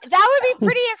would be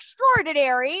pretty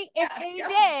extraordinary if they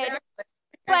did.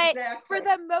 Exactly. But for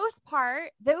the most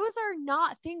part, those are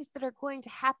not things that are going to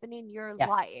happen in your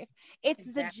life.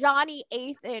 It's the Johnny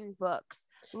Athan books,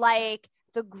 like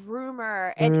The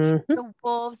Groomer and The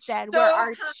Wolf's Den, where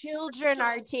our children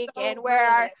are taken,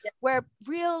 where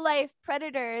real life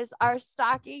predators are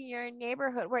stalking your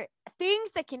neighborhood, where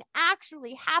things that can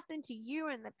actually happen to you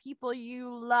and the people you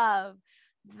love.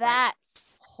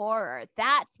 That's horror.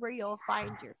 That's where you'll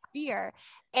find your fear.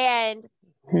 And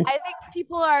I think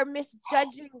people are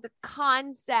misjudging the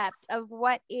concept of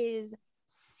what is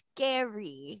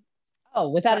scary. Oh,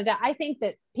 without a doubt. I think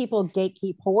that people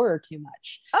gatekeep horror too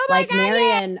much. Oh my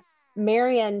God,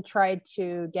 Marion tried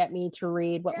to get me to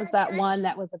read, what was that one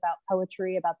that was about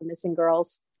poetry, about the missing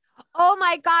girls? Oh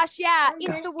my gosh, yeah.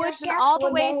 Into the Woods and All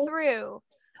the Way Through.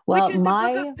 Well, which is a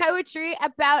book of poetry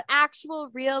about actual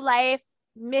real life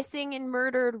missing and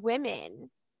murdered women.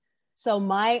 So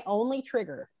my only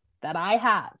trigger that I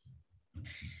have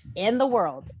in the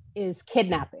world is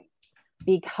kidnapping,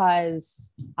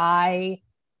 because I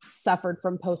suffered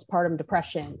from postpartum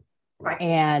depression,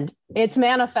 and it's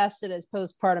manifested as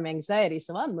postpartum anxiety.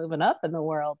 So I'm moving up in the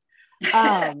world. You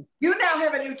now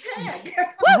have a new tag.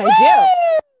 I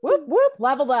do. Whoop, whoop,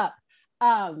 leveled up.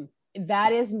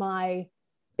 That is my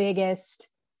biggest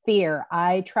fear.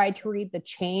 I tried to read The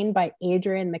Chain by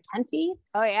Adrian McKenty.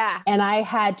 Oh yeah. And I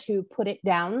had to put it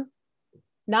down.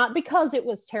 Not because it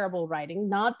was terrible writing,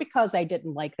 not because I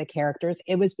didn't like the characters.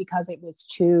 It was because it was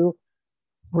too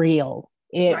real.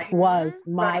 It was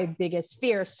my biggest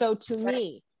fear. So to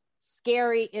me,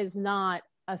 scary is not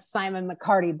a Simon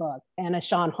McCarty book and a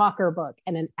Sean Hawker book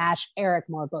and an Ash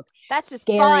Ericmore book. That's just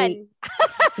scary.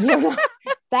 Fun.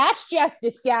 That's just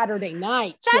a Saturday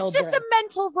night. That's just a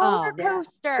mental roller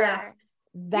coaster. Yeah.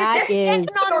 That is on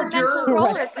the mental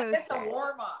roller coaster. It's a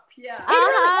warm up. Yeah.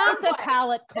 It's a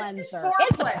palate cleanser.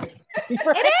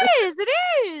 It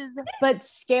is. But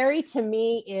scary to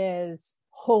me is,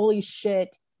 holy shit,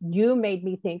 you made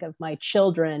me think of my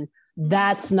children.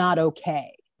 That's not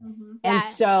okay. Mm-hmm. And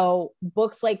so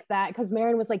books like that, because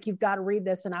Marion was like, you've got to read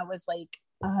this. And I was like,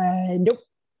 nope.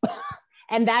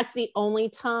 And that's the only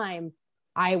time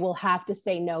I will have to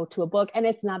say no to a book. And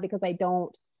it's not because I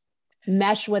don't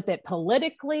mesh with it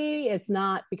politically. It's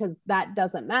not because that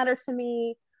doesn't matter to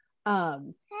me.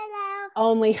 Hello.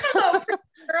 Only Hello, pretty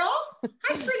girl.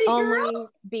 Hi, pretty girl. Only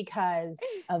because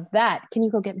of that. Can you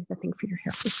go get me the thing for your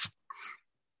hair, please?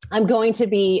 I'm going to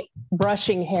be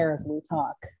brushing hair as we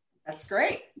talk. That's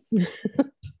great. And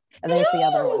there's the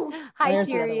other one. Hi, There's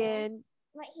Tyrion.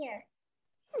 Right here.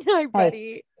 Hi,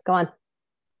 buddy. Go on.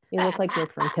 You look like you're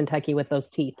from Kentucky with those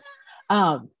teeth.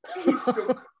 He's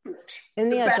so cute. In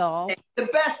the adult. The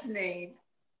best name.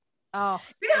 Oh,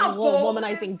 You know how bold it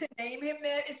womanizing. is to name him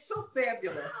that? It's so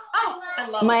fabulous. Oh, I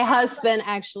love My it. husband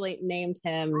actually named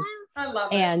him, I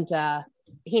love it. and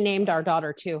he named our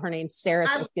daughter too. Her name's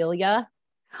Sarah's Ophelia.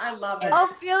 I love it.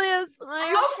 Ophelia's my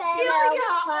Ophelia.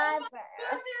 Oh my Clever.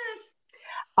 goodness.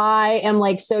 I am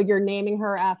like, so you're naming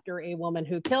her after a woman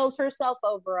who kills herself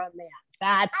over a man.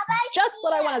 That's just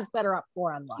what I wanted to set her up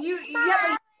for on life.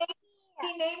 Yeah, but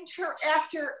he named her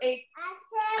after a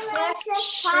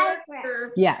classic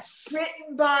character Yes.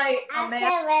 written by a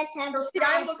master. So see,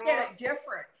 I look at it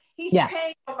different. He's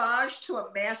paying homage to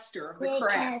a master of the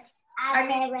craft. I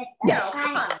mean, Yes.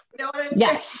 come on. You know what I'm saying?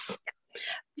 Yes.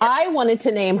 I wanted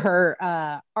to name her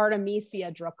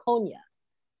Artemisia Draconia.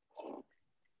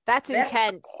 That's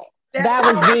intense. That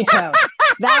was vetoed.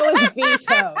 That was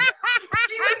vetoed.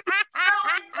 She would be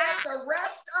spelling that the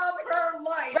rest of her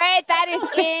life. Right, that is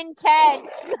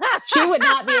intense. She would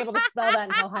not be able to spell that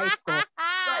until high school.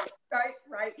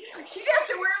 Right. She'd have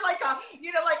to wear like a,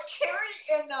 like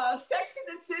Carrie in Sex in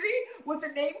the City with a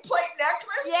nameplate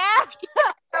necklace. Yeah.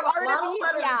 Have a lot of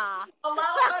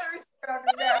letters around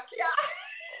her neck. Yeah.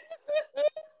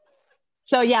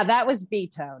 So yeah, that was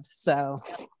vetoed. So,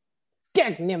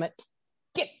 damn it.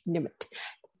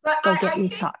 But Go I get me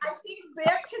think socks.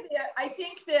 back to that, I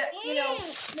think that,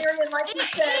 Marion, like you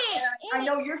said, I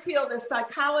know your field is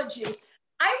psychology.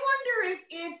 I wonder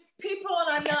if people,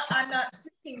 and I'm not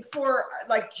speaking for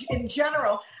like in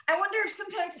general, I wonder if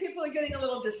sometimes people are getting a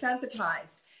little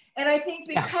desensitized. And I think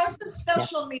because of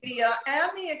social media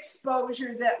and the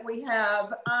exposure that we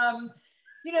have,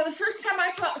 the first time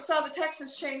I saw the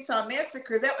Texas Chainsaw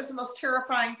Massacre, that was the most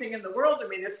terrifying thing in the world to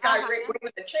me. This guy raped me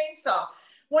with a chainsaw.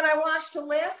 When I watched the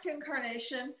last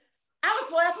incarnation, I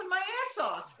was laughing my ass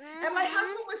off. And my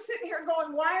husband was sitting here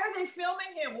going, why are they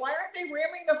filming him? Why aren't they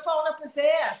ramming the phone up his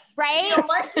ass? Right?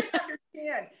 Mike didn't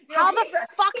understand. How the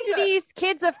fuck do these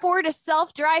kids afford a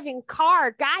self-driving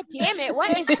car? God damn it.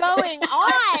 What is going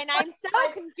on? I'm so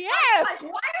confused. Like, why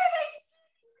are they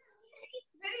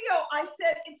video? I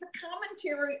said, it's a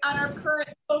commentary on our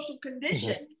current social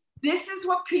condition. This is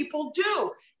what people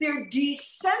do. They're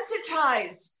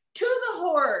desensitized to the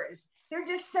horrors. They're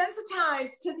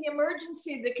desensitized to the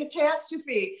emergency, the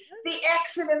catastrophe, the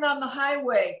accident on the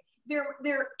highway. They're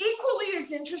equally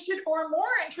as interested or more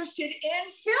interested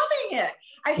in filming it.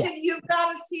 I said, you've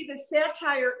got to see the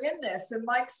satire in this. And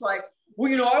Mike's like,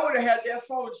 well, I would have had that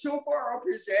phone so far up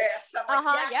his ass. I'm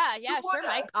like, yeah, sure,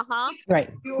 Mike. Right.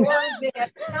 You're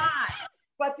that guy.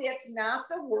 But that's not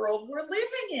the world we're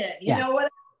living in. You know what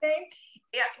I'm saying?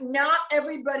 Yeah, not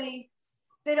everybody,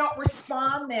 they don't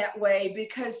respond that way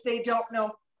because they don't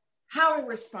know how to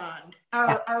respond.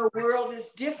 Our world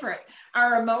is different.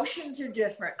 Our emotions are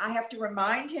different. I have to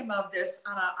remind him of this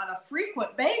on a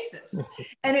frequent basis.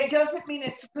 And it doesn't mean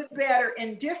it's good, bad, or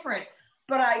indifferent,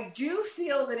 but I do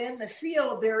feel that in the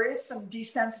field, there is some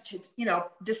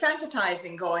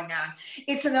desensitizing going on.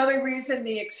 It's another reason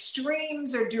the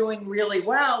extremes are doing really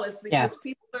well is because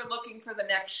people are looking for the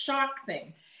next shock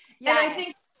thing. Yes. And I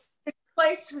think there's a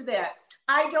place for that.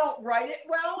 I don't write it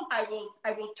well. I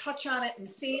will touch on it in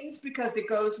scenes because it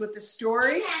goes with the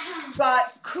story,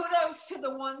 but kudos to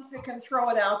the ones that can throw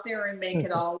it out there and make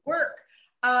it all work.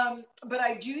 But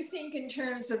I do think in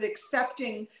terms of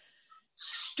accepting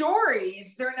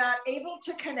stories, they're not able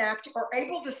to connect or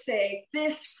able to say,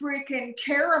 this freaking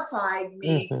terrified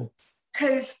me.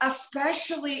 Because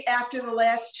especially after the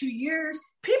last 2 years,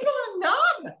 people are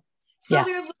numb. So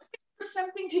they're looking for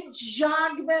something to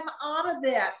jog them out of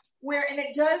that. And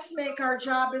it does make our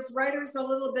job as writers a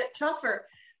little bit tougher.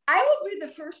 I will be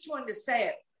the first one to say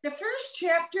it. The first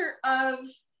chapter of,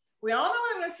 we all know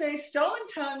what I'm going to say, Stolen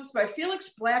Tongues by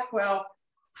Felix Blackwell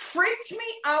freaked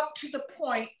me out to the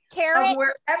point of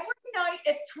where every night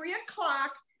at 3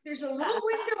 o'clock, there's a little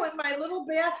window in my little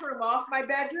bathroom off my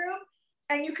bedroom,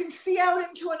 and you can see out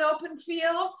into an open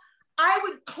field. I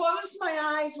would close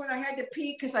my eyes when I had to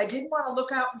pee because I didn't want to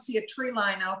look out and see a tree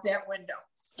line out that window.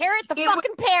 Parrot the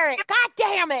fucking parrot. God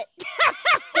damn it.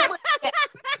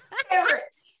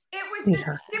 It was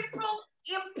the simple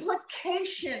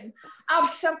implication of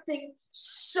something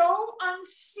so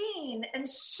unseen and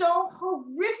so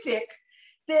horrific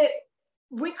that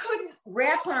we couldn't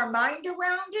wrap our mind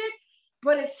around it.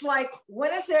 But it's like,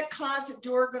 when is that closet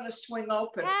door going to swing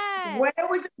open? Yes. When are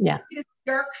we going to see this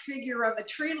dark figure on the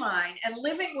tree line? And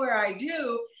living where I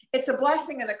do, it's a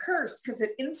blessing and a curse because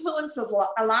it influences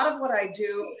a lot of what I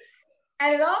do.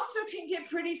 And it also can get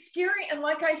pretty scary. And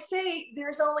like I say,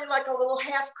 there's only like a little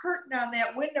half curtain on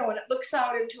that window and it looks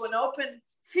out into an open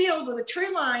field with a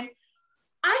tree line.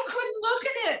 I couldn't look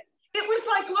at it. It was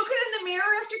like looking in the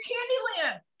mirror after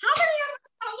Candyland. How many of us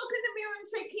want to look in the mirror and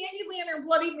say Candyland or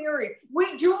Bloody Mary?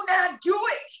 We do not do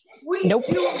it. We do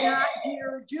not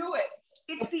dare do it.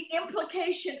 It's the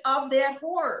implication of that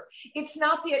horror. It's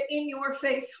not that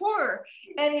in-your-face horror.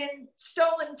 And in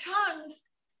Stolen Tongues,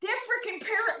 that freaking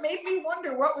parrot made me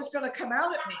wonder what was going to come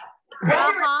out at me.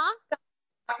 That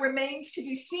remains to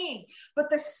be seen. But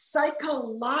the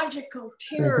psychological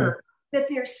terror that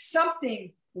there's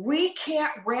something we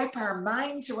can't wrap our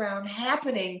minds around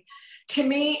happening, to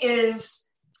me, is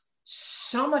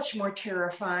so much more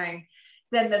terrifying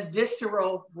than the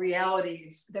visceral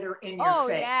realities that are in your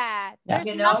face. Yeah.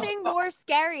 There's nothing more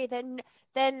scary than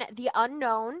the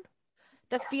unknown,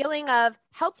 the feeling of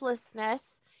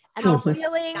helplessness, and the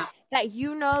feeling that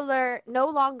you no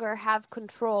longer have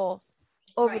control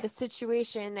over the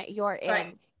situation that you're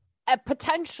in,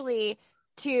 potentially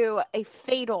to a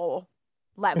fatal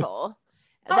level.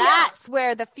 That's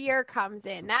where the fear comes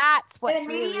in. That's what's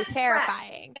really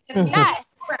terrifying. Yes.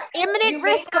 Imminent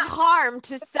risk of harm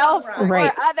to self or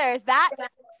others. That's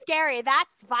scary.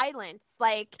 That's violence.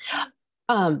 Like,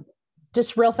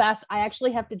 just real fast, I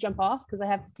actually have to jump off because I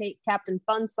have to take Captain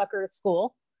Funsucker to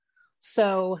school.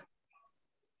 So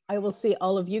I will see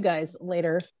all of you guys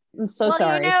later. I'm so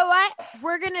sorry. You know what?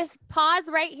 We're going to pause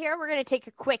right here. We're going to take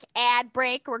a quick ad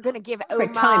break. We're going to give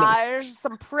homage,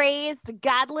 some praise to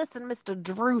Godless and Mr.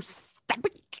 Drew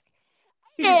Stepick.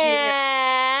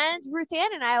 And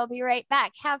Ruthann and I will be right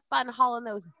back. Have fun hauling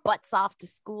those butts off to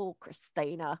school,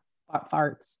 Christina.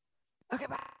 Farts. Okay,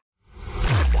 bye.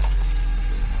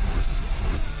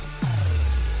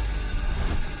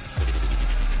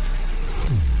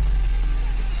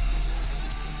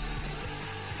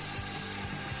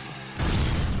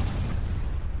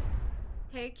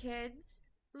 Hey kids,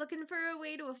 looking for a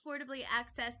way to affordably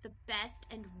access the best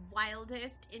and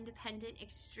wildest independent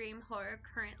extreme horror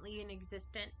currently in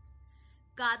existence?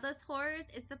 Godless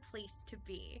Horrors is the place to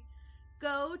be.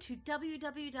 Go to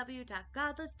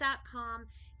www.godless.com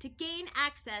to gain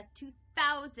access to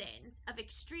thousands of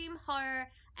extreme horror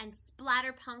and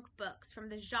splatterpunk books from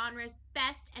the genre's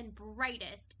best and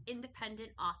brightest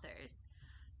independent authors.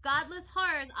 Godless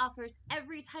Horrors offers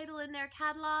every title in their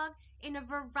catalog in a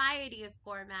variety of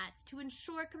formats to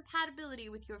ensure compatibility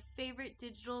with your favorite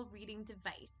digital reading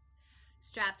device.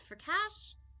 Strapped for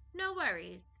cash? No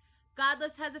worries.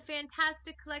 Godless has a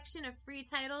fantastic collection of free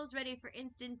titles ready for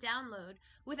instant download,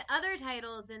 with other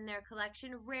titles in their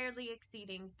collection rarely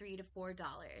exceeding $3 to $4.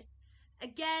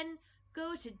 Again,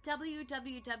 go to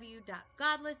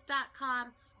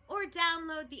www.godless.com or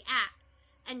download the app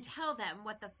and tell them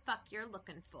what the fuck you're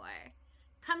looking for.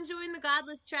 Come join the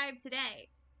Godless tribe today.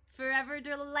 Forever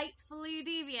delightfully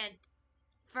deviant.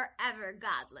 Forever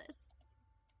godless.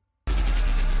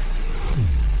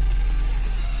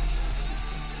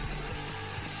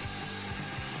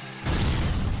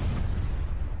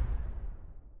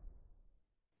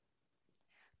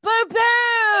 Boom,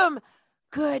 boom!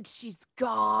 Good, she's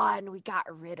gone. We got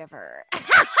rid of her.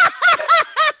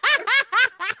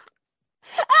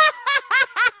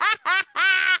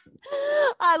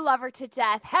 I love her to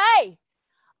death. Hey,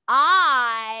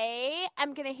 I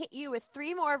am going to hit you with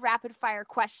 3 more rapid fire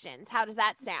questions. How does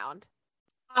that sound?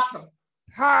 Awesome.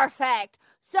 Perfect.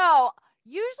 So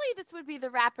usually this would be the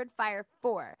rapid fire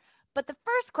 4, but the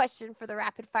first question for the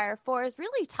rapid fire 4 is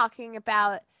really talking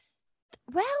about,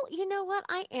 well, you know what?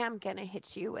 I am going to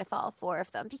hit you with all 4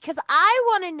 of them because I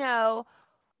want to know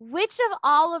which of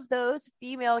all of those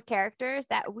female characters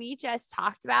that we just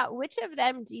talked about, which of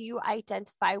them do you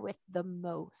identify with the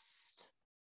most?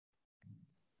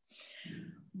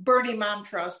 Bertie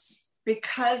Montrose,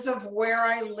 because of where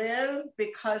I live,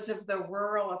 because of the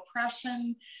rural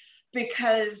oppression,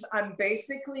 because I'm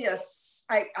basically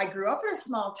I grew up in a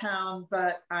small town,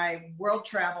 but I world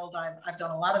traveled. I've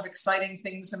done a lot of exciting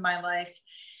things in my life.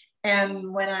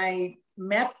 And when I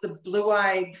met the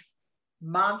blue-eyed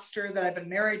monster that I've been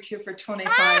married to for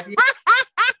 25 years,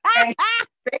 and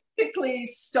basically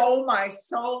stole my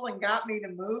soul and got me to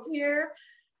move here,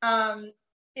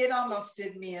 it almost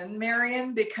did me in,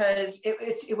 Marion, because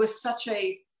it was such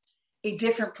a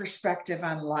different perspective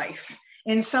on life.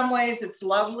 In some ways, it's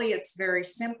lovely. It's very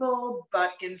simple,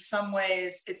 but in some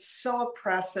ways, it's so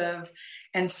oppressive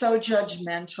and so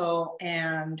judgmental.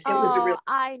 And it was a real.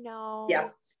 I know. Yeah.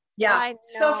 Yeah. I know.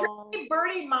 So for me,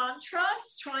 Bertie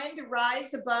Montrose, trying to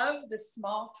rise above the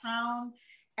small town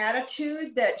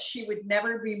attitude that she would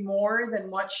never be more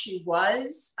than what she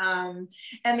was. And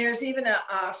there's even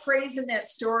a phrase in that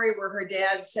story where her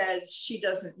dad says she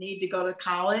doesn't need to go to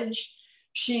college.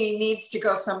 She needs to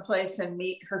go someplace and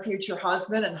meet her future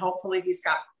husband, and hopefully he's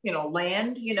got,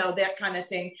 land, that kind of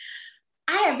thing.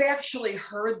 I have actually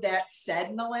heard that said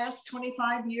in the last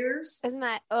 25 years. Isn't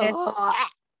that?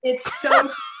 It's so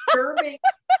disturbing.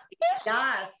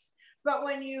 Yes. But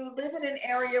when you live in an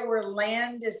area where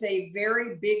land is a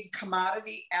very big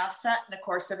commodity asset, and of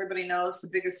course everybody knows the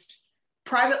biggest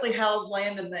privately held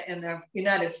land in the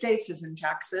United States is in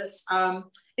Texas,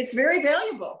 it's very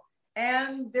valuable.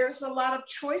 And there's a lot of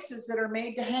choices that are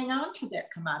made to hang on to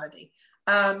that commodity.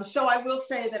 So I will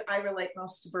say that I relate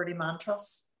most to Bertie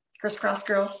Montrose, Crisscross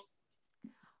Girls.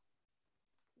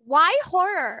 Why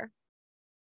horror?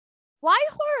 Why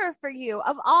horror for you?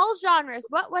 Of all genres,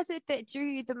 what was it that drew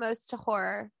you the most to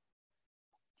horror?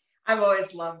 I've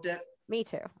always loved it. Me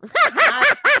too.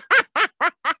 I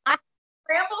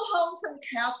travel home from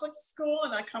Catholic school,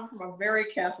 and I come from a very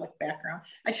Catholic background.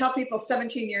 I tell people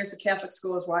 17 years of Catholic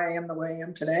school is why I am the way I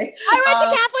am today. I went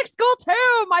to Catholic school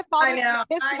too. My father's I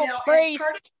Episcopal know. priest.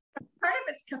 Part of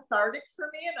it's cathartic for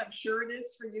me, and I'm sure it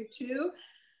is for you too.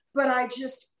 But I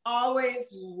just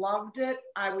always loved it.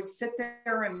 I would sit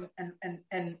there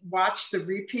and watch the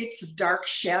repeats of Dark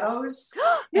Shadows.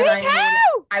 Me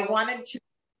too. I wanted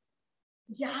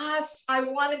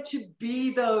to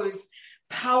be those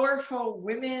powerful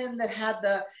women that had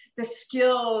the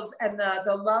skills and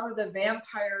the love of the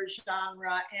vampire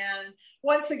genre. And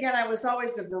once again, I was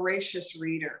always a voracious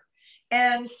reader.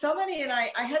 And so many, and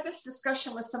I had this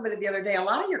discussion with somebody the other day, a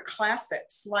lot of your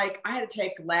classics, like I had to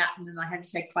take Latin and I had to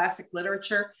take classic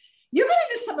literature. You get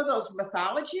into some of those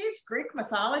mythologies, Greek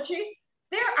mythology,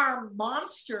 there are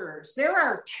monsters. There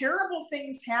are terrible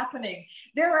things happening.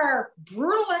 There are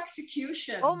brutal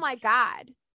executions. Oh my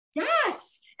God.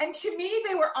 Yes. And to me,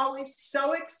 they were always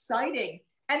so exciting.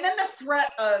 And then the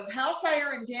threat of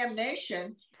hellfire and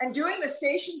damnation and doing the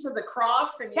Stations of the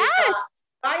Cross, and you've got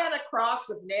guy on a cross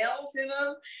with nails in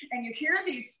them, and you hear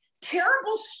these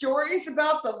terrible stories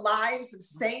about the lives of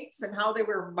saints and how they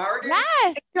were martyred. Yes.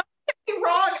 And don't get me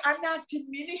wrong, I'm not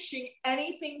diminishing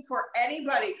anything for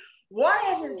anybody.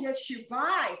 Whatever gets you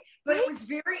by. But it was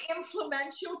very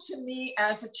influential to me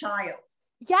as a child.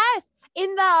 Yes.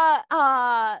 In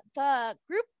the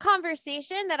group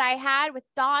conversation that I had with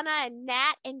Donna and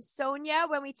Nat and Sonia,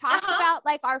 when we talked about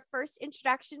like our first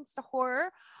introductions to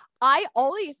horror, I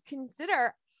always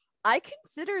consider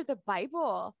the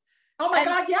Bible. Oh my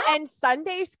God, yeah. And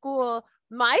Sunday school,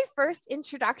 my first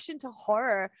introduction to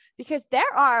horror, because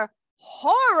there are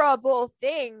horrible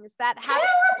things that happen.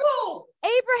 Terrible.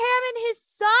 Abraham and his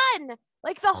son.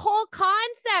 Like the whole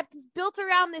concept is built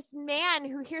around this man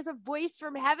who hears a voice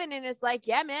from heaven and is like,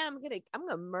 yeah, man, I'm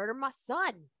gonna murder my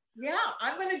son. Yeah,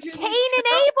 I'm gonna do Cain and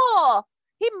Abel.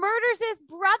 He murders his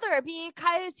brother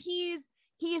because he's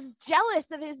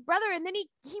jealous of his brother, and then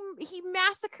he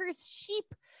massacres sheep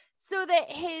so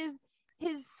that his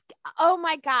oh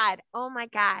my god.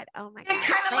 It kind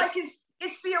of like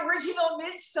it's the original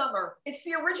Midsummer. It's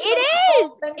the original.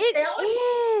 It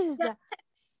is. Yes.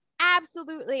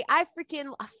 Absolutely. I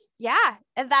freaking yeah.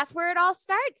 And that's where it all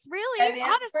starts, really,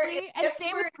 honestly. And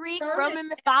same with Greek, Roman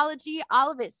mythology,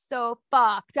 all of it's so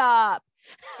fucked up.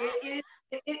 It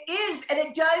is, and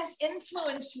it does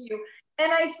influence you.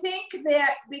 And I think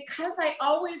that because I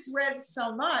always read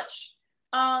so much,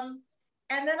 and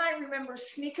then I remember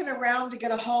sneaking around to get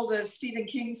a hold of Stephen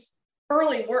King's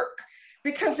early work,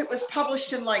 because it was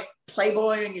published in like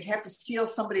Playboy, and you'd have to steal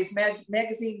somebody's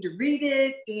magazine to read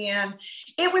it. And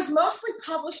it was mostly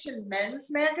published in men's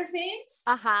magazines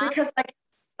because I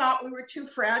thought we were too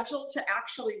fragile to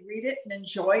actually read it and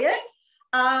enjoy it.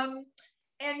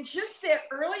 And just that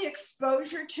early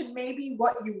exposure to maybe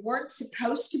what you weren't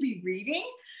supposed to be reading,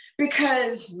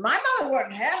 because my mother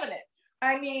wasn't having it.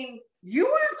 I mean, you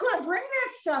weren't going to bring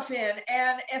that stuff in.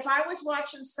 And if I was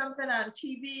watching something on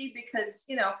TV, because,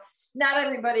 you know, not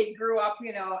everybody grew up,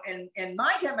 you know, in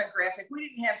my demographic, we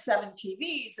didn't have 7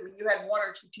 TVs. I mean, you had 1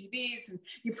 or 2 TVs and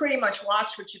you pretty much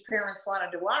watched what your parents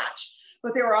wanted to watch.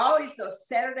 But there were always those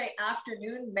Saturday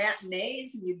afternoon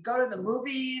matinees, and you'd go to the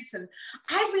movies, and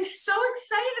I'd be so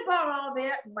excited about all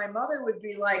that. And my mother would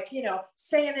be like, you know,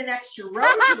 saying an extra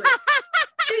rosary.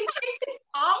 Do you think it's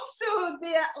also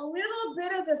that little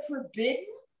bit of the forbidden?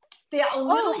 That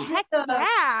little bit of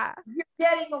you're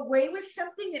getting away with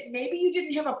something that maybe you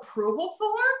didn't have approval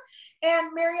for?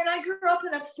 And Marianne, I grew up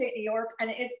in upstate New York, and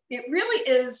it really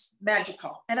is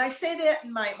magical. And I say that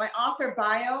in my author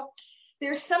bio.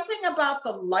 There's something about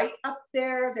the light up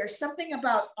there. There's something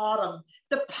about autumn,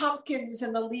 the pumpkins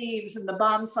and the leaves and the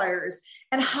bonfires.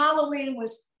 And Halloween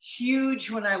was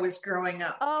huge when I was growing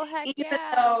up. Oh, heck even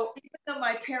though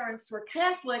my parents were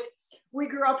Catholic, we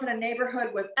grew up in a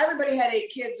neighborhood with everybody had 8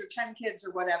 kids or 10 kids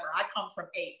or whatever. I come from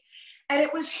 8. And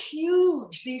it was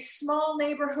huge. These small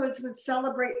neighborhoods would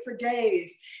celebrate for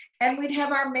days. and we'd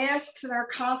have our masks and our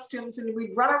costumes, and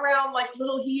we'd run around like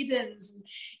little heathens.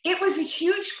 It was a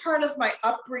huge part of my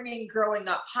upbringing growing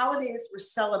up. Holidays were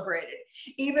celebrated.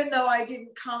 Even though I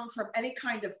didn't come from any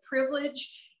kind of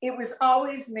privilege, it was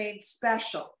always made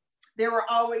special. There were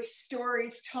always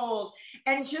stories told.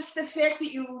 And just the fact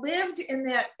that you lived in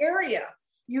that area,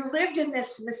 you lived in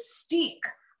this mystique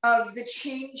of the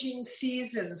changing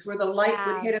seasons where the light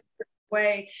would hit a certain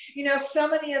way. You know, so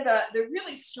many of the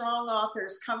really strong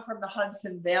authors come from the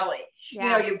Hudson Valley. You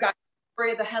know, you've got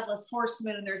Story of the Headless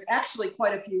Horseman, and there's actually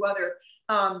quite a few other,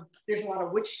 there's a lot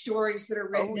of witch stories that are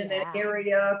written in that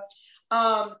area.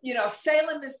 You know,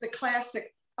 Salem is the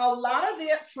classic. A lot of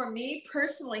it for me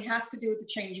personally has to do with the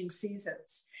changing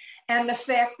seasons and the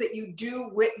fact that you do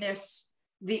witness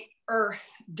the earth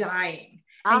dying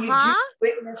and you do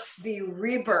witness the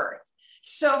rebirth.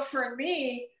 So for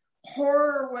me,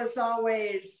 horror was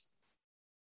always,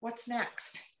 what's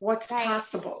next? What's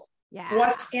possible?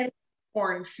 What's in the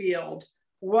cornfield?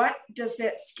 What does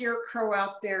that scarecrow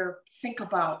out there think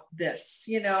about this?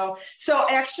 You know, so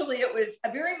actually it was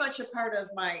very much a part of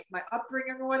my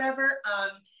upbringing or whatever.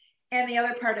 And the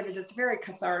other part of it is it's very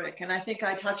cathartic. And I think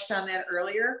I touched on that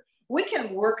earlier. We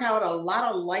can work out a lot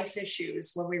of life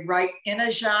issues when we write in a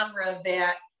genre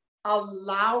that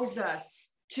allows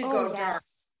us to go dark,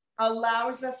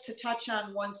 allows us to touch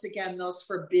on, once again, those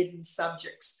forbidden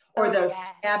subjects or those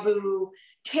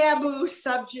taboo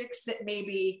subjects that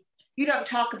maybe you don't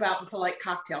talk about in polite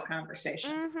cocktail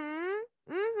conversation.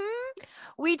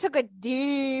 We took a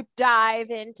deep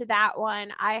dive into that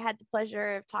one. I had the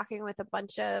pleasure of talking with a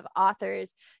bunch of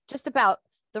authors just about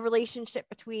the relationship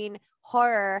between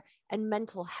horror and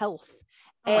mental health.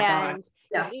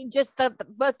 Just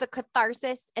both the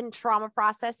catharsis and trauma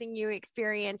processing you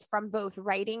experience from both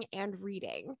writing and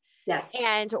reading.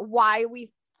 And why we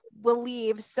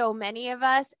believe so many of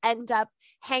us end up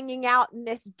hanging out in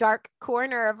this dark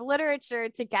corner of literature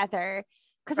together,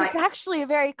 because it's actually a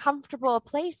very comfortable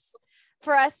place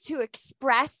for us to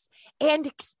express and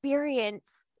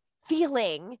experience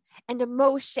feeling and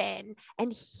emotion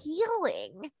and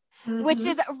healing, which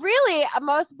is really,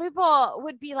 most people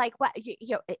would be like, what,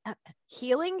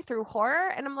 healing through horror?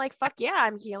 And I'm like, fuck yeah,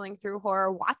 I'm healing through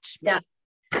horror. Watch me. And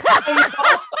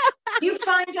also, you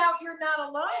find out you're not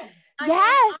alone. I mean,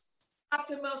 I have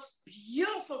the most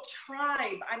beautiful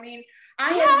tribe. I mean,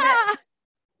 I have met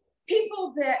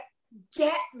people that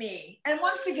get me. And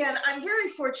once again, I'm very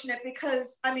fortunate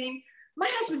because, I mean, my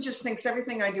husband just thinks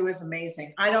everything I do is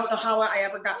amazing. I don't know how I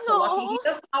ever got so lucky. He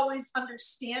doesn't always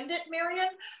understand it, Marion,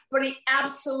 but he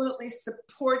absolutely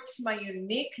supports my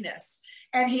uniqueness.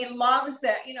 And he loves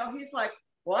that. You know, he's like,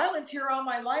 well, I lived here all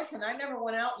my life and I never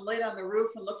went out and laid on the roof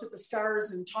and looked at the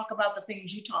stars and talk about the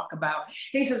things you talk about.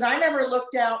 He says, I never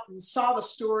looked out and saw the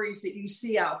stories that you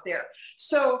see out there.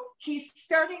 So he's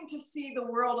starting to see the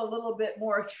world a little bit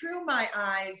more through my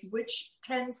eyes, which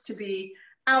tends to be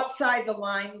outside the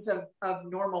lines of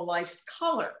normal life's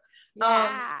color.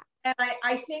 And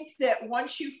I think that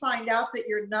once you find out that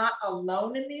you're not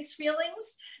alone in these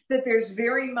feelings, that there's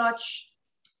very much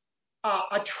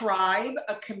a tribe,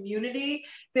 a community.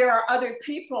 There are other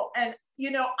people. And,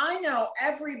 you know, I know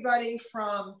everybody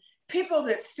from people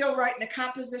that still write in a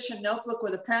composition notebook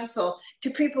with a pencil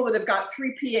to people that have got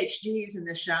 3 PhDs in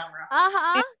this genre.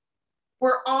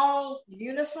 We're all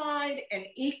unified and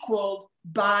equaled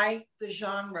by the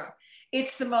genre.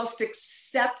 It's the most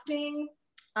accepting,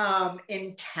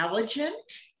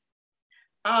 intelligent.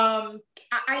 I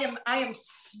am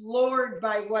floored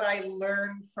by what I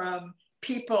learned from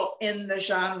people in the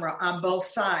genre on both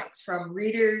sides, from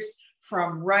readers,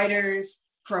 from writers,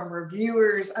 from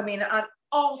reviewers. I mean, on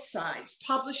all sides,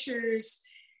 publishers.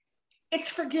 It's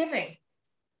forgiving.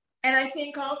 And I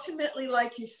think ultimately,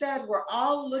 like you said, we're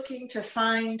all looking to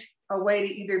find a way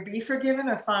to either be forgiven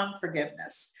or find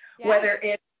forgiveness, whether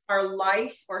it's our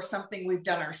life or something we've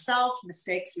done ourselves,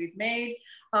 mistakes we've made,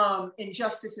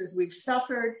 injustices we've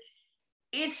suffered.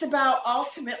 It's about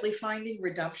ultimately finding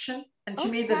redemption. And to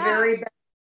me, the very best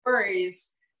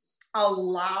stories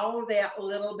allow that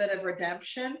little bit of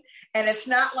redemption. And it's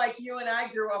not like you and I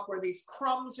grew up where these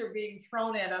crumbs are being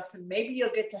thrown at us and maybe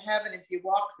you'll get to heaven if you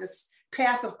walk this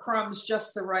path of crumbs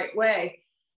just the right way.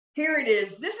 Here it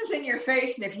is. This is in your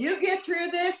face. And if you get through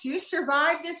this, you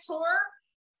survive this horror,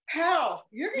 hell,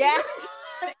 you're going to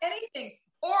do anything.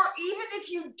 Or even if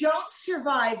you don't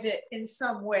survive it in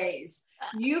some ways,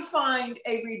 you find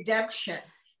a redemption.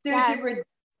 There's a redemption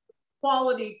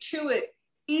quality to it.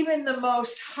 Even the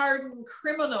most hardened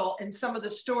criminal in some of the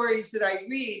stories that I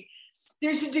read,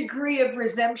 there's a degree of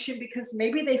redemption because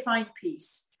maybe they find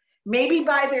peace. Maybe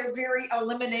by their very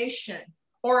elimination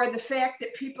or the fact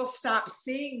that people stop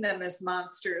seeing them as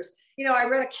monsters. You know, I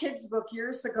read a kid's book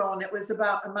years ago, and it was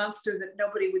about a monster that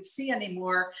nobody would see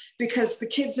anymore because the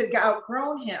kids had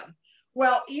outgrown him.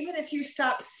 Well, even if you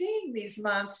stop seeing these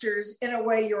monsters, in a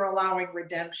way, you're allowing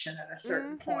redemption at a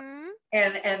certain point.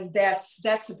 And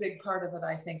that's a big part of it,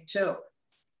 I think, too.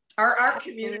 Our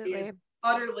community is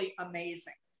utterly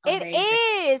amazing. It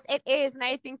is. And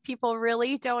I think people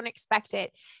really don't expect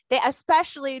it.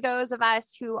 Especially those of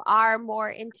us who are more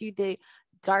into the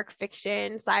dark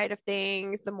fiction side of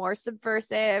things, the more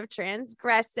subversive,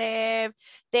 transgressive.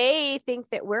 They think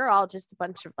that we're all just a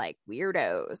bunch of like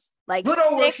weirdos, like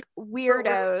sick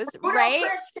weirdos, right?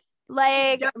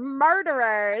 Like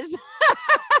murderers.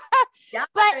 Yes.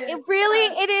 But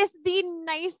it is the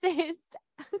nicest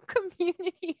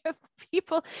community of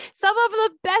people. Some of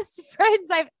the best friends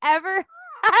I've ever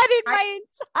had in my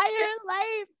entire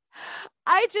life.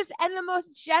 And the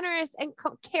most generous and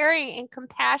caring and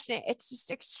compassionate. It's just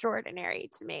extraordinary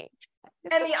to me.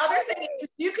 And the other thing is,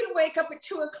 you can wake up at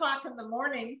 2:00 in the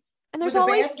morning, and there's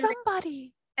always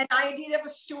somebody. And I need to have a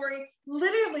story.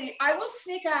 Literally, I will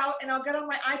sneak out and I'll get on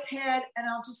my iPad and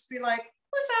I'll just be like,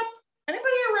 "What's up?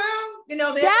 Anybody around?" You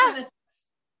know, that kind of.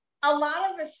 A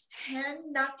lot of us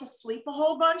tend not to sleep a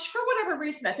whole bunch for whatever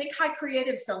reason. I think high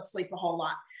creatives don't sleep a whole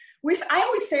lot. I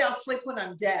always say I'll sleep when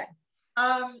I'm dead.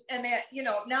 And that, you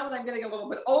know, now that I'm getting a little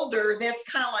bit older, that's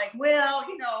kind of like, well,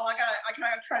 you know, I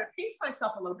gotta try to pace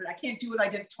myself a little bit. I can't do what I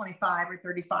did at 25 or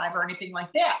 35 or anything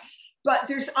like that. But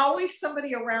there's always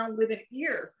somebody around with an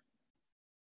ear.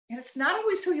 And it's not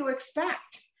always who you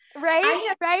expect. Right?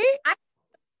 I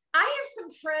have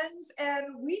some friends,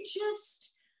 and we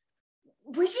just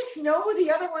know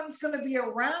the other one's going to be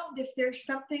around if there's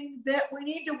something that we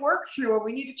need to work through, or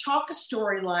we need to talk a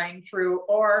storyline through,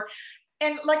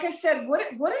 and like I said,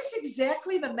 what is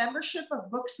exactly the membership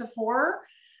of Books of Horror?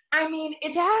 I mean,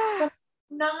 it's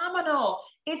phenomenal.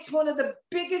 It's one of the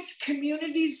biggest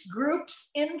communities, groups,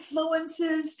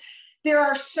 influences. There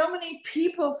are so many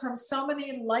people from so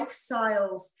many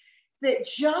lifestyles that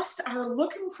just are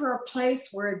looking for a place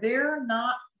where they're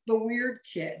not the weird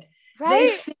kid. Right. They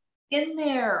fit in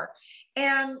there.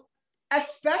 And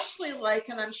especially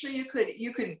and I'm sure you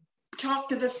could talk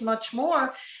to this much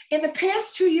more, in the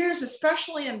past 2 years,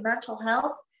 especially in mental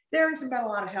health, there hasn't been a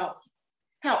lot of help.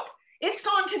 It's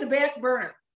gone to the back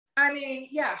burner. I mean,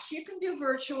 yes, you can do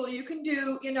virtual, you can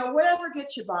do, you know, whatever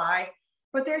gets you by,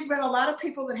 but there's been a lot of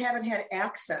people that haven't had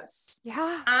access.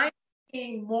 Yeah. I'm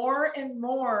seeing more and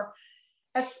more,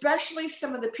 especially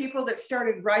some of the people that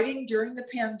started writing during the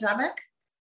pandemic.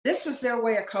 This was their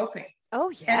way of coping.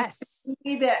 Oh, yes. And to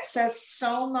me, that says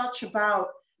so much about,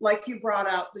 like you brought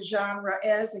out, the genre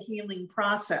as a healing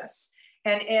process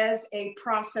and as a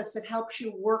process that helps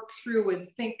you work through and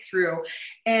think through,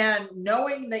 and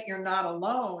knowing that you're not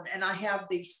alone. And I have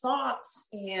these thoughts,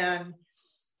 and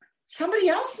somebody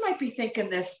else might be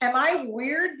thinking this. Am I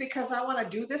weird because I want to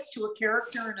do this to a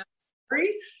character in a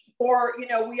story? Or, you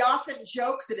know, we often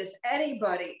joke that if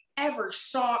anybody ever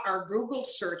saw our Google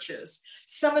searches,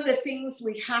 some of the things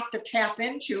we have to tap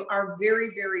into are very,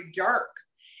 very dark.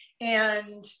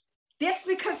 And that's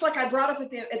because, like I brought up at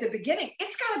the beginning,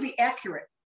 it's got to be accurate,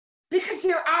 because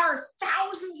there are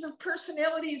thousands of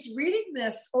personalities reading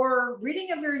this or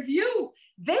reading a review.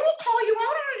 They will call you out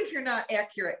on it if you're not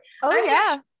accurate.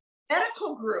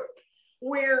 Medical group,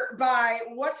 whereby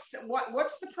what's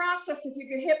the process if you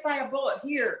get hit by a bullet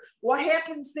here? What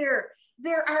happens there?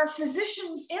 There are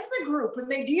physicians in the group, and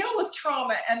they deal with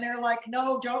trauma, and they're like,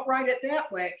 no, don't write it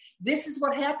that way. This is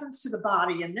what happens to the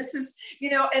body. And this is, you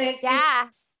know, and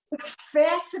it's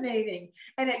fascinating.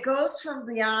 And it goes from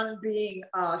beyond being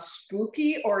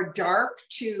spooky or dark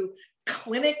to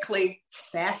clinically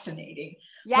fascinating.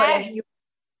 Yes. But you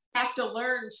have to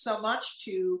learn so much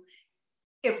to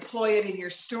employ it in your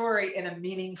story in a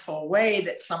meaningful way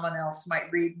that someone else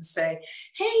might read and say,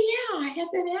 hey, yeah, I had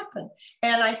that happen.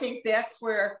 And I think that's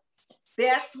where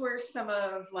some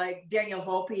of, like, Daniel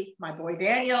Volpe, my boy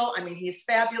Daniel, I mean, he's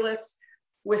fabulous.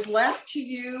 With Left to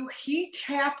You, he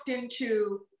tapped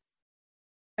into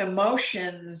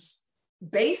emotions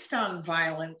based on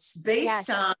violence,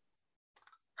 based on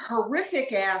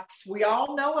horrific acts we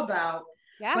all know about,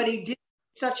 but he did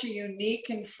such a unique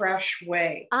and fresh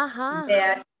way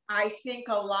that I think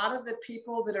a lot of the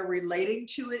people that are relating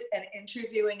to it and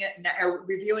interviewing it or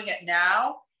reviewing it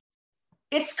now,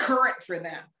 it's current for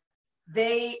them.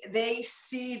 They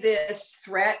see this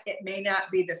threat. It may not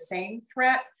be the same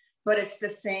threat, but it's the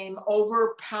same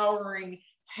overpowering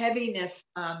heaviness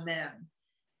on them.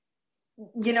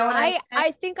 You know,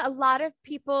 I think a lot of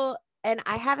people, and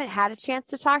I haven't had a chance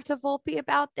to talk to Volpe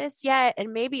about this yet,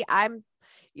 and maybe I'm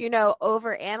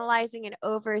over analyzing and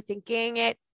overthinking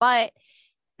it. But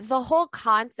the whole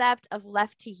concept of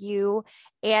left to you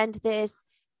and this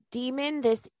demon,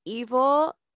 this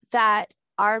evil that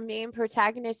our main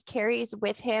protagonist carries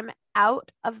with him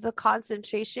out of the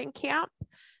concentration camp.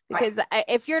 Because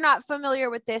if you're not familiar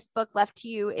with this book, Left to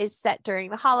You is set during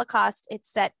the Holocaust. It's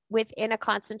set within a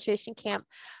concentration camp,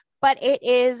 but it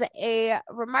is a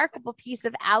remarkable piece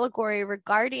of allegory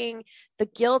regarding the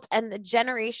guilt and the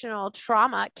generational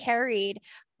trauma carried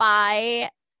by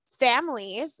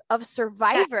families of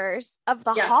survivors of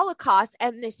the Holocaust,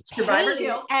 and this pain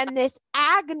and this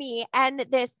agony and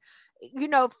this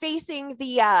facing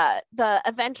the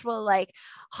eventual like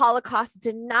Holocaust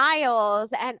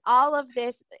denials and all of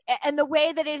this, and the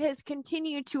way that it has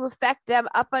continued to affect them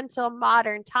up until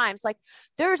modern times. Like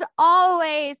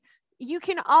you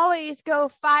can always go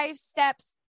 5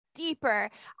 steps deeper.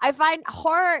 I find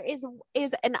horror is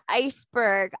an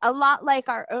iceberg, a lot like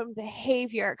our own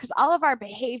behavior, because all of our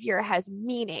behavior has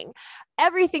meaning.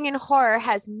 Everything in horror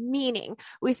has meaning.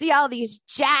 We see all these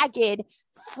jagged,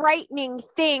 frightening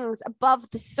things above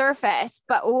the surface,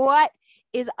 but what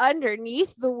is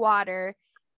underneath the water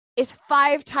is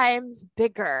 5 times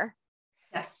bigger.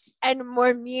 Yes. And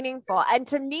more meaningful. And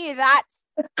to me, that's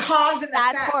cause and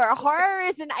that's effect. horror. Horror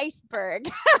is an iceberg.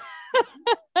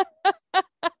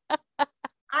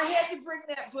 I had to bring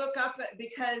that book up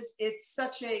because it's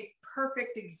such a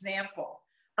perfect example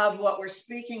of what we're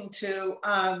speaking to,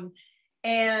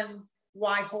 and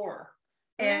why horror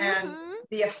and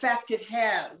the effect it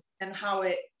has and how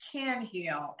it can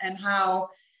heal, and how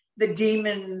the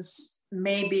demons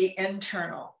may be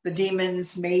internal, the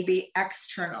demons may be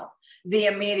external, the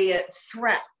immediate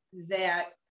threat that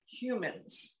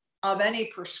humans of any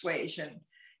persuasion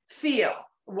feel,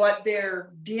 what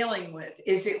they're dealing with.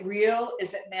 Is it real?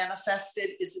 Is it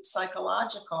manifested? Is it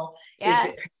psychological? Yes.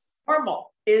 Is it normal?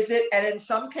 Is it, and in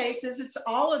some cases, it's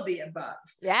all of the above.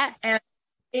 Yes.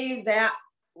 And that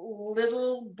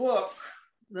little book,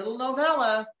 little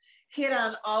novella, hit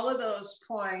on all of those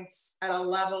points at a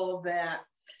level that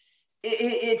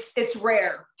it's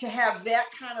rare to have that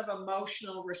kind of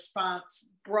emotional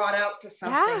response brought out to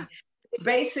something. Yeah. It's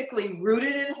basically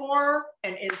rooted in horror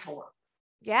and is horror.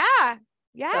 Yeah.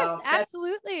 Yes, so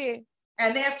absolutely.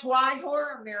 And that's why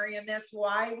horror, Marian. That's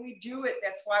why we do it.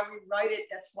 That's why we write it.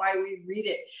 That's why we read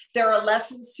it. There are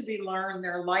lessons to be learned.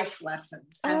 There are life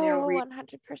lessons. And they're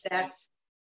 100%.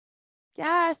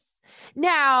 Yes.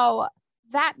 Now,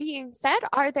 that being said,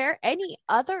 are there any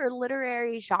other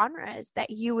literary genres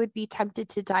that you would be tempted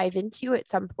to dive into at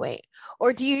some point?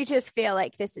 Or do you just feel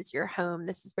like this is your home?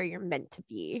 This is where you're meant to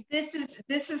be? This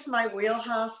is my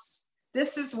wheelhouse.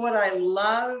 This is what I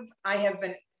love. I have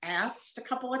been asked a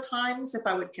couple of times if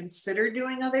I would consider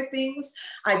doing other things.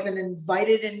 I've been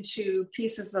invited into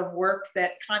pieces of work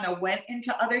that kind of went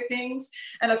into other things.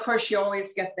 And of course, you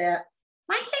always get that,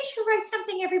 why can't you write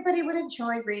something everybody would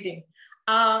enjoy reading?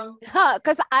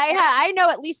 Because I know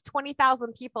at least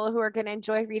 20,000 people who are going to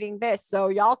enjoy reading this, so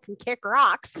y'all can kick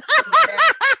rocks.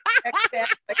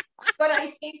 Exactly. But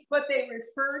I think what they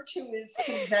refer to is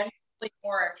conventionally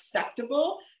more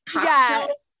acceptable cocktail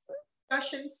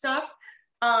discussion stuff.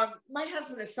 My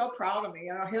husband is so proud of me.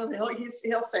 He'll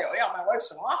say, "Oh yeah, my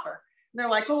wife's an author." And they're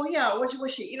like, "Oh yeah, what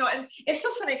was she?" And it's so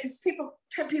funny because people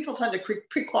tend to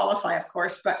pre-qualify, of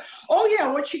course. But oh yeah,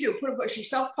 what'd she do? Put a book? She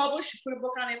self-published? She put a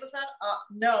book on Amazon?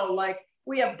 No, like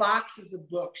we have boxes of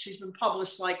books. She's been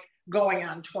published like going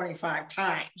on 25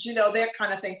 times. That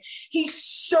kind of thing. He's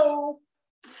so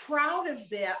proud of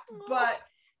that. But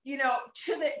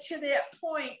to that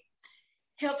point,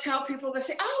 he'll tell people, they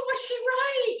say, "Oh, what's she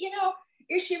write?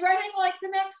 Is she writing like the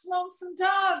next Lonesome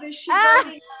Dove? Is she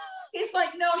writing?" He's like,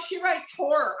 "No, she writes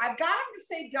horror." I've got him to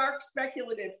say dark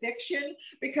speculative fiction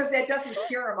because that doesn't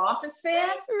scare him off as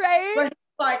fast. Right. But he's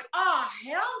like, "Oh,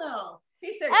 hell no."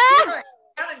 He said, "She writes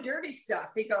down and dirty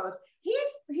stuff." He goes,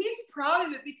 he's proud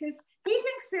of it because he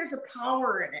thinks there's a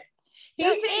power in it.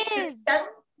 He thinks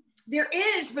there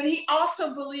is, but he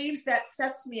also believes that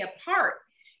sets me apart.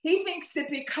 He thinks that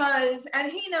because,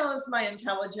 and he knows my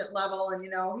intelligent level, and he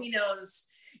knows,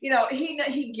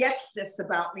 he gets this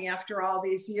about me after all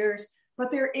these years.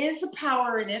 But there is a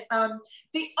power in it. The only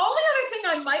other thing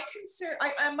I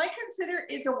might consider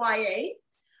is a YA,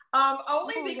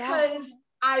 only because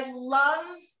I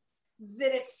love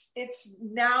that it's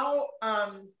now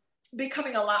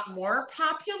becoming a lot more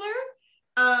popular.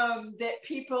 That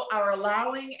people are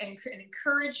allowing and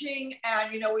encouraging.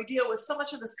 And, we deal with so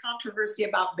much of this controversy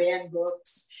about banned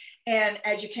books and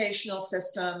educational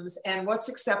systems and what's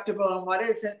acceptable and what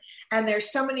isn't. And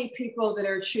there's so many people that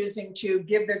are choosing to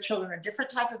give their children a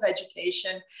different type of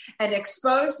education and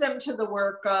expose them to the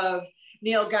work of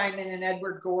Neil Gaiman and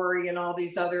Edward Gorey and all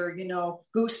these other,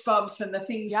 Goosebumps and the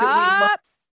things that we love,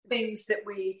 things that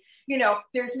we,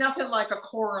 there's nothing like a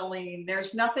Coraline.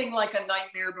 There's nothing like a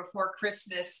Nightmare Before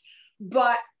Christmas.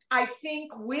 But I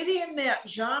think within that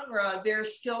genre,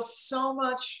 there's still so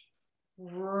much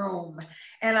room.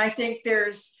 And I think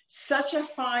there's such a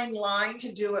fine line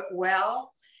to do it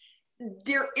well.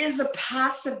 There is a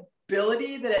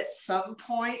possibility that at some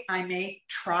point I may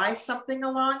try something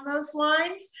along those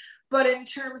lines. But in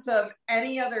terms of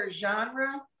any other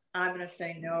genre, I'm going to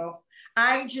say no.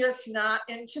 I'm just not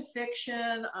into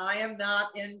fiction. I am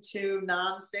not into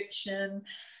nonfiction.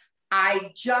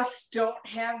 I just don't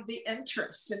have the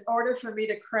interest. In order for me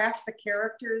to craft the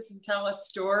characters and tell a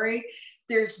story,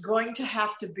 there's going to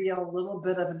have to be a little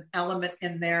bit of an element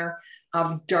in there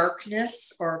of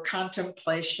darkness or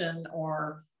contemplation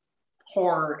or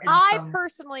horror. I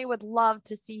personally would love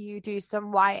to see you do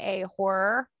some YA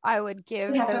horror. I would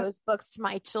give those books to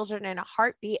my children in a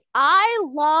heartbeat. I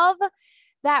love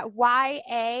that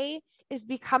YA is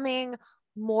becoming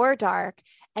more dark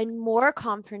and more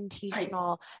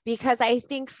confrontational, because I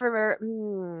think for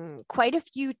quite a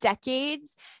few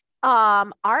decades,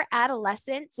 our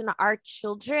adolescents and our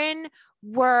children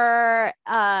were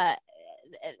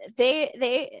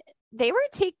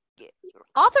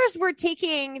authors were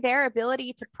taking their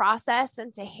ability to process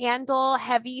and to handle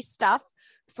heavy stuff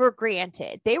for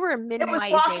granted. They were minimizing.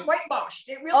 It was whitewashed.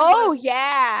 It really was.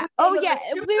 Yeah.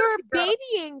 We were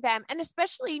babying them. And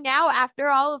especially now, after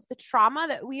all of the trauma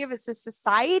that we have as a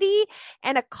society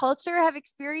and a culture have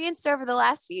experienced over the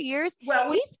last few years,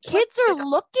 these kids are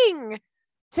looking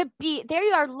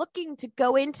to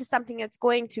go into something that's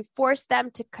going to force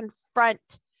them to confront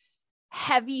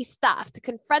heavy stuff, to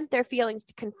confront their feelings,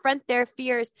 to confront their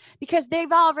fears, because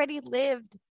they've already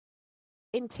lived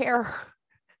in terror.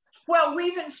 Well,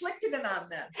 we've inflicted it on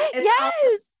them.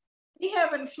 We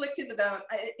have inflicted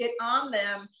it on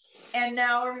them. And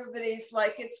now everybody's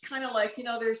like, it's kind of like,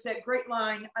 there's that great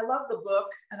line. I love the book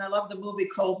and I love the movie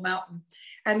Cold Mountain.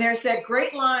 And there's that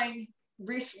great line,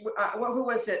 Reese, who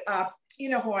was it? You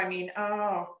know who I mean?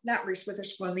 Oh, not Reese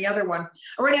Witherspoon, the other one.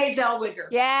 Renee Zellweger.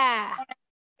 Yeah.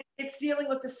 It's dealing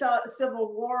with the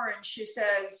Civil War. And she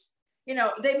says,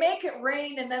 they make it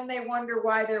rain and then they wonder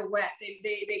why they're wet.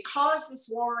 They cause this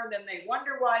war and then they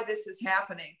wonder why this is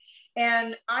happening.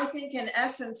 And I think in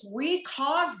essence, we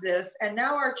caused this, and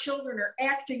now our children are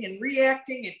acting and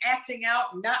reacting and acting out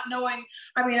and not knowing.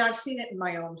 I mean, I've seen it in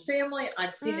my own family.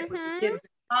 I've seen it with the kids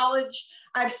in college.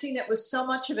 I've seen it with so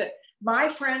much of it. My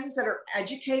friends that are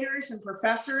educators and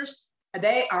professors,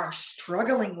 they are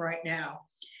struggling right now.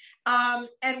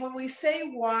 And when we say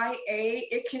YA,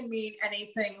 it can mean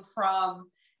anything from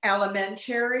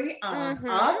elementary on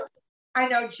up. I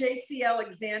know J.C.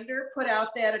 Alexander put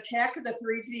out that Attack of the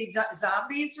 3D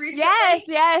Zombies recently.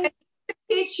 Yes.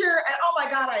 Teacher, and oh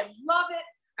my God, I love it.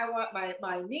 I want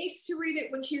my niece to read it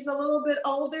when she's a little bit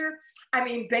older. I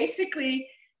mean, basically,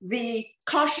 the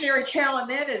cautionary tale in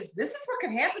that is, this is what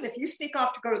can happen if you sneak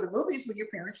off to go to the movies when your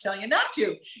parents tell you not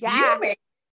to. Yeah. You may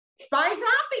spy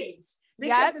zombies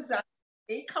because the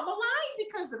zombies come alive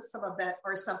because of some event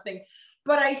or something.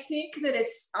 But I think that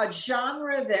it's a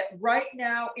genre that right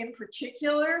now in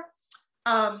particular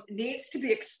needs to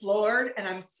be explored. And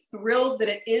I'm thrilled that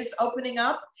it is opening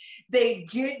up. They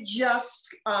did just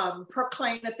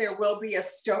proclaim that there will be a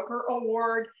Stoker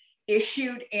Award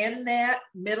issued in that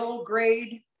middle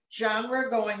grade genre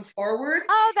going forward.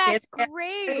 Oh, that's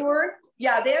great.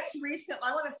 Yeah, that's recent.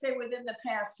 I want to say within the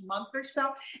past month or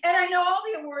so. And I know all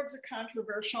the awards are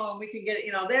controversial and we can get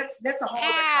it, that's a whole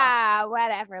other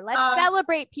whatever. Let's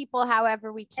celebrate people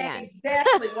however we can.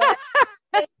 Exactly.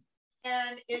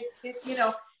 And it's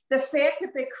the fact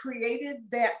that they created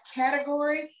that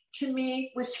category to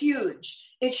me was huge.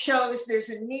 It shows there's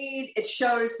a need. It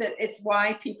shows that it's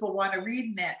why people want to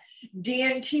read that.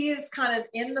 D&T is kind of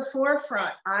in the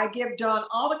forefront. I give Dawn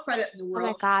all the credit in the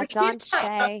world. Oh my God, Dawn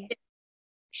Shay.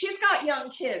 She's got young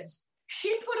kids.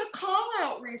 She put a call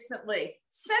out recently.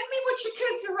 Send me what your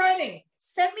kids are writing.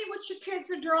 Send me what your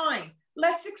kids are drawing.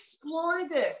 Let's explore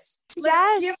this.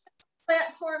 Let's give them a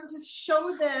platform to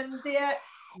show them that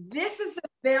this is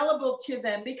available to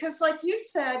them. Because like you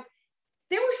said,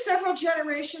 there were several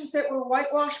generations that were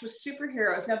whitewashed with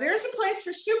superheroes. Now there's a place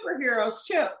for superheroes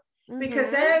too.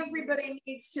 Because everybody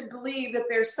needs to believe that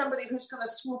there's somebody who's going to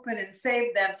swoop in and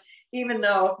save them. even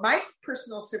though my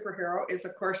personal superhero is,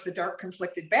 of course, the dark,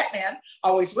 conflicted Batman,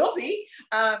 always will be.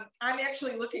 I'm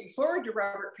actually looking forward to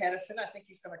Robert Pattinson. I think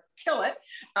he's going to kill it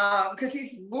because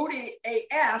he's moody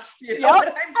AF. You know what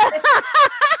I'm saying?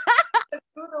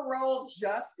 Do the role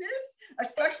justice,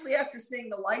 especially after seeing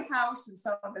The Lighthouse and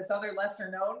some of his other lesser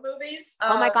known movies.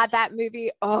 Oh my God, that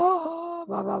movie. Oh,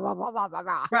 blah, blah, blah, blah, blah,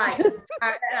 blah. Right.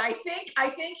 I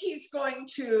think he's going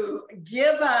to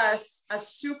give us a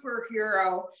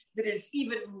superhero that is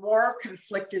even more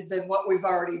conflicted than what we've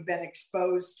already been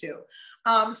exposed to.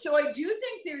 So I do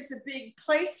think there's a big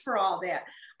place for all that.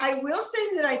 I will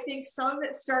say that I think some of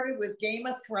it started with Game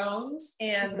of Thrones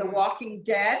and The Walking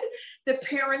Dead. The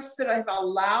parents that have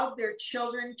allowed their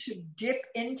children to dip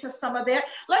into some of that.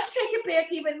 Let's take it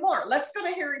back even more. Let's go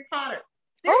to Harry Potter.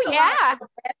 There's a lot of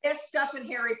badass stuff in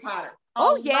Harry Potter.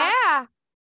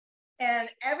 And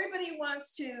everybody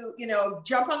wants to,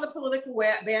 jump on the political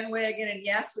bandwagon. And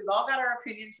yes, we've all got our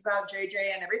opinions about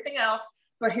JJ and everything else.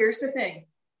 But here's the thing.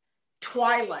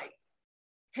 Twilight,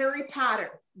 Harry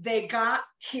Potter, they got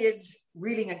kids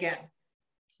reading again.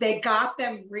 They got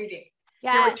them reading.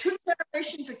 There were 2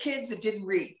 generations of kids that didn't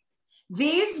read.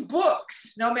 These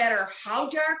books, no matter how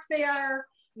dark they are,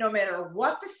 no matter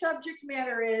what the subject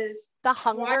matter is. The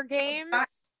Hunger Games?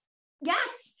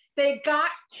 Yes, they got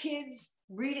kids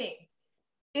reading.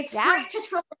 It's great to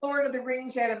throw Lord of the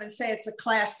Rings at them and say it's a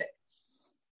classic.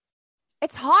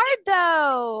 It's hard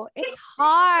though. It's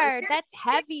hard. That's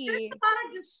heavy. There's a lot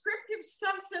of descriptive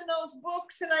stuff in those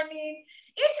books, and I mean,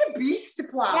 it's a beast to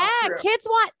plow through. Kids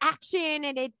want action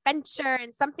and adventure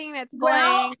and something that's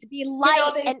going to be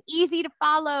light and easy to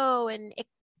follow and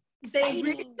exciting. They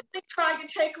recently tried to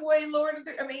take away Lord of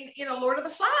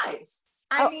the Flies.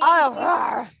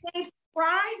 They've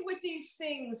tried with these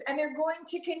things, and they're going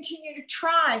to continue to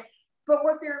try. But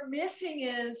what they're missing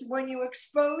is when you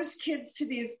expose kids to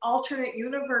these alternate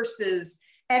universes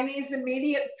and these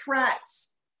immediate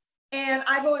threats. And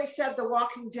I've always said The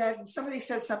Walking Dead, and somebody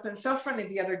said something so funny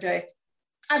the other day.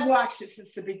 I've watched it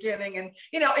since the beginning, and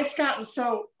it's gotten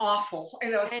so awful.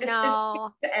 It's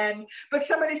the end. But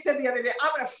somebody said the other day,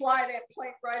 I'm going to fly that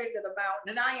plane right into the mountain,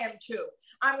 and I am too.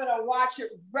 I'm going to watch it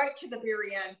right to the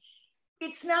very end.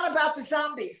 It's not about the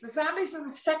zombies. The zombies are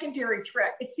the secondary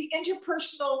threat. It's the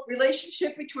interpersonal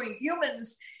relationship between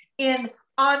humans in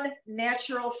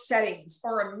unnatural settings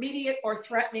or immediate or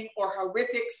threatening or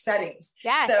horrific settings.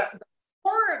 Yes. The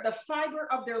horror, the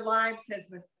fiber of their lives has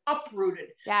been uprooted.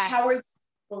 Yes. How are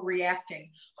people reacting?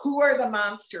 Who are the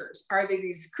monsters? Are they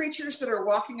these creatures that are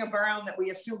walking around that we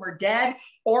assume are dead?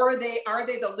 Or are they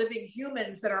the living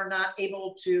humans that are not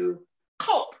able to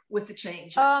cope with the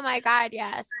changes? Oh my God,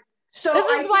 yes. So this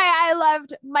is why I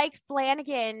loved Mike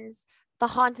Flanagan's The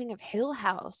Haunting of Hill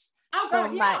House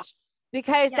much,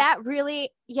 because that really,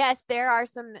 there are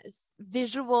some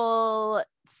visual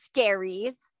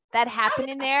scaries that happen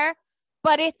in there,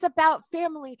 but it's about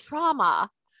family trauma.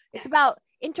 It's about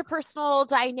interpersonal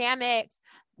dynamics,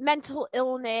 mental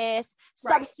illness,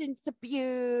 substance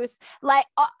abuse,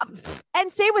 and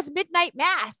same with Midnight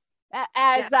Mass.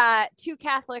 As 2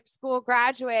 Catholic school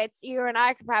graduates, you and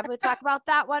I could probably talk about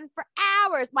that one for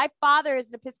hours. My father is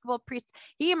an Episcopal priest.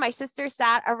 He and my sister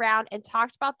sat around and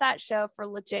talked about that show for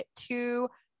legit 2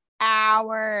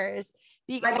 hours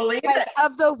because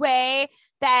of the way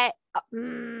that,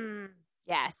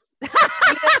 yes.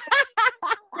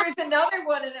 There's another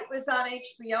one, and it was on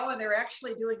HBO, and they're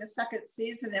actually doing a second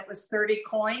season. It was 30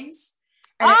 Coins.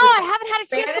 I haven't had a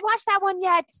chance to watch that one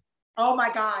yet. Oh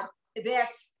my God.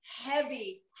 That's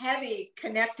heavy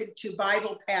connected to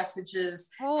Bible passages.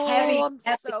 Heavy so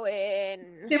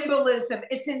in symbolism.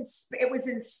 It was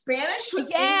in Spanish with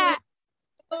English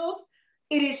symbols.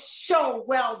 It is so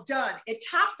well done. It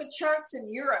topped the charts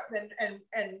in Europe,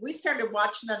 and we started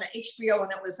watching on the HBO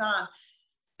when it was on.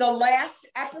 The last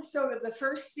episode of the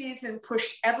first season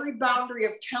pushed every boundary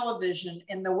of television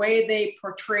in the way they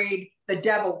portrayed the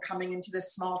devil coming into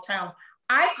this small town.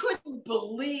 I couldn't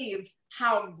believe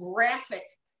how graphic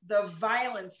the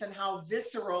violence and how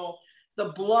visceral the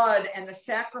blood and the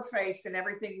sacrifice and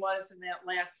everything was in that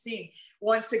last scene.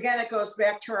 Once again, it goes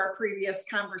back to our previous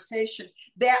conversation.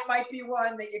 That might be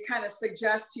one that you kind of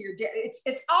suggest to your dad.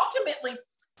 It's ultimately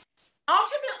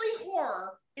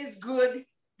horror is good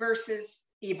versus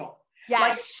evil.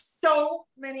 Like so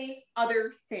many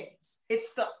other things.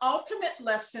 It's the ultimate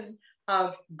lesson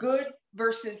of good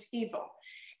versus evil.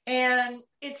 And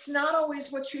it's not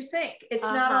always what you think. It's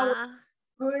not always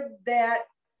good that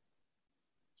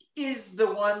is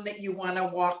the one that you want to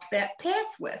walk that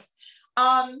path with.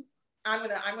 I'm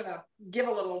gonna give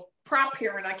a little prop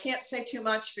here, and I can't say too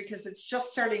much because it's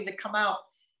just starting to come out.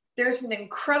 there's an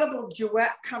incredible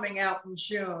duet coming out in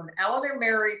June. Eleanor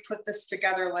Mary put this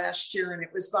together last year, and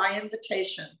it was by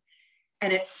invitation.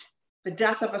 And it's The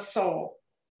Death of a Soul,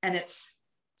 and it's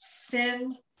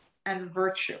sin and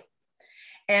virtue.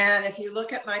 And if you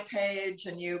look at my page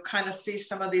and you kind of see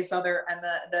some of these other, and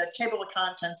the table of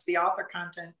contents, the author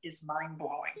content is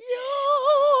mind-blowing.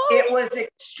 Yes. It was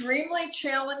extremely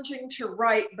challenging to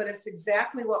write, but it's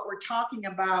exactly what we're talking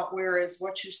about. Whereas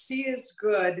what you see as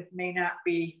good may not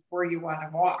be where you want to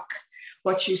walk.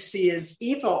 What you see as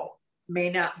evil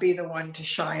may not be the one to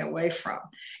shy away from.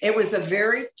 It was a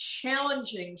very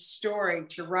challenging story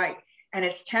to write. And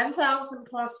it's 10,000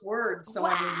 plus words. So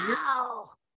wow. I mean,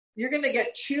 you're going to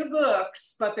get 2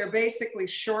 books, but they're basically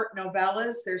short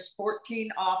novellas. There's 14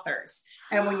 authors.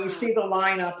 And when you see the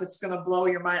lineup, it's going to blow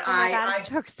your mind. Oh my God, I'm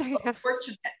so excited.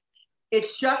 Fortunate.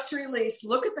 It's just released.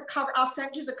 Look at the cover. I'll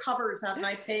send you the covers on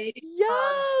my page.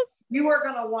 Yes. You are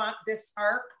going to want this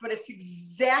arc, but it's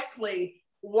exactly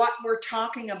what we're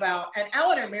talking about. And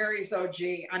Eleanor Mary's OG.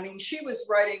 I mean, she was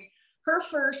writing her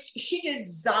first, she did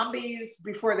zombies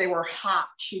before they were hot.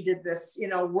 She did this,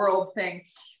 world thing.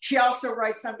 She also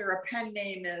writes under a pen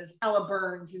name as Ella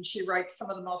Burns, and she writes some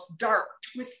of the most dark,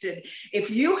 twisted. If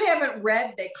you haven't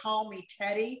read They Call Me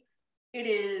Teddy, it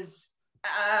is,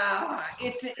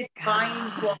 it's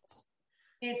mind-blowing.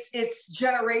 It's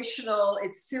generational,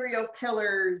 it's serial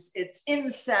killers, it's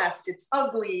incest, it's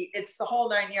ugly, it's the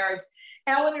whole 9 yards.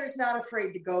 Eleanor's not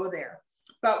afraid to go there.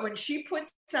 But when she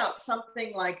puts out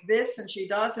something like this, and she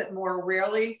does it more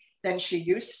rarely than she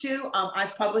used to,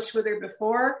 I've published with her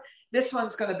before, this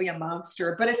one's going to be a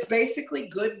monster, but it's basically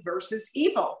good versus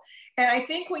evil. And I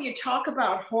think when you talk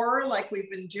about horror, like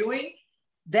we've been doing,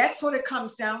 that's what it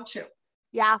comes down to.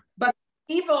 Yeah. But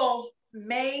evil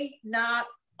may not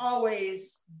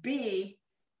always be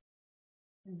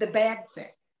the bad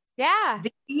thing. Yeah.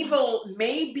 The evil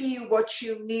may be what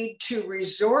you need to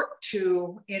resort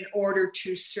to in order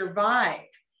to survive.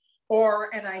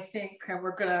 And I think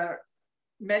we're going to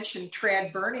mention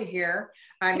Trad Bernie here.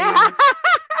 I mean,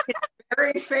 it's a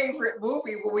very favorite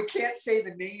movie where we can't say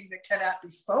the name that cannot be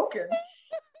spoken.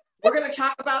 We're going to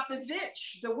talk about the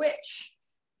witch.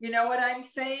 You know what I'm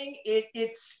saying?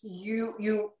 It's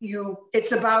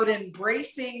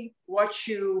embracing what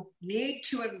you need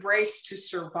to embrace to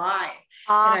survive.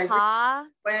 And I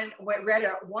read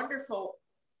a wonderful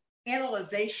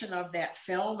analyzation of that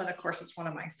film, and of course it's one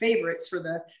of my favorites for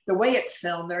the way it's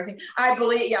filmed and everything. I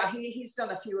believe, he's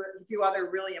done a few other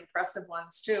really impressive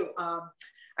ones too.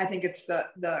 I think it's the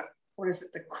what is it,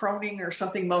 the Croning or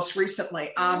something most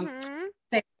recently.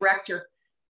 Same director.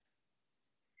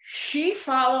 She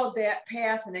followed that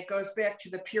path, and it goes back to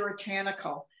the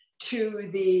puritanical, to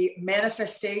the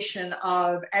manifestation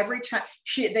of every time.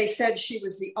 They said she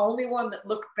was the only one that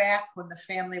looked back when the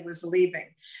family was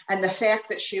leaving. And the fact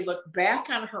that she looked back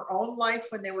on her own life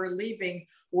when they were leaving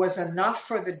was enough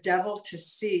for the devil to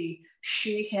see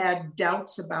she had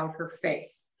doubts about her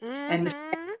faith. Mm-hmm. And the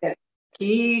fact that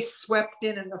he swept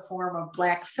in the form of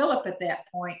Black Phillip at that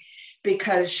point,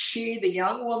 because she, the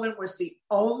young woman, was the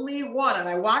only one. And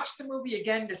I watched the movie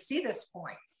again to see this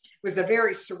point. It was a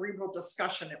very cerebral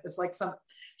discussion. It was like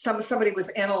somebody was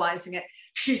analyzing it.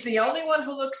 She's the only one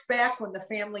who looks back when the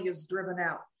family is driven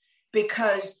out,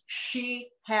 because she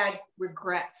had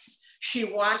regrets. She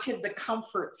wanted the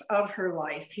comforts of her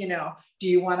life. Do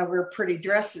you want to wear pretty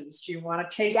dresses? Do you want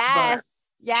to taste butter?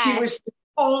 Yes. She was the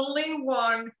only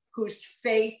one whose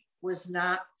faith was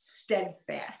not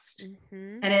steadfast.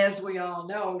 Mm-hmm. And as we all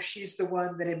know, she's the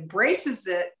one that embraces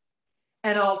it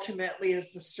and ultimately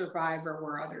is the survivor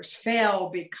where others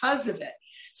fail because of it.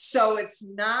 So it's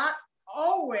not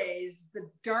always the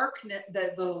darkness,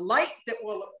 the light that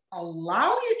will allow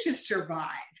you to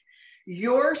survive.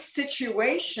 Your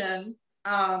situation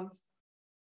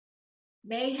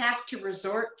may have to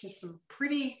resort to some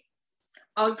pretty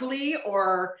ugly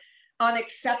or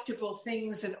unacceptable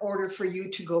things in order for you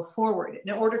to go forward,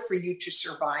 in order for you to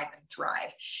survive and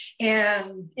thrive.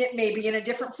 And it may be in a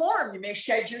different form. You may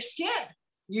shed your skin.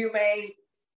 You may,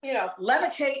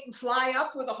 levitate and fly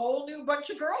up with a whole new bunch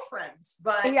of girlfriends.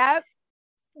 But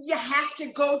you have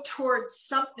to go towards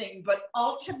something. But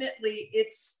ultimately,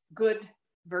 it's good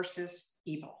versus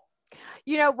evil.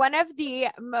 One of the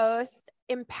most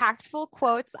impactful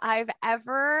quotes I've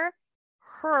ever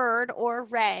heard or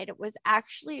read was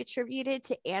actually attributed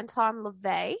to Anton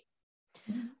LaVey,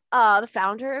 the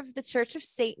founder of the Church of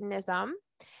Satanism.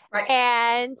 Right.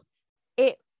 And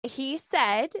he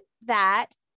said that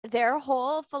their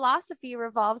whole philosophy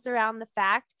revolves around the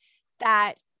fact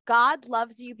that God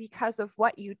loves you because of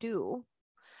what you do.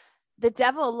 The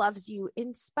devil loves you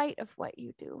in spite of what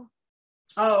you do.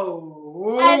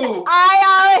 Oh. And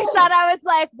I always thought, I was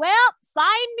like, well,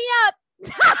 sign me up.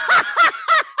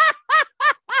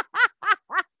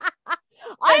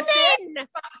 I'm in.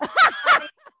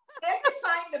 They have to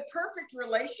find the perfect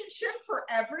relationship for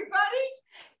everybody,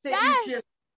 that Yes. you just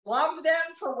love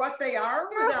them for what they are.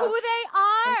 For who they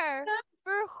are.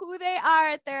 For who they are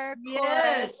at their core.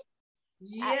 Yes.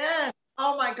 Yes.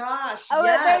 Oh my gosh. Oh,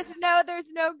 yes.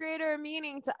 there's no greater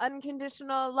meaning to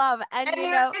unconditional love. And you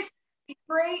there know, is a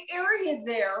gray area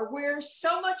there where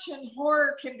so much in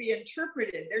horror can be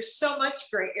interpreted. There's so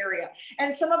much gray area.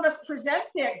 And some of us present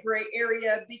that gray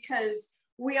area because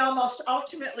we almost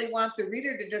ultimately want the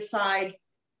reader to decide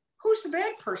who's the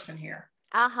bad person here.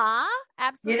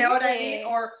 Absolutely. You know what I mean?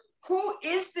 Or who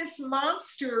is this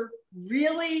monster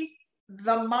really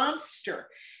the monster?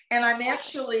 And I'm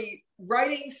actually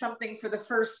writing something for the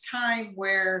first time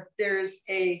where there's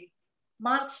a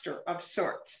monster of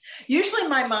sorts. Usually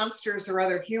my monsters are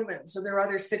other humans or there are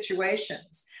other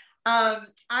situations.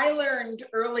 I learned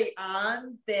early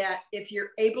on that if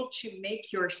you're able to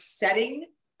make your setting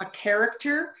a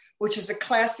character, which is a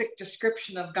classic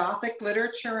description of Gothic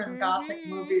literature and Gothic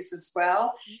movies as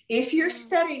well, if your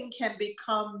setting can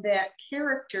become that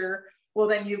character, well,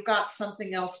 then you've got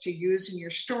something else to use in your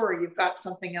story. You've got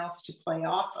something else to play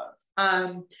off of.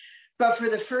 But for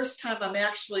the first time, I'm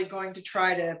actually going to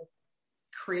try to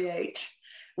create,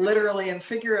 literally and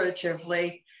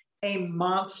figuratively, a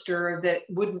monster that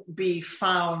wouldn't be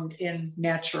found in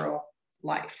natural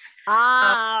life.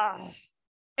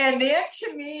 And that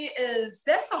to me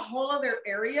that's a whole other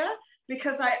area,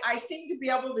 because I seem to be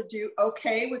able to do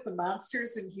okay with the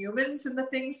monsters and humans and the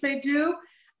things they do.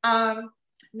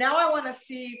 Now I want to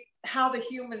see how the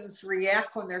humans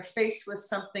react when they're faced with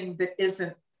something that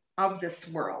isn't of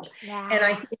this world. Yeah. And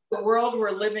I think the world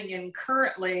we're living in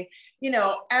currently, you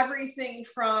know, everything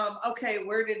from, okay,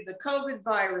 where did the COVID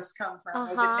virus come from?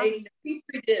 Was it made in a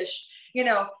petri dish? You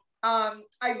know,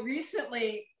 I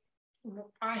recently,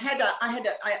 I had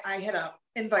a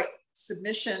invite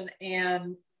submission,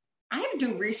 and I had to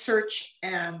do research,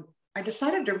 and I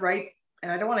decided to write,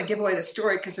 and I don't want to give away the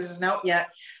story because it isn't out yet,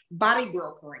 body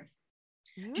brokering.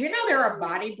 Do you know there are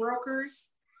body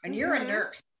brokers? And you're a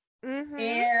nurse.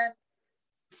 And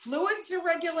fluids are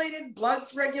regulated,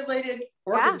 blood's regulated,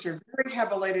 organs are very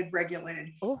heavily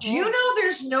regulated. Do you know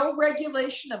there's no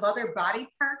regulation of other body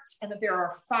parts, and that there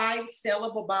are 5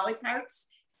 saleable body parts,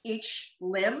 each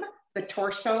limb, the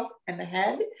torso and the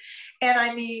head? And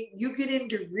I mean, you get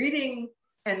into reading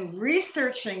and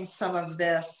researching some of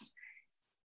this.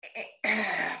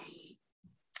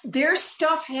 There's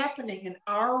stuff happening in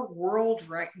our world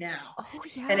right now.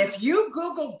 And if you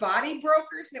Google body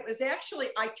brokers, and it was actually,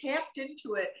 I tapped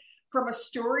into it from a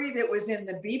story that was in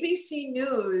the BBC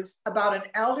News about an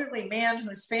elderly man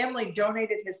whose family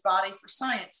donated his body for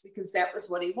science because that was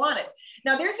what he wanted.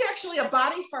 Now, there's actually a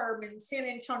body farm in San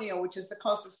Antonio, which is the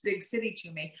closest big city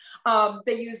to me.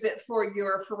 They use it for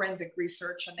your forensic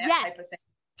research and that type of thing.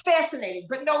 Fascinating.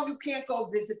 But no, you can't go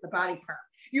visit the body farm.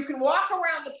 You can walk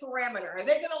around the perimeter. Are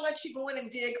they going to let you go in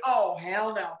and dig? Oh,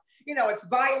 hell no. You know, it's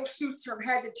biosuits from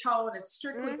head to toe, and it's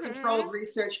strictly controlled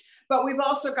research. But we've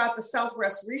also got the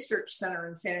Southwest Research Center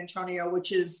in San Antonio,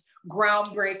 which is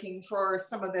groundbreaking for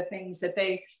some of the things that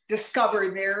they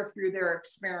discover there through their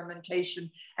experimentation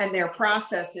and their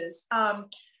processes.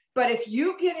 But if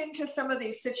you get into some of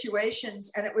these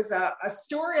situations, and it was a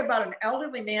story about an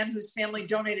elderly man whose family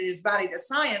donated his body to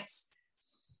science,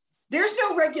 there's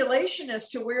no regulation as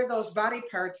to where those body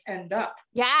parts end up.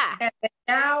 Yeah. And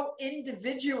now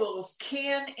individuals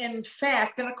can, in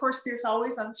fact, and of course, there's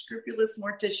always unscrupulous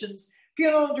morticians,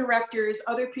 funeral directors,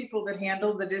 other people that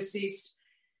handle the deceased.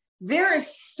 There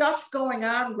is stuff going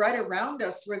on right around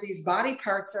us where these body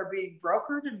parts are being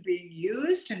brokered and being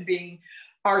used and being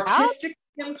artistically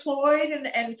employed. And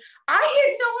I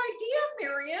had no idea,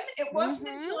 Marion. It wasn't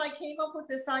until I came up with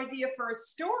this idea for a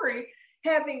story,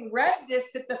 having read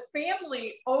this, that the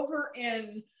family over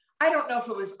in, I don't know if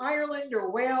it was Ireland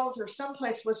or Wales or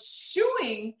someplace, was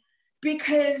suing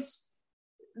because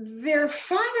their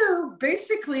father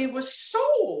basically was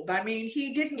sold. I mean,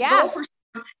 he didn't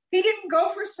go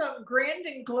for some grand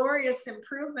and glorious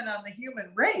improvement on the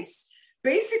human race.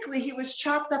 Basically, he was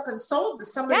chopped up and sold to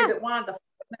somebody that wanted to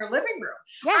in their living room.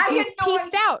 Yeah, he was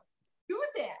pieced out. Do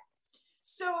that.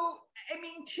 So, I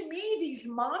mean, to me, these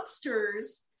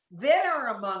monsters that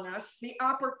are among us, the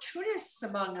opportunists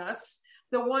among us,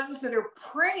 the ones that are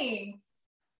preying,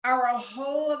 are a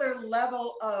whole other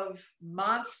level of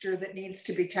monster that needs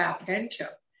to be tapped into.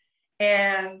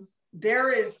 And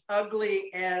they're as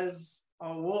ugly as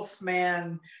a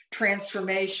Wolfman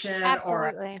transformation Absolutely. or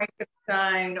a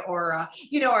Frankenstein or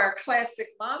our classic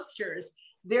monsters.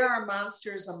 There are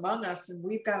monsters among us, and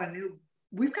we've got a new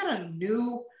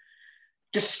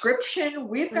description.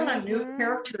 We've got a new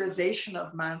characterization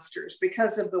of monsters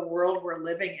because of the world we're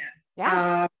living in.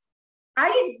 Yeah. I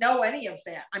didn't know any of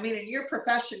that. I mean, in your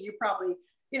profession, you probably,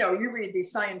 you read these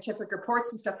scientific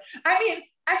reports and stuff. I mean,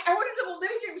 I went into the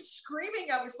living room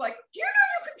screaming. I was like, do you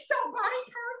know you can sell body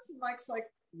parts? And Mike's like,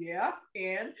 yeah.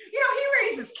 And, he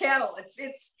raises cattle.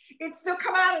 It's their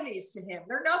commodities to him.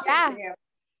 They're nothing to him.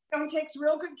 He takes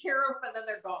real good care of them and then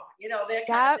they're gone, that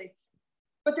kind of thing.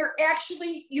 But they're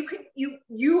actually,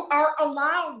 you are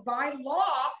allowed by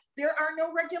law. There are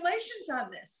no regulations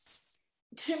on this.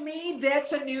 To me,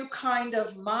 that's a new kind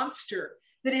of monster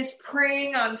that is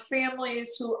preying on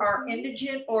families who are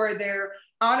indigent, or they're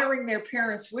honoring their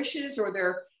parents' wishes or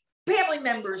their family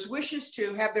members' wishes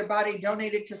to have their body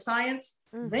donated to science.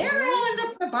 They're going to end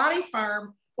up in a body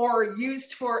farm or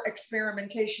used for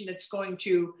experimentation that's going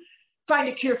to find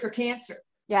a cure for cancer.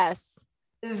 Yes.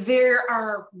 There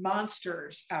are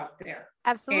monsters out there.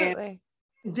 Absolutely.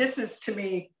 And this is, to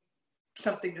me,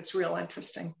 something that's real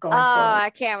interesting going forward.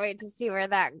 I can't wait to see where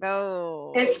that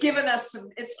goes. It's given us some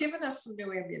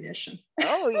new ammunition.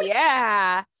 Oh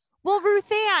yeah. Well,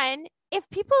 Ruthann, if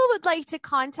people would like to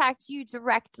contact you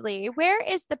directly, where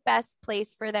is the best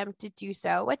place for them to do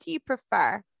so? What do you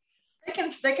prefer? They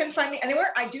can find me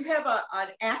anywhere. I do have an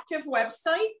active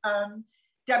website,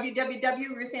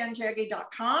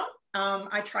 www.ruthannjagge.com.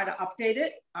 I try to update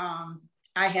it. I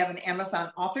have an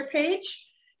Amazon author page.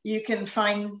 You can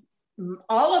find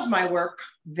all of my work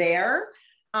there.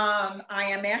 I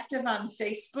am active on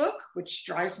Facebook, which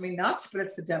drives me nuts, but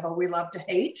it's the devil we love to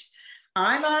hate.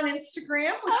 I'm on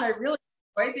Instagram, which I really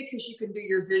enjoy because you can do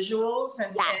your visuals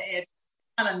and it's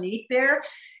kind of neat there.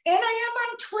 And I am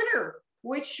on Twitter,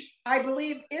 which I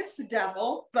believe is the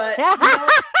devil, but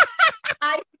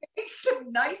I made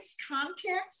some nice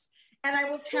contacts. And I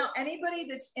will tell anybody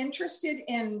that's interested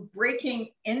in breaking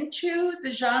into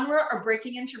the genre or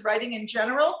breaking into writing in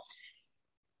general,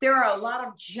 there are a lot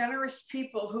of generous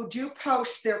people who do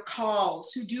post their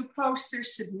calls, who do post their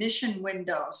submission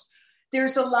windows.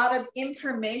 There's a lot of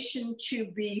information to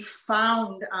be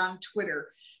found on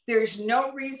Twitter. There's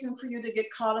no reason for you to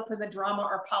get caught up in the drama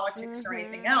or politics or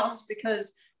anything else,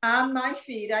 because on my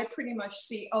feed, I pretty much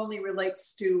see only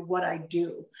relates to what I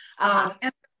do.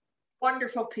 And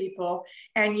wonderful people,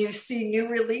 and you see new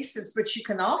releases, but you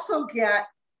can also get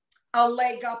a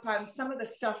leg up on some of the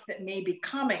stuff that may be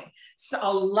coming. So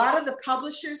a lot of the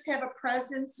publishers have a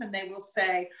presence, and they will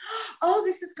say, oh,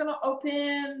 this is going to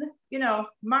open,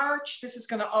 March. This is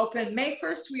going to open May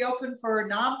 1st. We open for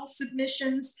novel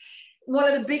submissions.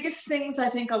 One of the biggest things I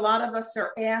think a lot of us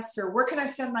are asked are, where can I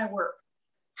send my work?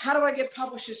 How do I get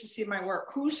publishers to see my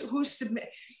work? Who's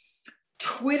submit?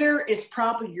 Twitter is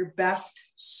probably your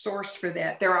best source for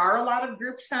that. There are a lot of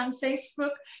groups on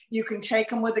Facebook. You can take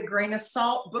them with a grain of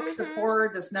salt. Books of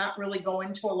Horror does not really go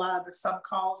into a lot of the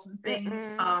subcalls and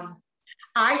things.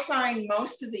 I find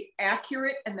most of the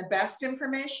accurate and the best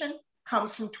information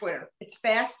comes from Twitter. It's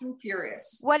fast and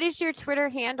furious. What is your Twitter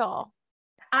handle?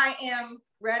 I am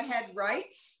Redhead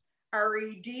Writes,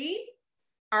 REDRITES,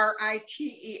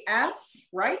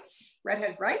 Writes,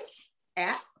 Redhead Writes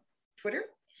at Twitter.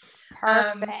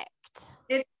 Perfect.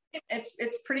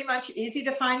 It's pretty much easy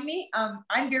to find me.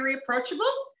 I'm very approachable.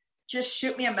 Just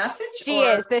shoot me a message.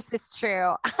 This is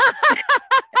true.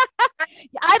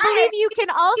 I believe you can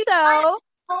also.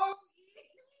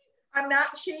 I'm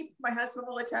not cheap. My husband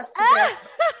will attest to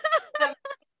that.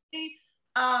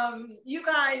 You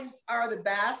guys are the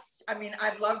best. I mean,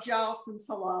 I've loved y'all since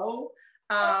hello.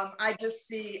 I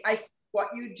see what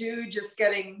you do just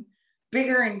getting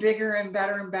bigger and bigger and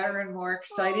better and more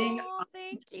exciting. Oh,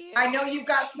 thank you. I know you've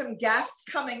got some guests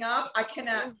coming up. I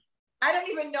don't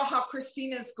even know how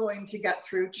Christina's going to get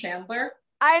through Chandler.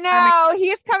 I know.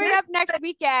 He's coming up next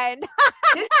weekend.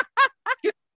 This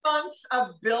 2 months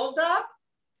of buildup.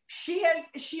 She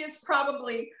is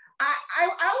probably, I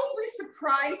will be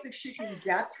surprised if she can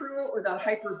get through it without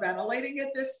hyperventilating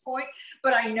at this point.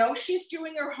 But I know she's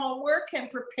doing her homework and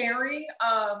preparing.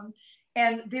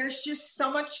 And there's just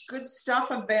so much good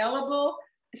stuff available,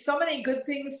 so many good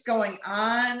things going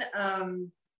on.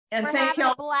 And thank you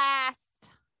all. Blast.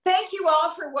 Thank you all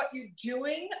for what you're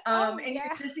doing in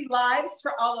your busy lives,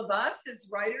 for all of us as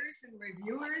writers and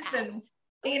reviewers. And,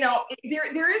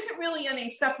 there isn't really any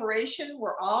separation.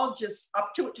 We're all just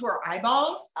up to it to our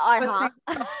eyeballs. But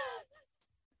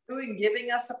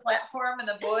giving us a platform and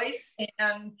a voice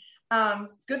and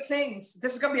good things.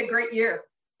 This is going to be a great year.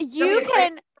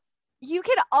 You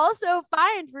can also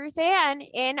find Ruthann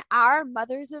in our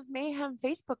Mothers of Mayhem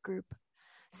Facebook group.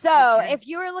 So if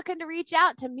you are looking to reach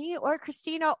out to me or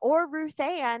Christina or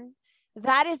Ruthann,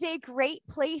 that is a great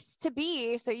place to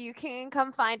be. So you can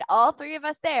come find all three of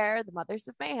us there, the Mothers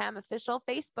of Mayhem official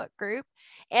Facebook group.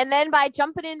 And then by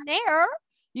jumping in there,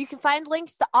 you can find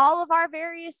links to all of our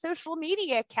various social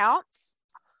media accounts.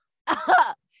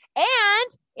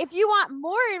 And if you want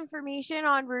more information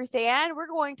on Ruthann, we're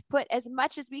going to put as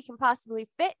much as we can possibly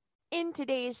fit in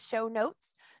today's show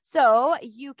notes. So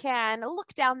you can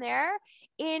look down there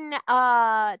in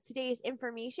today's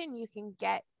information. You can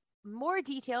get more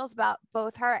details about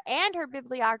both her and her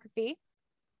bibliography.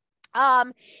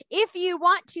 If you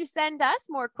want to send us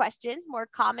more questions, more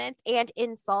comments, and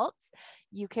insults,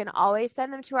 you can always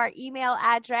send them to our email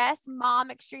address,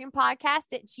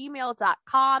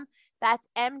 momextremepodcast@gmail.com. That's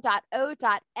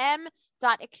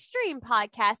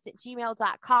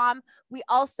m.o.m.extremepodcast@gmail.com. We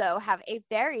also have a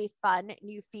very fun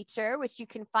new feature, which you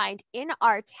can find in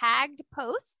our tagged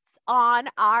posts on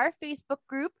our Facebook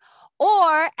group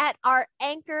or at our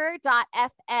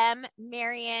anchor.fm.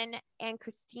 Marion and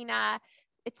Christina,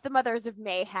 it's the Mothers of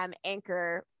Mayhem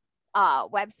Anchor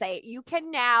website. You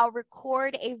can now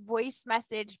record a voice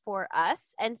message for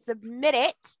us and submit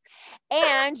it,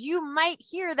 and you might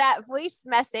hear that voice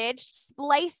message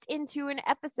spliced into an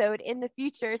episode in the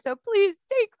future. So please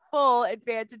take full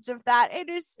advantage of that. It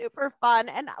is super fun,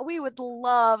 and we would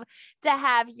love to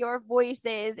have your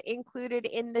voices included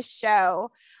in the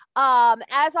show.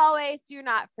 As always, do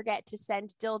not forget to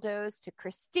send dildos to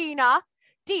Christina.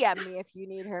 DM me if you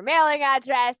need her mailing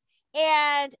address.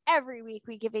 And every week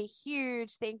we give a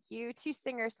huge thank you to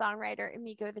singer-songwriter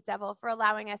Amigo the Devil for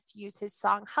allowing us to use his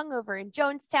song Hungover in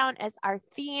Jonestown as our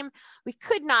theme. We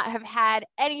could not have had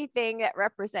anything that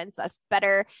represents us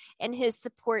better, and his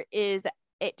support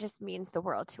it just means the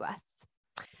world to us.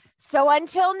 So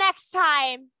until next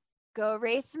time, go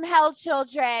raise some hell,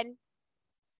 children.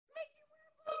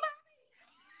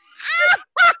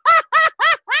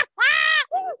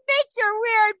 Make your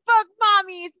weird book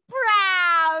mommies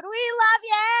proud. We love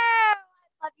you. I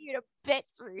love you to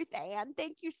bits, Ruthann.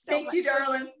 Thank you so much. Thank you,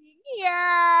 darling. For being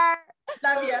here.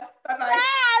 Love you. Bye-bye. Yeah,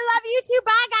 I love you too.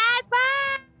 Bye, guys.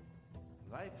 Bye.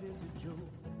 Life is a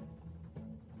joke,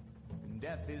 and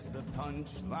death is the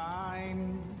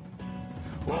punchline.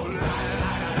 Oh, la, la, la, la,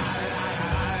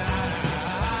 la, la.